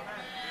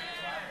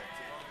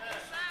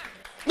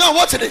 Now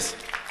watch this.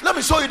 Let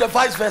me show you the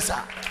vice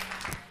versa.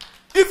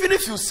 Even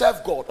if you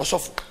serve God or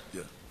so,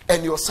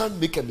 and your son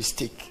make a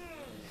mistake,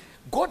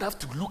 God have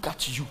to look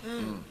at you.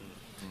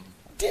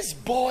 This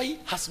boy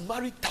has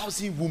married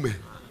 1,000 women,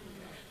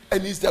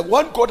 and he's the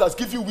one God has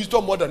given you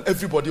wisdom more than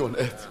everybody on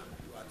earth.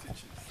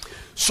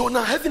 So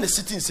now having a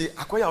sitting say,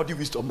 acquire all the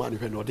wisdom man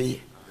when not there.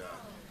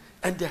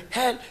 And the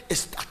hell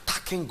is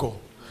attacking God.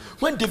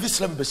 When David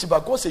slept with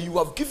Bathsheba, God said, you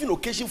have given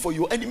occasion for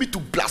your enemy to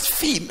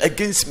blaspheme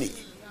against me.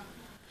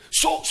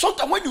 So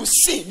sometimes when you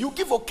sin, you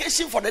give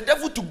occasion for the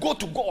devil to go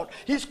to God.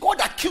 He's called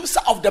accuser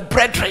of the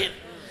brethren.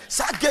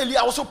 Sageli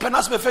also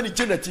pronounce me friend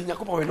Janet.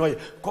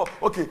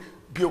 Okay,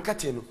 be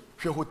okay.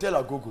 Hotel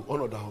agogo. Oh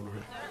no, down.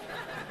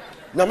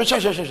 Now,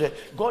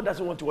 God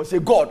doesn't want to say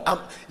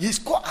God. He's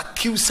called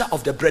accuser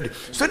of the brethren.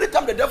 So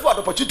anytime the devil has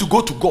the opportunity to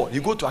go to God, he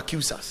go to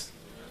accuse us.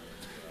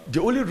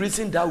 The only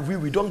reason that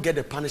we don't get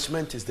the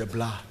punishment is the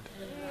blood.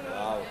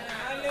 Wow.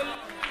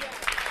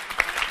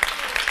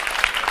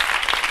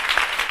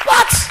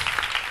 But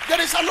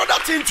there is another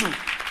thing too.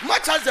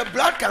 Much as the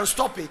blood can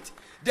stop it,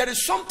 there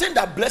is something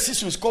that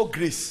blesses you. It's called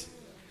grace.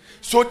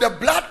 So the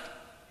blood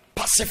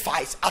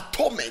pacifies,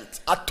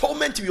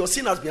 atonement. Your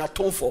sin has been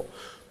atoned for,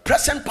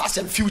 present, past,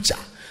 and future.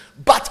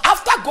 But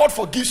after God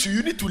forgives you,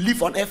 you need to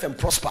live on earth and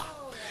prosper.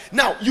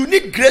 Now you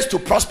need grace to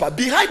prosper.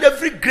 Behind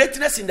every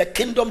greatness in the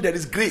kingdom, there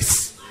is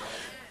grace.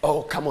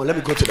 Oh, come on, let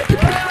me go to the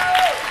people.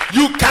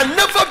 You can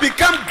never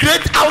become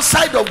great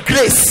outside of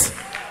grace.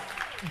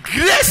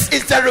 Grace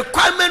is the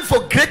requirement for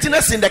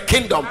greatness in the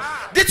kingdom.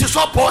 This is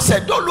what Paul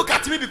said. Don't look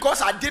at me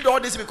because I did all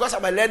this because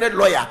I'm a learned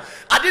lawyer.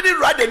 I didn't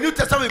write the New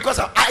Testament because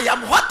I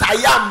am what I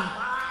am.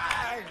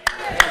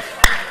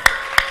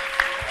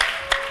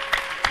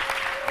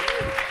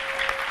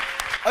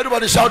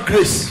 Everybody shout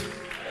grace.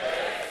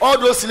 All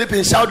those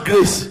sleeping shout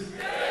grace.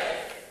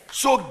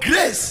 So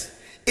grace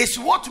is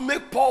what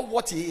makes Paul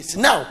what he is.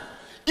 Now,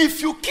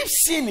 if you keep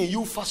sinning,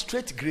 you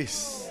frustrate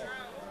grace.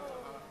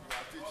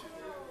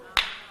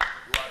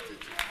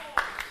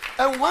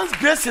 And once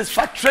grace is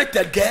frustrated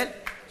again,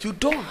 you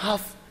don't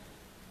have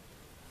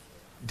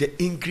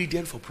the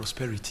ingredient for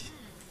prosperity.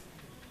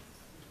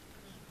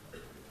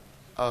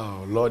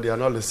 Oh Lord, they are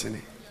not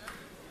listening.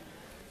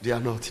 They are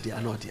not.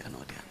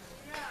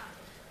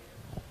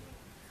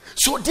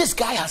 So this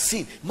guy has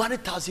seen married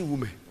 1,000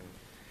 women.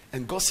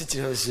 And God sits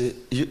here and says,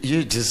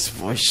 you just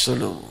voice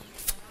solo.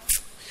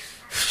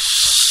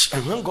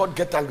 And when God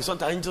gets angry,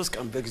 sometimes angels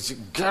come back and say,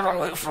 get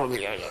away from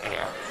here.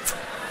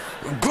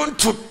 I'm going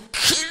to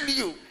kill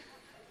you.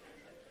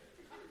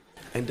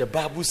 And the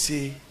Bible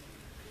says,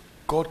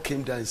 God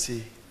came down and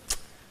said,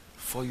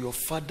 for your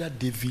father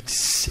David's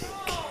sake.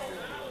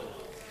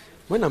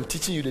 When I'm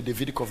teaching you the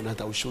Davidic covenant,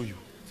 I will show you.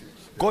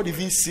 God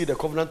even see the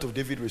covenant of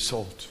David with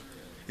salt.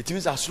 It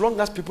means as long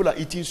as people are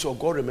eating salt,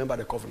 God remember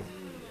the covenant.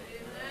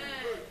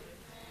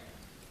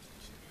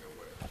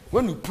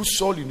 When you put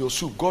salt in your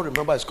soup, God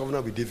remember his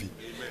covenant with David.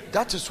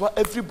 That is why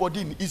everybody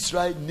in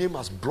Israel name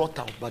has brought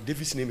out, but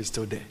David's name is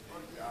still there.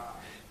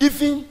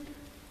 Even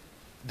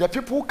the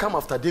people who come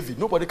after David,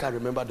 nobody can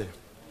remember them.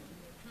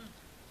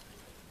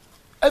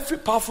 Every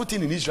powerful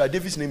thing in Israel,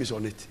 David's name is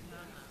on it.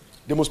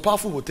 The most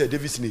powerful hotel,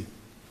 David's name.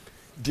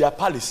 Their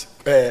palace,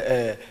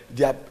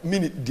 their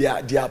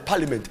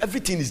parliament,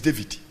 everything is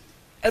David.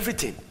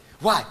 Everything.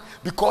 Why?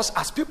 Because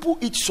as people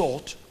eat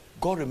salt,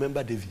 God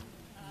remember David.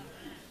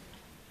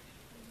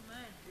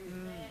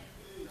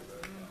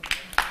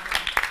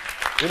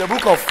 In the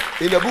book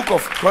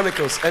of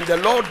Chronicles, and the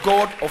Lord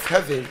God of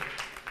heaven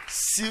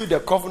sealed the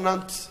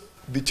covenant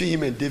between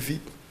him and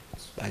David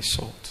by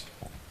salt.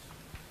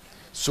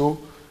 So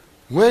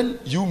when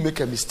you make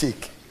a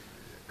mistake,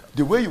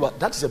 the way you are,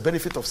 that's the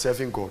benefit of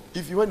serving God.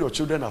 When your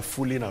children are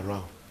fooling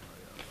around,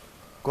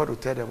 God will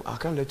tell them, I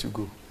can't let you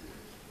go.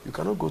 You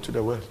cannot go to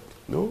the world.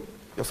 No,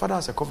 your father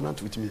has a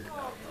covenant with me.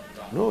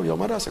 No, your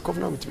mother has a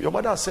covenant with me. Your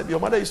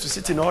mother used to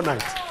sit in all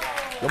night.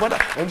 Your mother,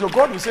 and your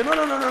God will say, no,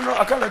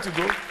 I can't let you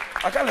go.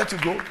 I can't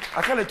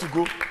let you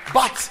go.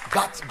 But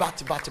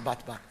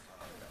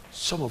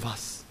some of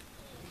us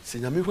say,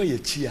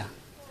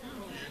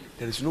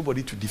 there is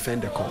nobody to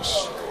defend the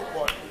cause.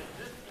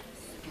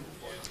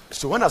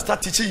 So when I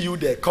start teaching you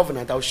the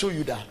covenant, I'll show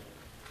you that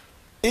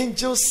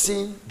angels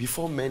sin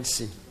before men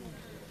sin.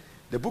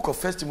 The book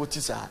of 1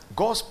 Timothy says,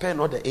 God spared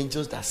not the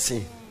angels that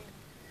sin.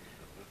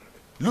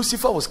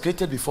 Lucifer was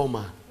created before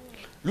man.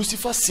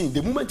 Lucifer sinned.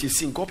 The moment he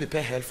sinned, God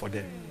prepared hell for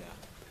them.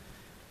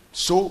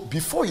 So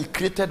before he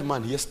created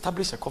man, he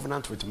established a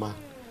covenant with man.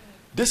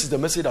 This is the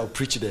message I'll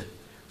preach there.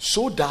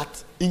 So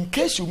that in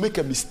case you make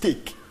a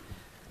mistake,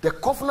 the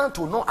covenant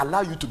will not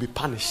allow you to be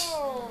punished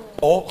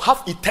or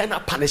have eternal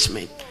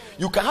punishment.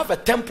 You can have a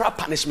temporal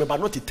punishment, but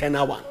not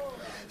eternal one.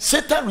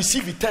 Satan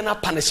received eternal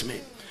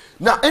punishment.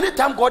 Now,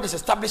 anytime God has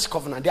established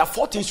covenant, there are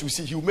 4 things you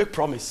see. He will make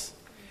promise.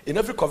 In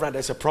every covenant,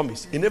 there's a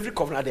promise. In every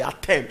covenant, there are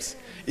terms.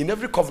 In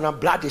every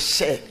covenant, blood is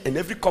shed, and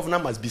every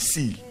covenant must be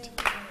sealed.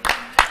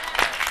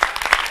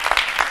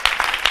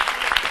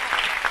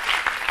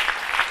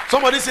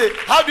 Somebody say,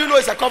 how do you know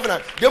it's a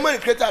covenant? The moment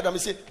he created Adam, he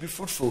said, be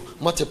fruitful,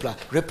 multiply,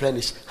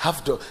 replenish,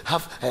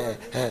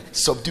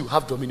 subdue,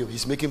 have dominion.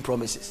 He's making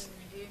promises.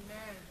 Amen.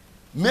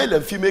 Male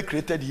and female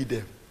created he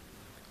them.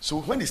 So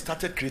when he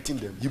started creating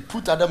them, he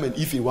put Adam and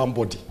Eve in one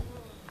body.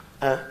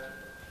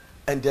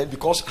 And then,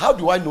 because how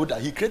do I know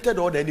that? He created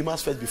all the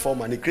animals first before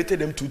man. He created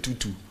them 2, 2,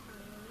 2.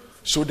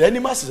 So the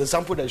animals is a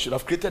sample that he should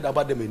have created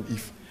about them and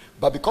Eve.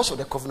 But because of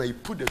the covenant, he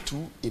put the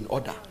 2 in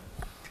order.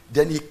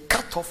 Then he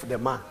cut off the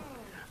man.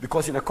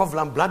 Because in a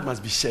covenant, blood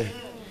must be shed.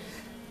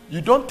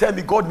 You don't tell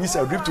me God needs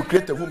a rib to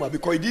create a woman,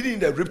 because he didn't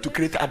need a rib to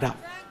create Adam.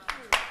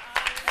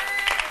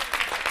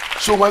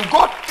 So when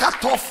God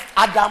cut off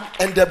Adam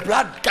and the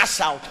blood gushed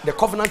out, the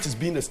covenant is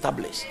being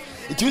established.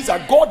 It means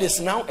that God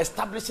is now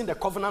establishing the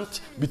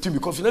covenant between,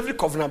 because in every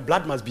covenant,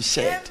 blood must be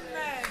shed.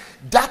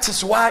 That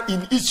is why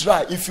in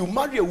Israel, if you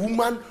marry a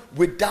woman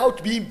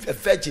without being a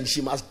virgin, she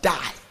must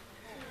die.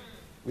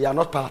 We are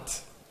not part.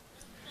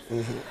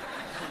 Mm-hmm.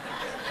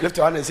 Lift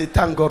your hand and say,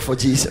 thank God for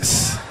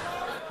Jesus.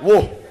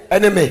 Whoa,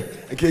 enemy.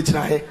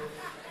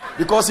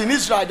 Because in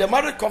Israel, the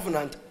marriage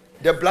covenant,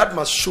 the blood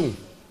must show.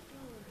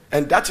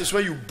 And that is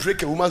when you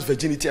break a woman's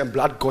virginity and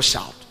blood gushes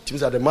out. It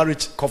means that the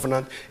marriage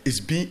covenant is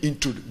being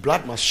into the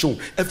blood must show.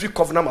 Every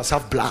covenant must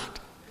have blood.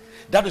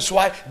 That is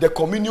why the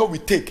communion we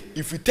take,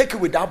 if we take it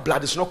without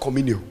blood, it's not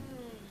communion.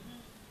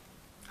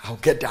 I'll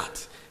get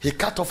that. He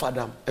cut off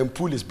Adam and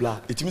pulled his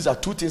blood. It means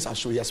that 2 things are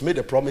shown. He has made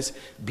a promise,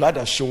 blood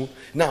has shown.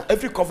 Now,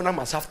 every covenant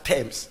must have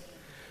terms.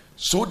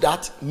 So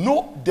that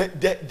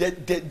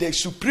the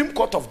Supreme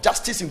Court of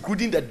Justice,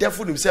 including the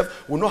devil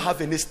himself, will not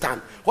have any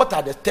stand. What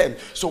are the terms?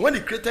 So when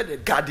he created the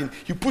garden,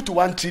 he put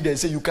 1 tree there and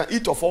said, you can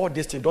eat of all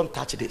this thing, don't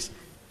touch this.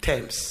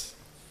 Terms.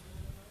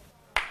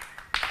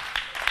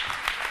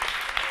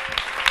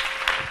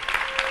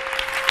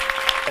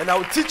 And I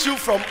will teach you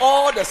from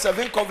all the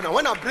 7 covenants.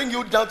 When I bring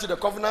you down to the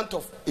covenant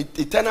of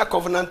eternal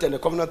covenant and the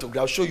covenant of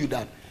God, I'll show you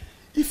that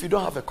if you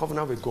don't have a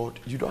covenant with God,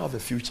 you don't have a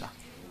future.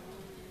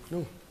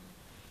 No.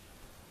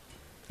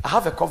 I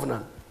have a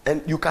covenant,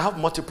 and you can have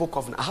multiple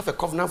covenants. I have a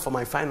covenant for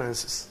my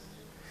finances.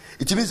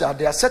 It means that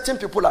there are certain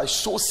people I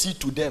sow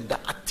seed to them that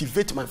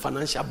activate my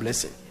financial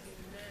blessing.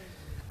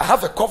 I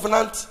have a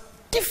covenant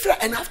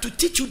different, and I have to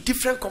teach you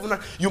different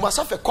covenant. You must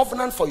have a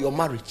covenant for your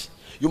marriage.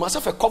 You must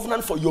have a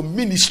covenant for your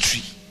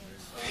ministry.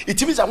 It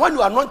means that when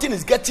your anointing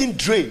is getting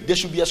drained, there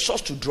should be a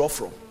source to draw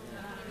from.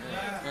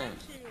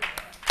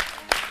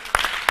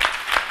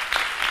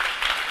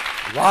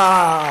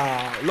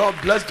 Wow. Lord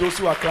bless those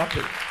who are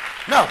clapping.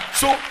 Now,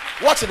 so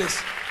watch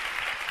this.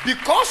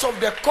 Because of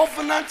the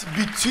covenant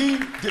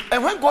between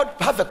and when God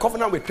have a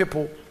covenant with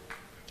people,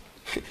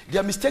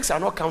 their mistakes are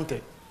not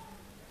counted.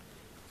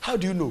 How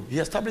do you know? He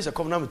established a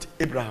covenant with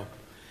Abraham.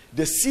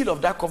 The seal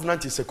of that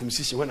covenant is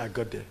circumcision. When I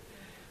got there,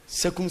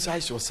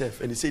 circumcise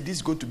yourself, and he said this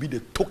is going to be the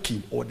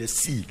token or the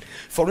seal.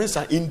 For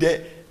instance, in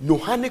the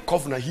Noahic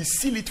covenant, he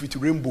sealed it with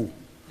rainbow.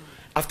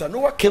 After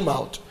Noah came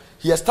out,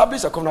 he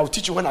established a covenant. I'll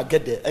teach you when I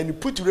get there. And he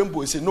put the rainbow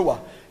and said, Noah,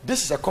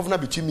 this is a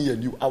covenant between me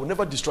and you. I will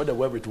never destroy the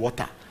world with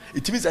water.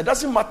 It means it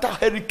doesn't matter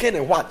hurricane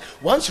and what.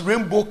 Once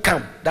rainbow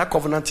come, that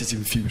covenant is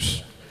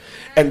infused.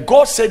 And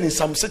God said in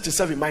Psalm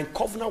 67, my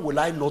covenant will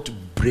I not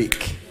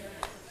break.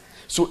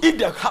 So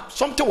if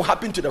something will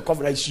happen to the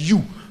covenant, it's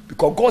you.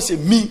 Because God said,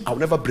 me, I will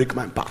never break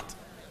my part.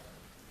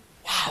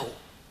 Wow.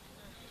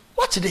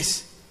 Watch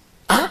this.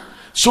 Huh?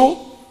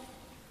 So,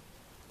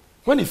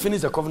 when he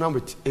finished the covenant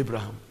with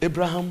Abraham,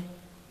 Abraham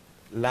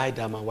lied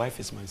that my wife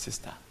is my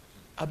sister.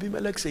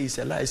 Abimelech said he's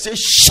a liar. He said,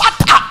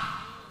 shut up.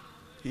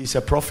 He's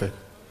a prophet.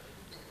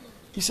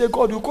 He said,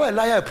 God, you call a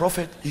liar a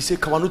prophet? He said,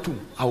 Kamanutu,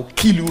 I will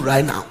kill you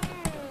right now.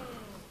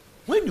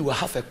 When you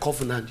have a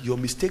covenant, your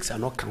mistakes are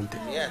not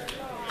counted. Yeah.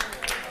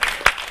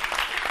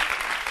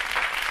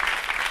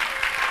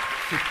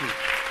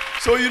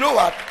 So you know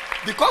what?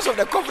 Because of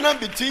the covenant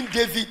between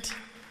David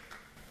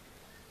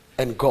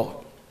and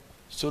God,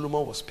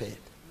 Solomon was spared.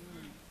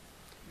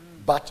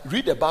 But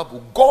read the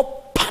Bible, God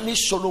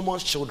punished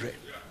Solomon's children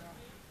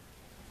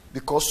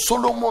because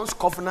Solomon's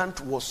covenant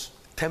was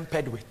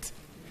tempered with,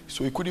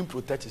 so he couldn't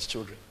protect his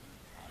children.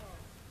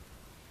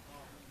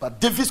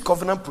 But David's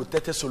covenant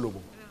protected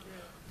Solomon.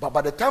 But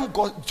by the time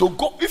God,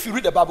 if you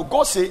read the Bible,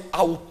 God say,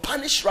 I will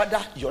punish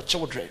rather your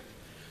children.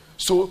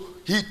 So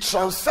he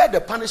transferred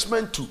the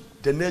punishment to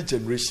the next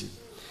generation.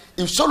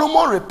 If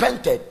Solomon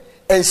repented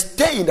and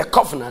stay in the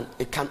covenant,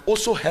 it can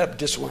also help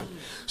this one.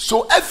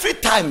 So every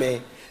time,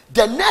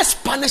 the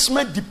next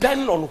punishment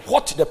depends on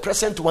what the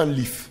present one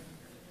leave.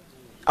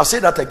 I'll say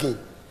that again.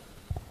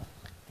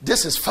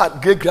 This is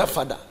great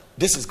grandfather.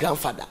 This is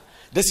grandfather.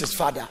 This is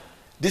father.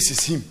 This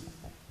is him.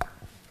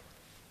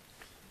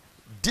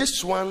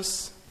 This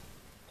one's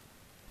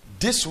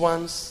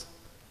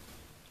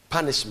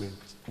punishment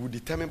will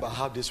determine by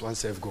how this one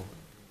serve God.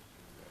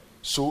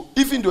 So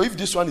even though if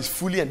this one is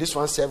fully and this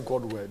one serve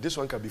God well, this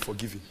one can be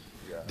forgiven.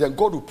 Yeah. Then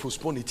God will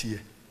postpone it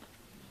here.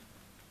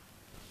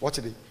 What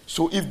is it?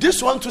 So if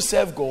this one to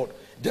serve God,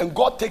 then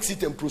God takes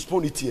it and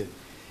postpone it here.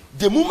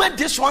 The moment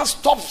this one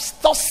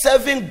stops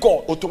serving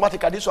God,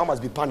 automatically this one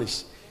must be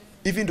punished,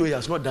 even though he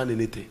has not done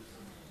anything.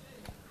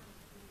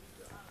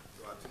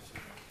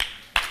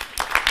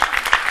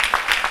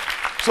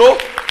 So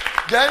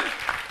then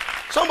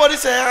somebody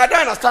say, I don't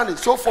understand it.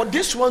 So for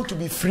this one to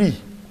be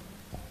free,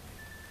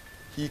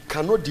 he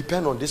cannot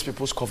depend on these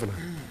people's covenant.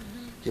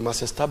 He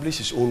must establish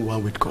his own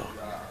one with God.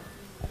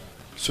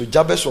 So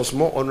Jabez was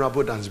more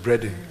honorable than his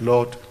brethren.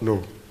 Lord,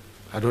 no,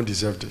 I don't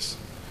deserve this.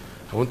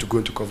 I want to go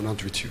into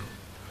covenant with you.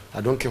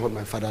 I don't care what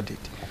my father did.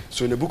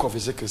 So in the book of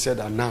Ezekiel said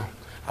that now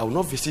I will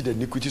not visit the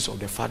iniquities of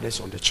the fathers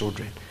on the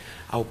children.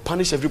 I will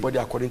punish everybody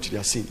according to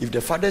their sin. If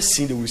the fathers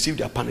sin, they will receive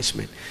their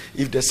punishment.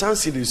 If the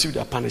sons sin, they will receive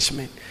their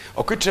punishment.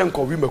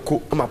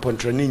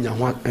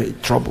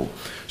 Trouble.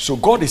 So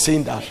God is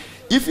saying that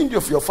even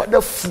if your father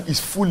is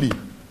fully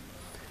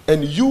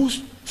and you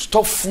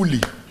stop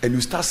fully and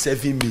you start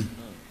serving me,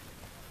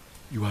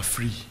 you are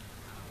free.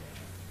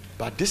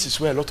 But this is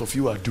where a lot of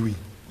you are doing.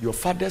 Your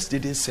fathers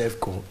didn't serve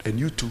God, and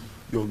you too.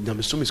 Your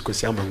nyamesum is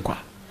kwesi amankwa.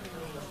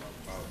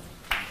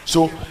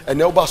 So and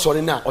now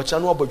sorry now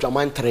ochano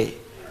abodwaman 3.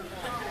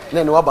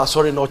 Na no aba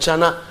sorry na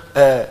ochana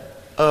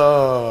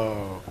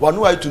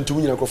wanu ay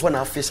tuntum nyina krofo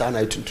na afisa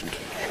na tuntum.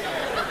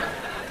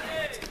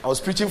 I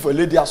was preaching for a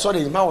lady. I saw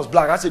the man was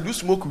black. I said, "Do you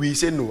smoke weed?" He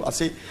said, "No." I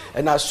said,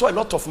 and I saw a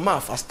lot of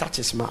mouth. I touched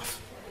his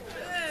mouth.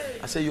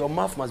 I said, "Your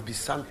mouth must be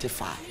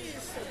sanctified.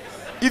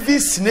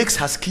 Even snakes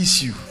has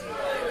kissed you.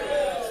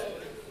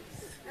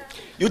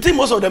 You think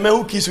most of the men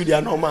who kiss you, they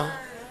are normal?"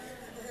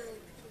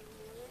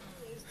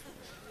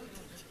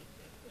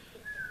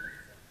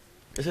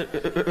 I said,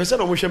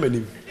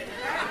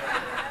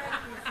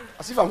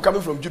 as if I'm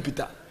coming from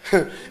Jupiter.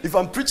 If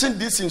I'm preaching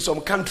this in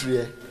some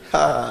country,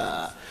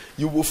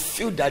 you will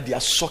feel that they are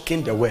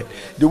sucking the word.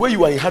 The way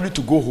you are in hurry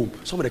to go home,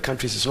 some of the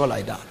countries is not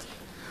like that.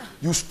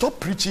 You stop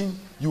preaching,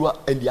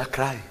 and they are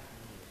crying.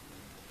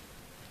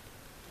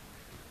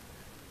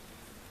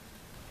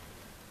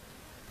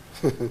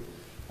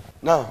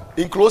 Now,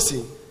 in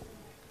closing,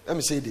 let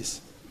me say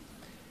this.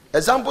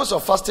 Examples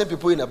of fasting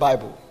people in the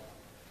Bible.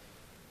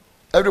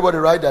 Everybody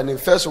write their name.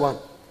 First one.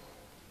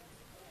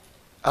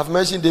 I've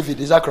mentioned David.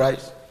 Is that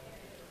right?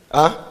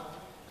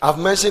 I've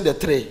mentioned the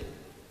 3.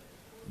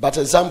 But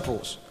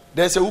examples.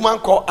 There's a woman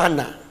called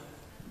Anna.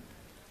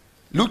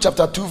 Luke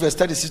chapter 2 verse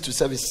 36 to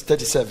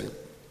 37.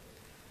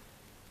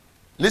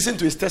 Listen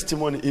to his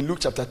testimony in Luke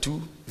chapter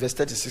 2 verse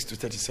 36 to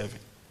 37.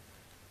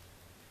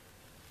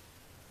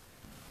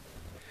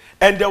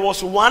 And there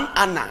was one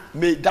Anna.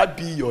 May that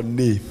be your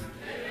name.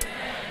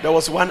 There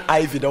was one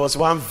Ivy. There was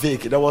one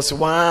Vic. There was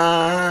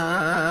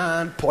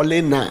one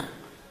Paulina.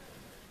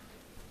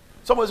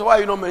 Somebody said, why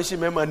you not mention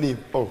my name?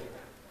 Oh,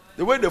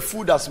 the way the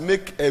food has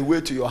make a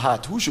way to your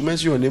heart. Who should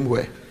mention your name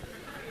where?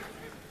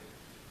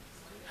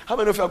 How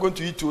many of you are going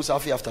to eat toast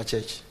after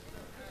church?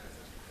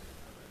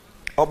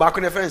 Or back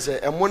on the friends say,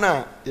 and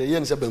Mona, the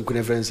yen said, "Ben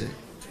friends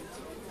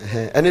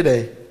any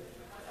day."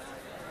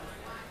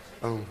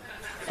 Oh,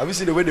 have you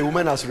seen the way the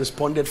woman has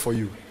responded for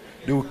you?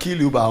 They will kill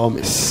you by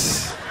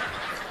homies.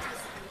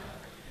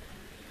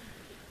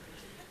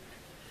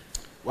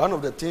 One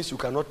of the things you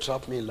cannot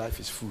trap me in life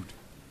is food.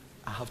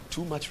 I have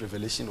too much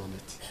revelation on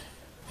it.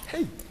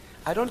 Hey,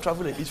 I don't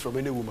travel and eat from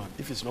any woman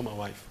if it's not my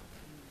wife.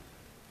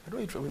 I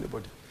don't eat from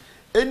anybody.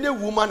 Any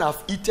woman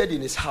I've eaten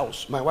in his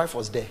house, my wife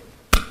was there.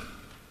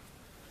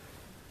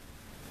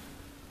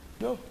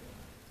 No.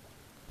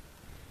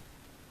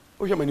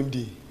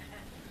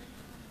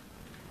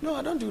 No,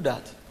 I don't do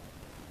that.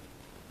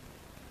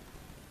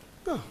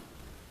 No.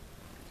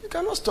 You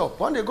cannot stop.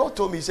 One day God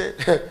told me, he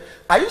said,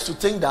 I used to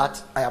think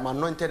that I am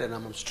anointed and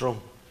I'm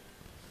strong.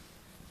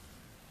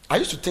 I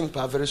used to think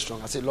I'm very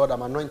strong. I said, Lord,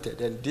 I'm anointed.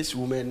 And this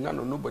woman,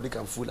 nobody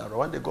can fool her.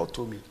 One day God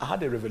told me, I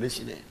had a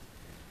revelation there.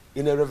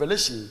 In a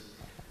revelation,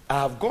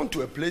 I have gone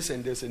to a place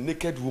and there's a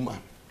naked woman.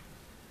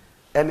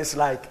 And it's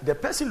like, the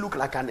person looked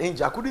like an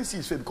angel. I couldn't see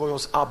his face because he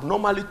was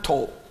abnormally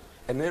tall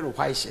and very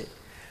white shirt.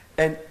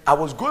 And I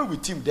was going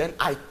with him, then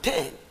I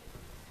turned.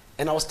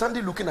 And I was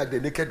standing looking at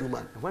the naked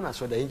woman. And when I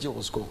saw the angel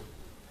was gone.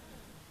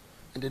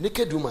 And the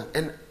naked woman,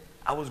 and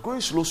I was going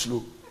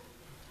slow.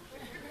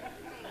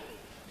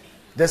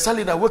 Then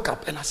suddenly I woke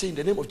up and I said, in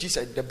the name of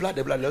Jesus, the blood,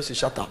 let's say,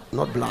 shut up,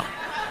 not blood.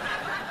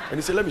 And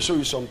he said, let me show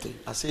you something.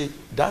 I say,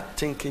 that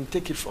thinking,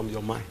 take it from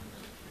your mind.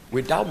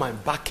 Without my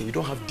backing, you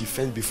don't have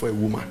defense before a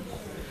woman.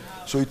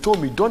 So he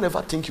told me, don't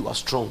ever think you are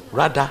strong.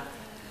 Rather,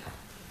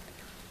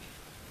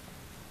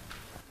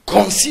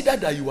 consider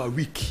that you are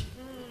weak.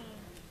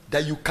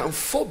 That you can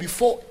fall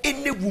before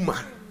any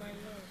woman.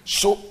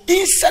 So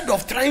instead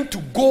of trying to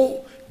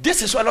go,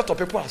 this is why a lot of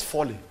people are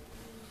falling.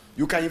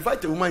 You can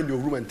invite a woman in your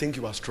room and think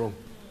you are strong.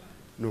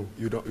 No,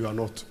 you are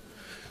not.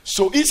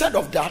 So instead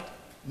of that,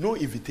 no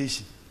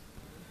invitation.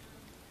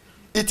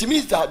 It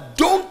means that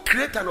don't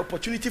create an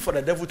opportunity for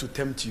the devil to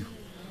tempt you.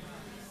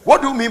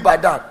 What do you mean by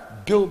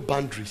that? Build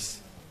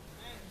boundaries.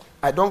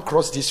 I don't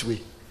cross this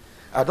way.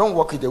 I don't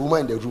walk with the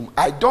woman in the room.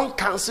 I don't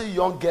cancel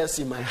young girls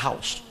in my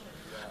house.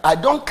 I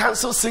don't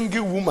cancel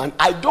single women.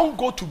 I don't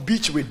go to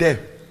beach with them.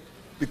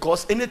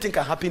 Because anything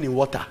can happen in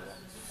water.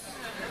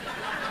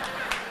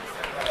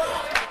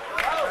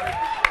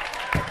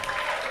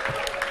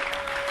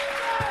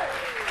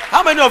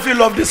 How many of you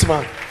love this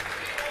man?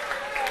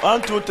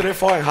 1, 2, 3,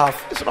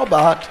 4.5. It's not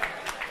bad.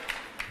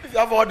 If you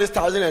have all this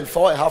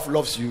 1,004.5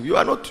 loves you, you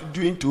are not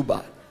doing too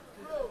bad.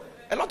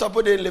 A lot of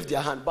people didn't lift their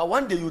hand, but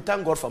one day you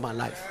thank God for my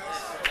life.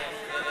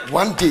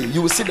 One day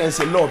you will sit there and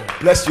say, Lord,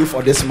 bless you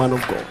for this man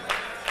of God.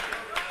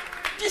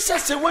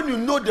 Jesus said, when you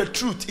know the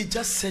truth, it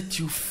just sets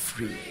you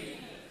free.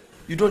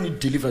 You don't need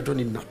deliverance, don't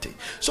need nothing.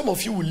 Some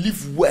of you will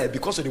live well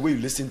because of the way you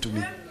listen to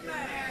me.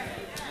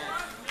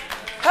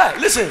 Hey,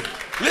 listen.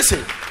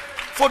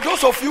 For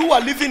those of you who are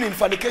living in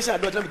fornication,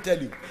 let me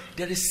tell you,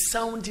 there is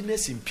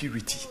soundness in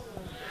purity.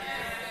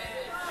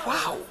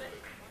 Wow.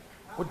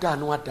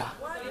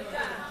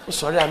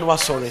 Sorry, I know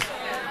sorry.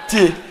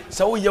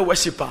 So you're a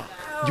worshiper,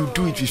 you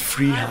do it with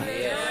free hand.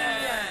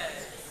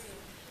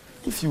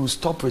 If you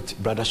stop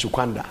with Brother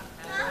Shukwanda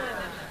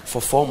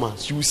for 4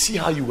 months, you will see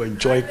how you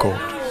enjoy God.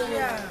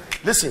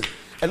 Listen,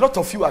 a lot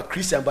of you are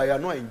Christian, but you are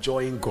not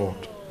enjoying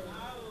God.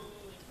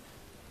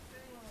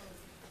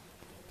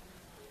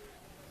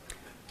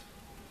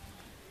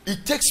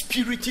 It takes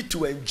purity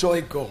to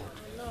enjoy God.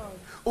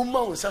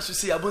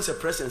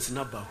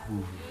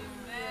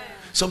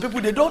 Some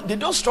people they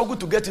don't struggle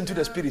to get into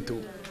the spirit.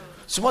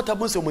 So what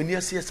happens when you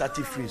see a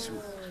certain free?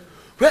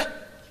 Where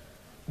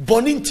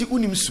boninti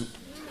unimsu.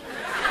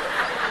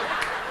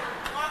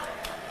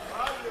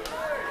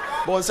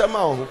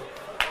 Bonsama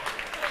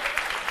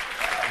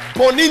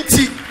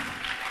boninti.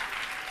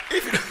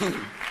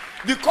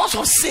 Because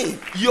of sin,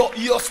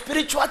 your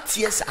spiritual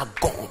tears are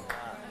gone.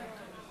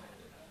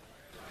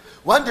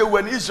 One day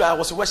when Israel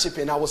was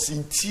worshiping, I was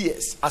in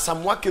tears. As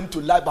someone came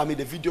to life, I made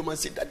a video and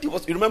said that he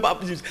was. You remember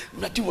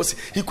that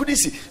he couldn't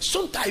see.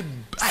 Sometimes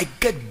I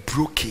get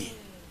broken.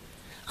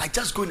 I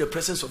just go in the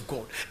presence of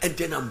God and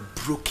then I'm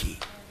broken.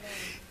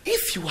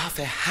 If you have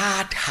a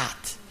hard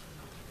heart,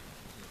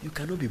 you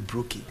cannot be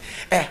broken.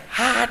 A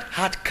hard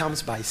heart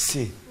comes by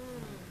sin.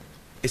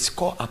 It's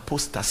called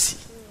apostasy.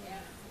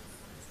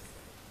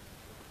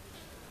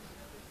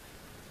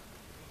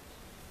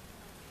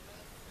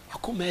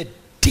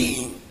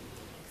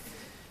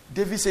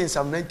 David says in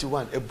Psalm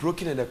 91, a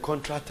broken and a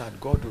contrite heart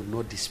God will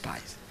not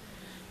despise.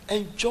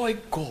 Enjoy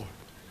God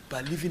by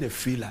living a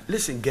free life.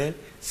 Listen, girl,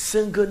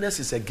 singleness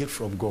is a gift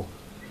from God.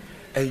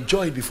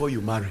 Enjoy it before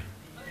you marry.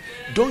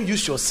 Don't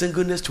use your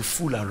singleness to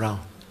fool around.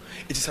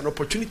 It is an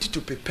opportunity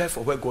to prepare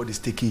for where God is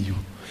taking you.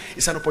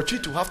 It's an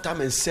opportunity to have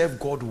time and serve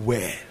God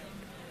well.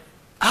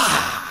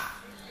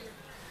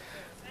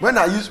 When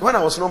I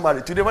was not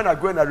married, today when I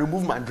go and I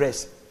remove my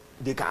dress,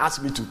 they can ask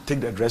me to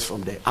take the dress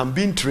from there. I'm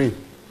being trained.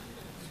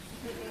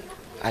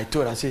 I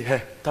told her, I say,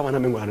 hey,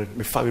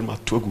 me find my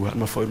togu,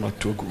 my find my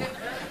togu.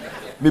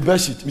 Me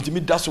bedsheet, me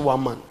that's 1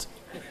 month.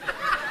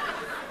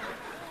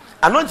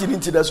 Anointing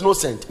into there's no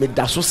scent. Me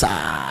that's so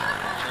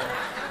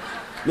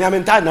me I'm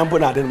entire number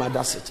now then my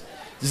that's it.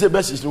 This is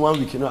best is 1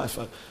 week, you know.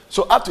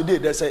 So up to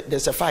date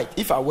there's a fight.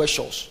 If I wear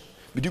shorts,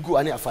 me do go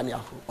any afani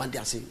one day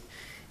I say,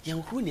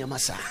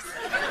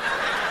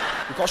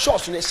 because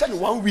shorts they send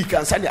 1 week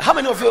and Sunday.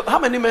 How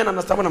many men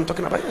understand what I'm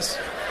talking about? Yes.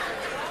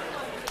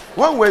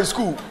 When we're in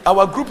school,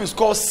 our group is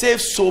called Safe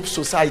Soap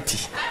Society.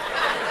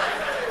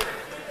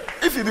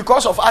 If it's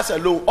because of us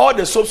alone, all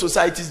the soap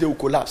societies they will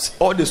collapse,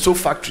 all the soap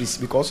factories,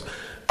 because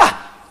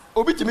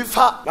everybody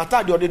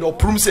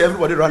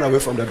run away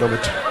from the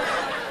dormitory.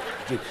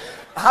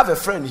 I have a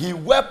friend, he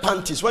wear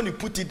panties. When you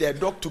put it there,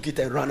 dog took it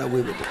and ran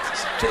away with it.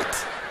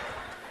 Straight.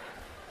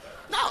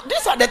 Now,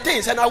 these are the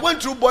things, and I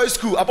went through boys'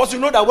 school. Apostle,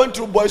 you know that I went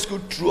through boys' school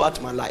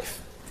throughout my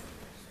life.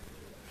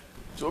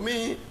 So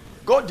me,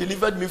 God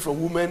delivered me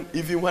from women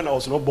even when I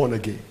was not born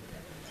again.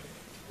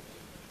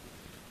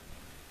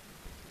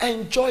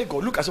 Enjoy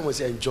God. Look at someone and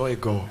say, enjoy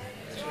God.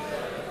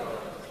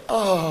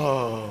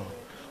 Oh,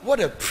 what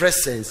a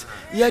presence.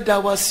 Yeah,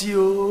 that was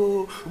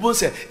you.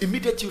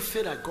 Immediately you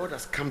feel that God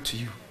has come to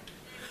you.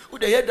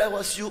 Yeah, that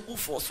was you.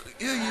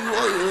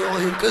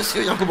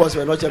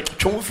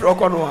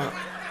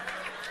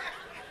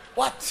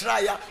 What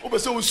try? I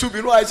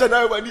said,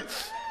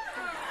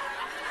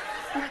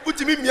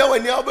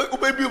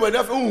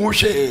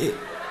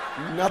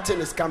 Nothing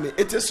is coming.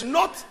 It is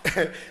not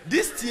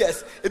these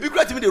tears. If you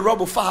great to me the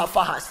rob of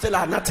faha, still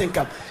are nothing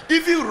come.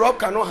 If you rob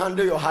cannot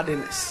handle your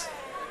hardness,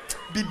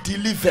 be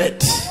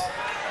delivered.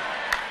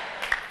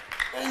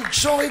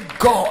 Enjoy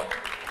God.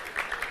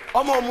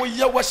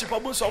 Worship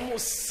almost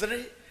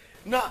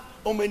now,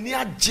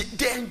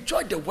 they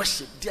enjoy the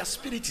worship. Their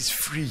spirit is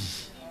free.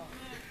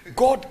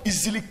 God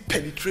easily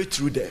penetrates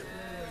through them.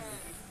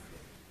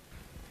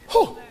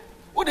 Oh,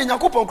 what the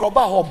Yakupon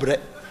Kroba Hobre?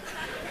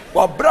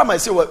 Well, Brahma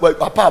say,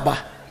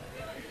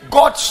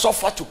 God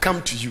suffered to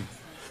come to you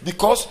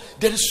because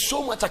there is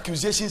so much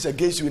accusations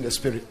against you in the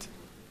spirit.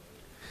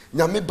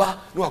 Nyameba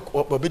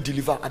no be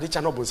deliver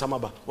adicha no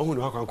bonsamaba.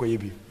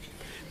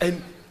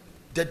 And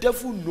the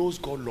devil knows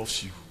God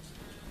loves you.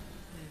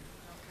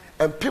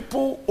 And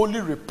people only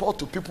report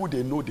to people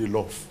they know they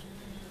love.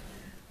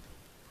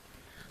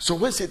 So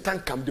when Satan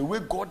comes, the way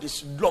God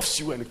loves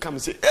you and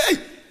comes and say, hey,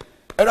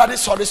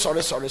 sorry.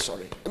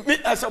 Me,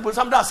 I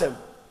said,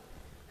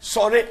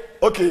 sorry,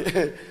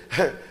 okay.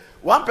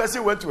 One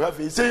person went to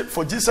heaven. He said,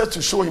 for Jesus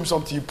to show him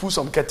something, he put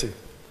some curtain.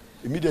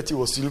 Immediately he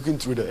was looking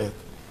through the earth.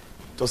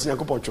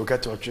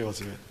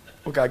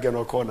 Okay, again,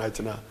 I'll call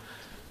night now.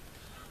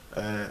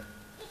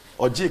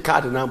 Or G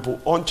card and ample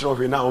on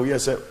trophy now.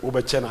 Yes,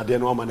 over China,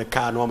 then one man a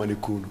car, no man a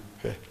coon.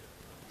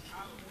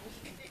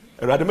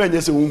 Rather, man,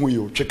 yes,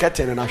 you check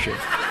and I share.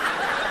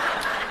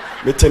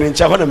 Lieutenant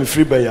Chavana, me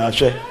free by your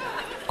share.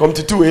 Come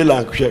to 2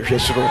 A share.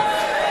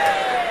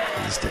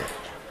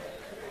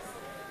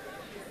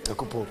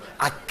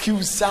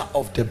 Accuser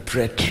of the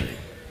brethren.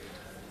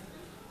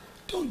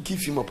 Don't give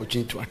him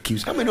opportunity to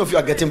accuse. How many of you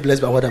are getting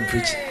blessed by what I'm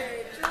preaching?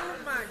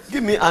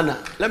 Give me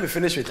Anna. Let me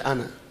finish with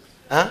Anna.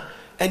 Huh?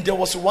 And there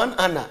was one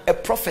Anna, a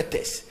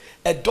prophetess,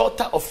 a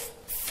daughter of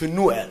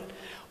Phanuel,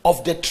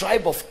 of the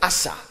tribe of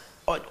Asa.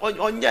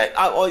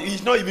 Or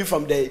he's not even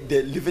from the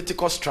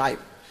Leviticus tribe.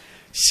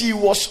 She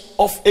was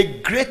of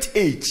a great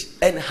age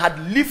and had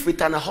lived with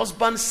her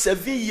husband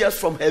 7 years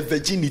from her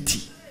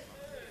virginity.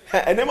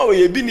 And then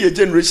we have been a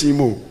generation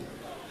more.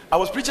 I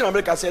was preaching in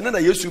America, saying, "No,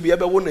 you should be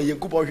able to be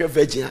a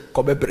virgin."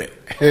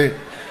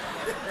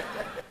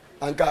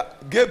 Anka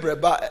Gabriel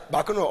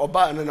back on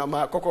Oba and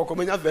Nama Coco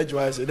Comenia virgin.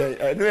 I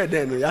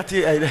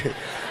said,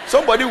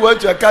 somebody went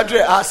to a country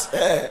and asked,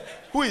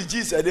 who is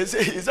Jesus? They say,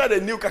 is that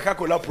a new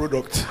Coca-Cola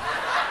product?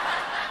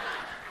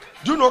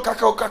 Do you know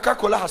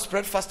Coca-Cola has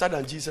spread faster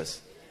than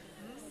Jesus?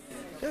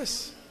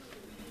 Yes.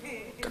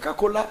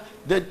 Coca-Cola,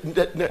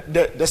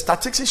 the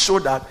statistics show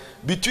that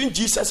between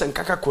Jesus and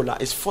Coca-Cola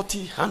is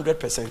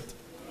 100%.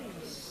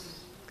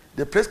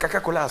 The place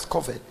Coca-Cola has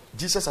covered,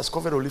 Jesus has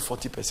covered only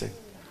 40%.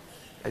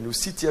 And you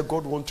sit here,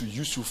 God wants to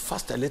use you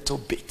fast a little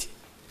bit.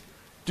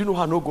 Do you know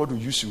how no God will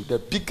use you? The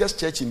biggest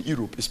church in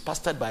Europe is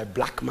pastored by a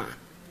black man.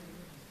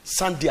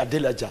 Sandy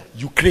Adelaja,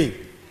 Ukraine.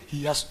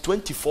 He has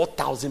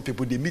 24,000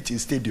 people. They meet in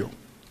stadium.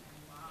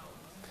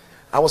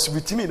 I was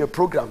with him in a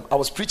program. I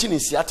was preaching in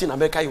Seattle in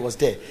America. He was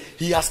there.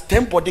 He has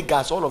 10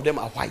 bodyguards. All of them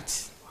are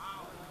white.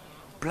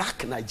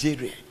 Black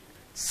Nigeria.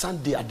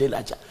 Sandy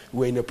Adelaja. We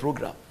were in a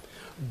program.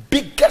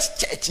 Biggest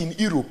church in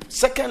Europe.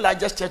 Second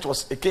largest church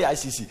was a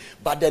KICC.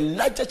 But the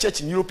largest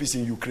church in Europe is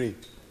in Ukraine.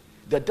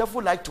 The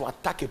devil likes to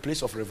attack a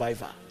place of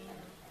revival.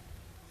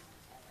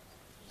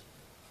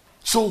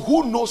 So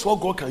who knows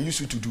what God can use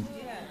you to do?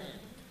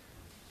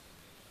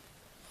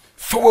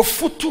 For a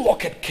foot to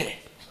walk at care.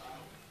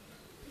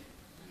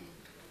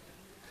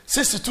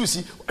 62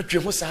 see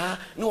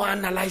no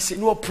analyze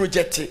no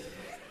project it.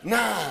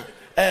 Nah,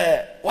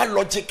 what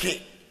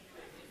logic?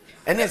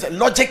 And there's a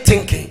logic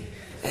thinking.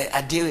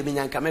 I deal with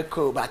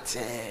Minyankameko, but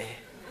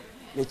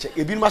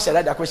a bit much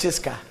like the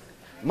questions.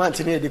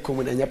 Mantine de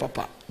common and your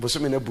papa,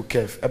 Bosumina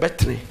Bukev, a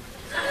better.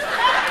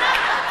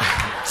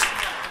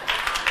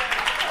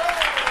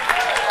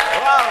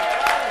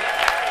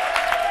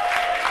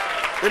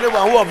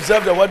 Anyone who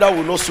observes the weather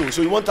will not sow.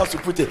 So you want us to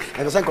put it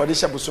and the same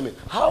condition.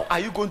 How are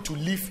you going to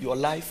live your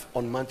life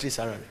on monthly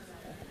salary?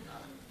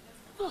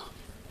 Oh,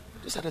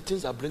 these are the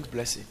things that brings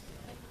blessing.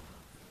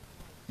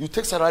 You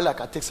take salary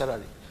like I take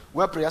salary.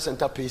 Where prayer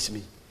center pays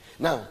me.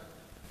 Now,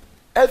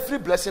 every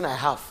blessing I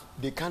have,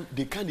 they can't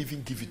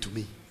even give it to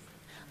me.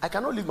 I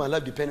cannot live my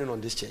life depending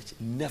on this church.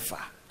 Never.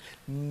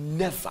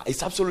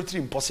 It's absolutely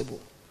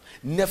impossible.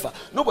 Never.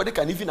 Nobody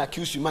can even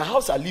accuse you. My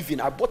house I live in,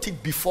 I bought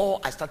it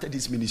before I started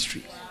this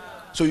ministry.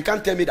 So you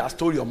can't tell me that I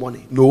stole your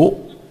money.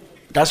 No,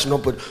 that's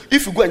not good.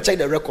 If you go and check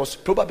the records,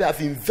 probably I've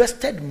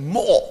invested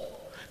more.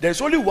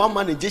 There's only one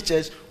man in this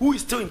church who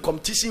is still in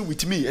competition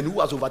with me and who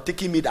has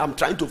overtaken me that I'm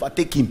trying to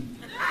overtake him.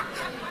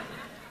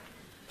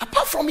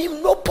 Apart from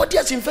him, nobody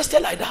has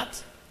invested like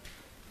that.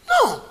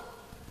 No.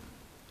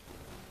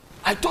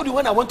 I told you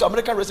when I went to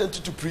American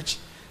recently to preach,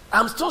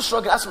 I'm still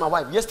struggling. Ask my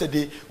wife.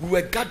 Yesterday, we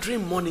were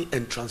gathering money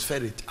and transfer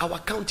it. Our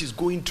account is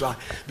going dry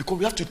because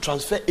we have to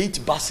transfer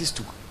 8 buses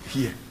to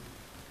here.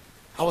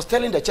 I was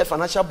telling the church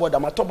financial board that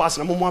my top bus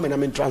and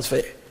I'm in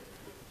transfer.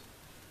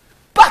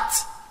 But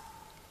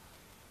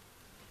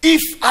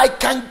if I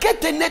can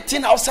get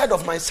anything outside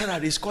of my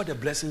salary, it's called the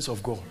blessings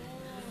of God.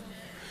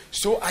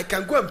 So I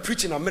can go and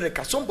preach in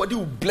America. Somebody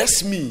will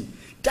bless me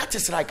That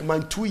is like my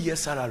 2-year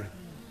salary.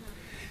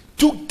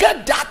 To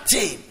get that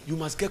thing, you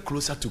must get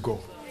closer to God.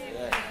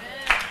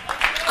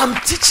 I'm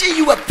teaching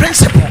you a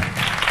principle.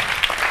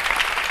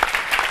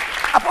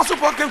 Apostle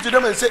Paul came to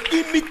them and said,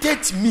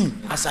 imitate me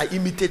as I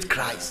imitate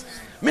Christ.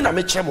 Some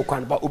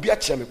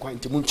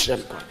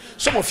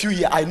of you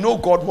here, I know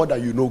God more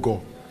than you know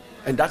God.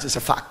 And that is a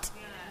fact.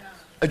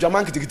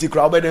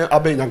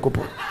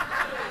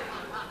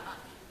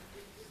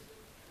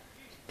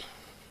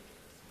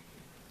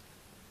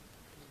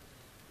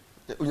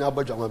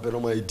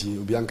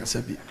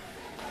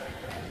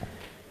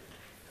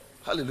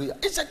 Hallelujah.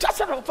 It's a just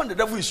upon the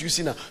devil is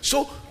using now.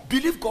 So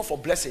believe God for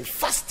blessing.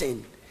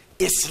 Fasting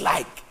is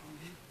like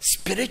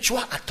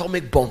spiritual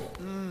atomic bomb.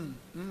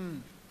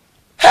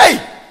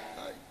 Hey,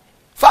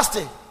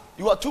 fasting.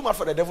 You are too much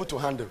for the devil to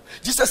handle.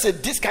 Jesus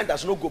said this kind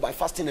does not go by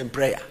fasting and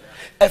prayer.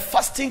 A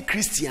fasting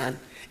Christian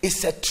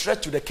is a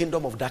threat to the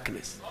kingdom of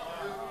darkness.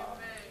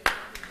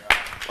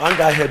 One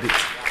guy heard it.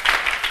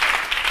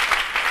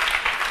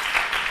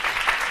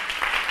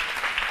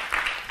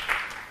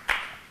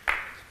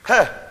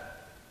 Hey,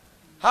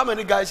 how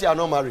many guys here are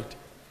not married?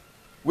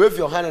 Wave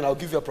your hand and I'll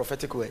give you a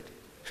prophetic word.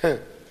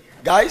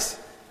 Guys,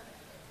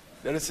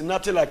 there is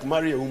nothing like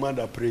marry a woman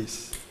that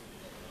prays.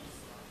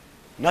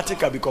 Nothing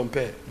can be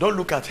compared. Don't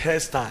look at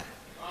hairstyle.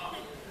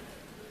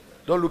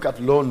 Don't look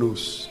at long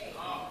nose.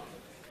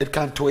 It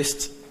can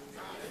twist.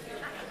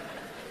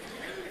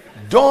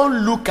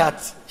 Don't look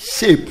at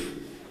shape.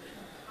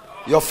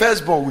 Your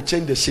firstborn will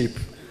change the shape.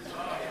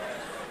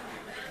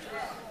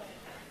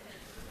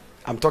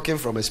 I'm talking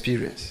from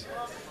experience.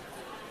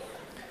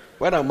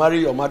 When I marry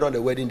your mother on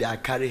the wedding day, I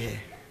carry her.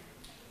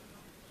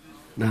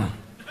 Now.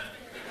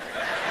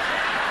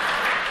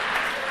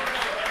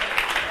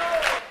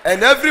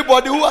 And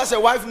everybody who has a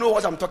wife knows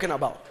what I'm talking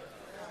about.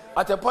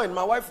 At a point,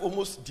 my wife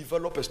almost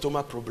developed a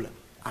stomach problem.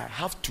 I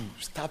have to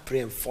start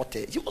praying for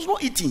her. She was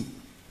not eating.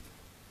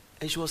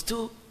 And she was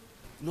still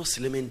not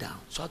slimming down.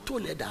 So I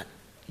told her that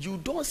you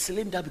don't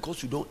slim down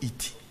because you don't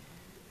eat.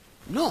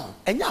 No.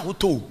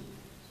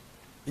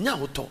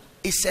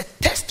 It's a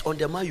test on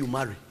the man you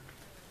marry.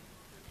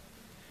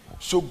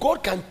 So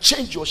God can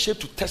change your shape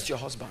to test your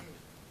husband.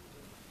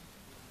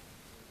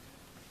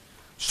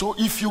 So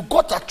if you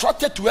got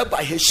attracted to her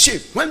by her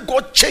shape, when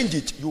God changed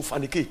it, you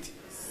fornicate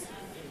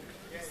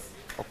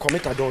or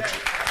commit adultery.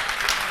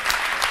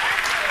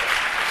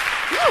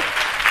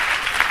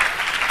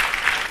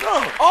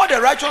 No, all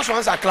the righteous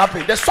ones are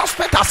clapping. The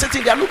suspects are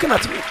sitting there looking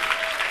at me.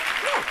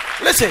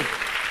 No, listen.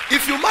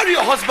 If you marry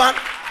your husband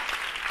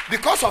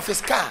because of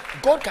his car,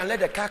 God can let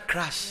the car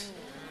crash.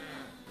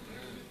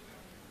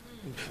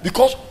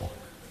 Because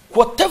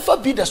whatever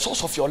be the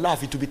source of your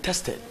life, it will be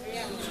tested.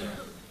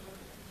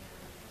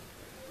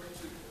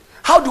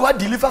 How do I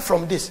deliver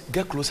from this?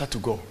 Get closer to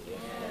God.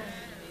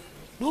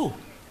 No.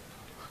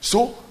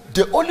 So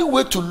the only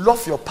way to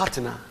love your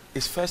partner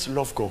is first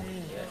love God.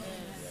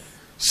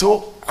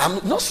 So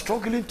I'm not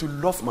struggling to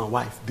love my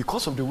wife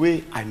because of the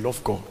way I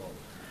love God.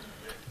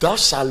 Thou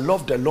shalt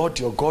love the Lord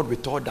your God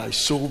with all thy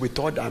soul, with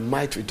all thy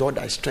might, with all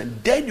thy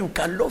strength. Then you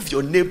can love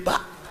your neighbor.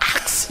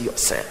 Ask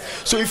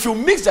yourself. So if you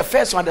mix the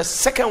first one, the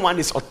second one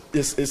is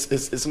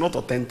not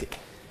authentic.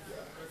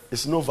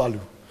 It's no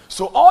value.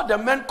 So all the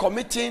men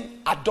committing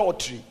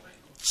adultery,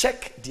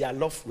 check their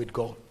love with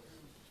God.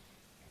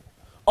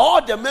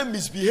 All the men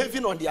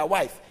misbehaving on their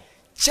wife,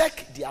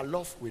 check their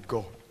love with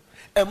God.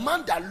 A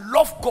man that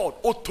loves God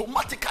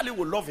automatically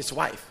will love his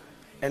wife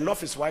and love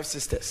his wife's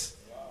sisters.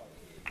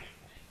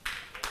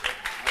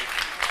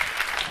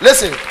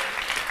 Listen,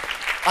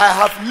 I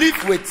have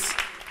lived with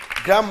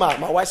grandma,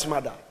 my wife's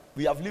mother.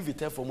 We have lived with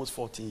her for almost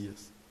 14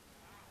 years.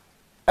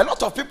 A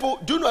lot of people,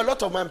 do you know, a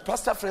lot of my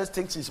pastor friends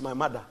think she's my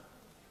mother.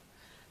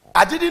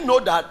 I didn't know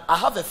that. I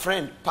have a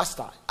friend,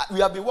 pastor. We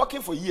have been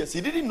working for years.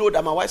 He didn't know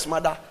that my wife's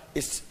mother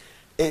he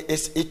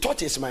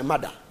thought it's my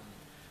mother.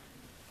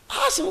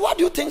 I asked him, why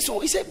do you think so?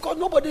 He said, because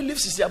nobody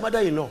lives as their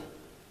mother-in-law.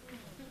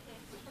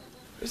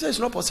 He said, it's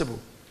not possible.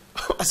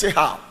 I said,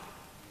 how?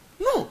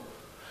 No.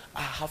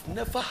 I have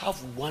never had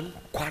one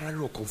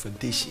quarrel or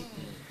confrontation.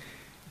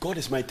 God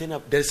is my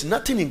eternal. There's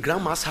nothing in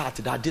grandma's heart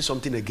that I did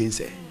something against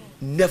her.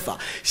 Never.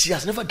 She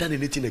has never done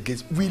anything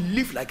against. We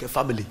live like a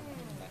family.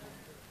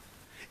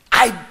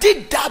 I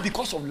did that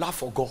because of love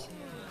for God.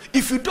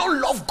 If you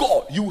don't love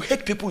God, you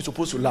hate people you're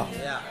supposed to love.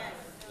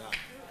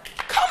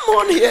 Come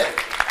on here.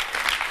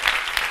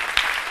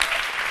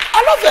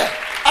 I love her.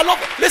 I love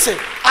her. Listen,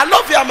 I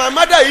love her. My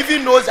mother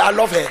even knows I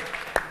love her.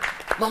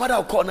 My mother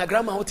will call my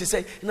grandma what to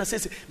say. And I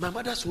say, my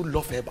mother will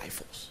love her by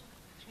force.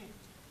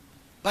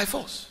 By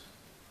force.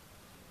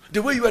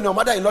 The way you and your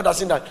mother-in-law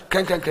doesn't that.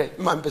 Crank.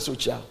 Man, peso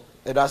child.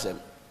 It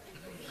doesn't.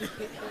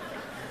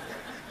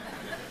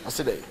 I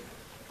said,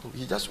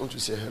 he just wants to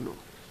say hello.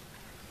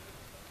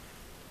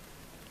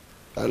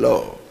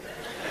 Hello.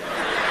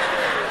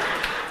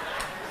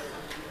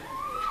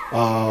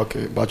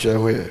 Okay. But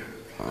you're here.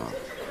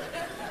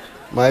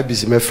 My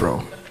busy my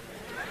friend.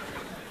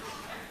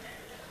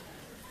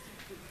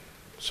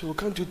 So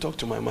can't you talk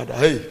to my mother?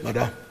 Hey,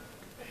 madam,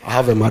 I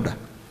have a mother.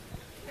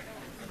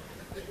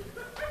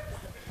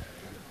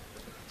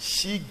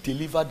 She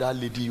delivered that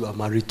lady you are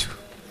married to.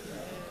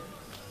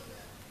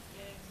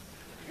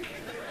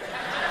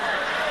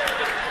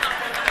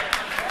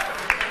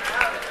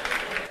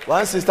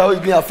 One sister who is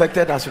being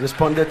affected has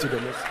responded to the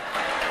message.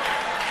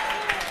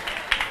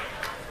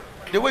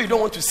 The way you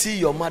don't want to see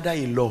your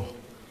mother-in-law,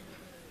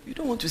 you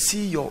don't want to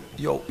see your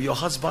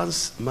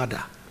husband's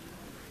mother.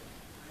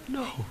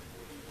 No.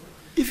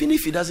 Even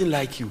if he doesn't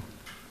like you,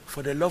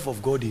 for the love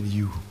of God in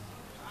you.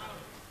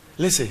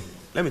 Listen,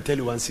 let me tell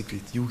you one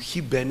secret. You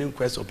heap burning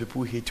questions of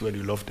people who hate you and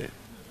you love them.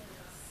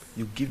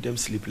 You give them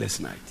sleepless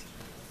night.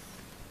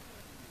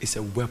 It's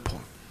a weapon.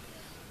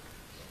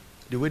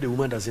 The way the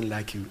woman doesn't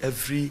like you,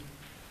 every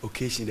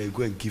occasion they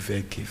go and give her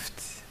a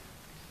gift.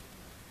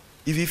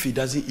 Even if he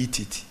doesn't eat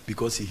it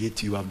because he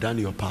hates you, you have done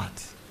your part.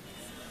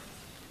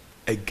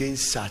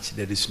 Against such,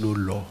 there is no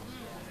law.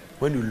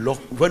 When you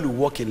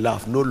walk in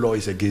love, no law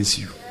is against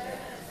you.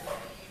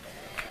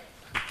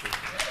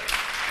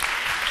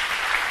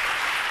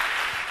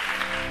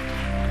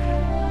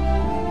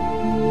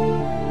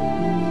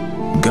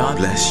 God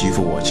bless you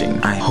for watching.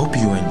 I hope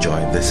you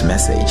enjoyed this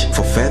message.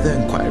 For further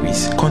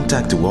inquiries,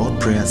 contact World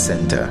Prayer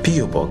Center,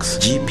 PO Box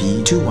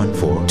GP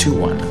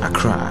 21421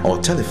 Accra, or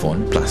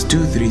telephone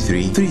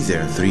 +233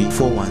 303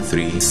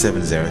 413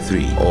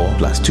 703 or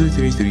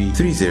 +233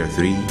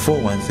 303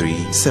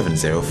 413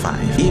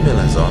 705. Email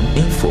us on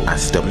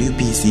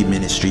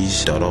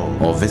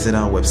info@wpcministries.org or visit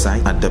our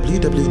website at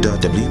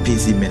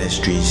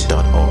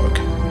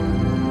www.wpcministries.org.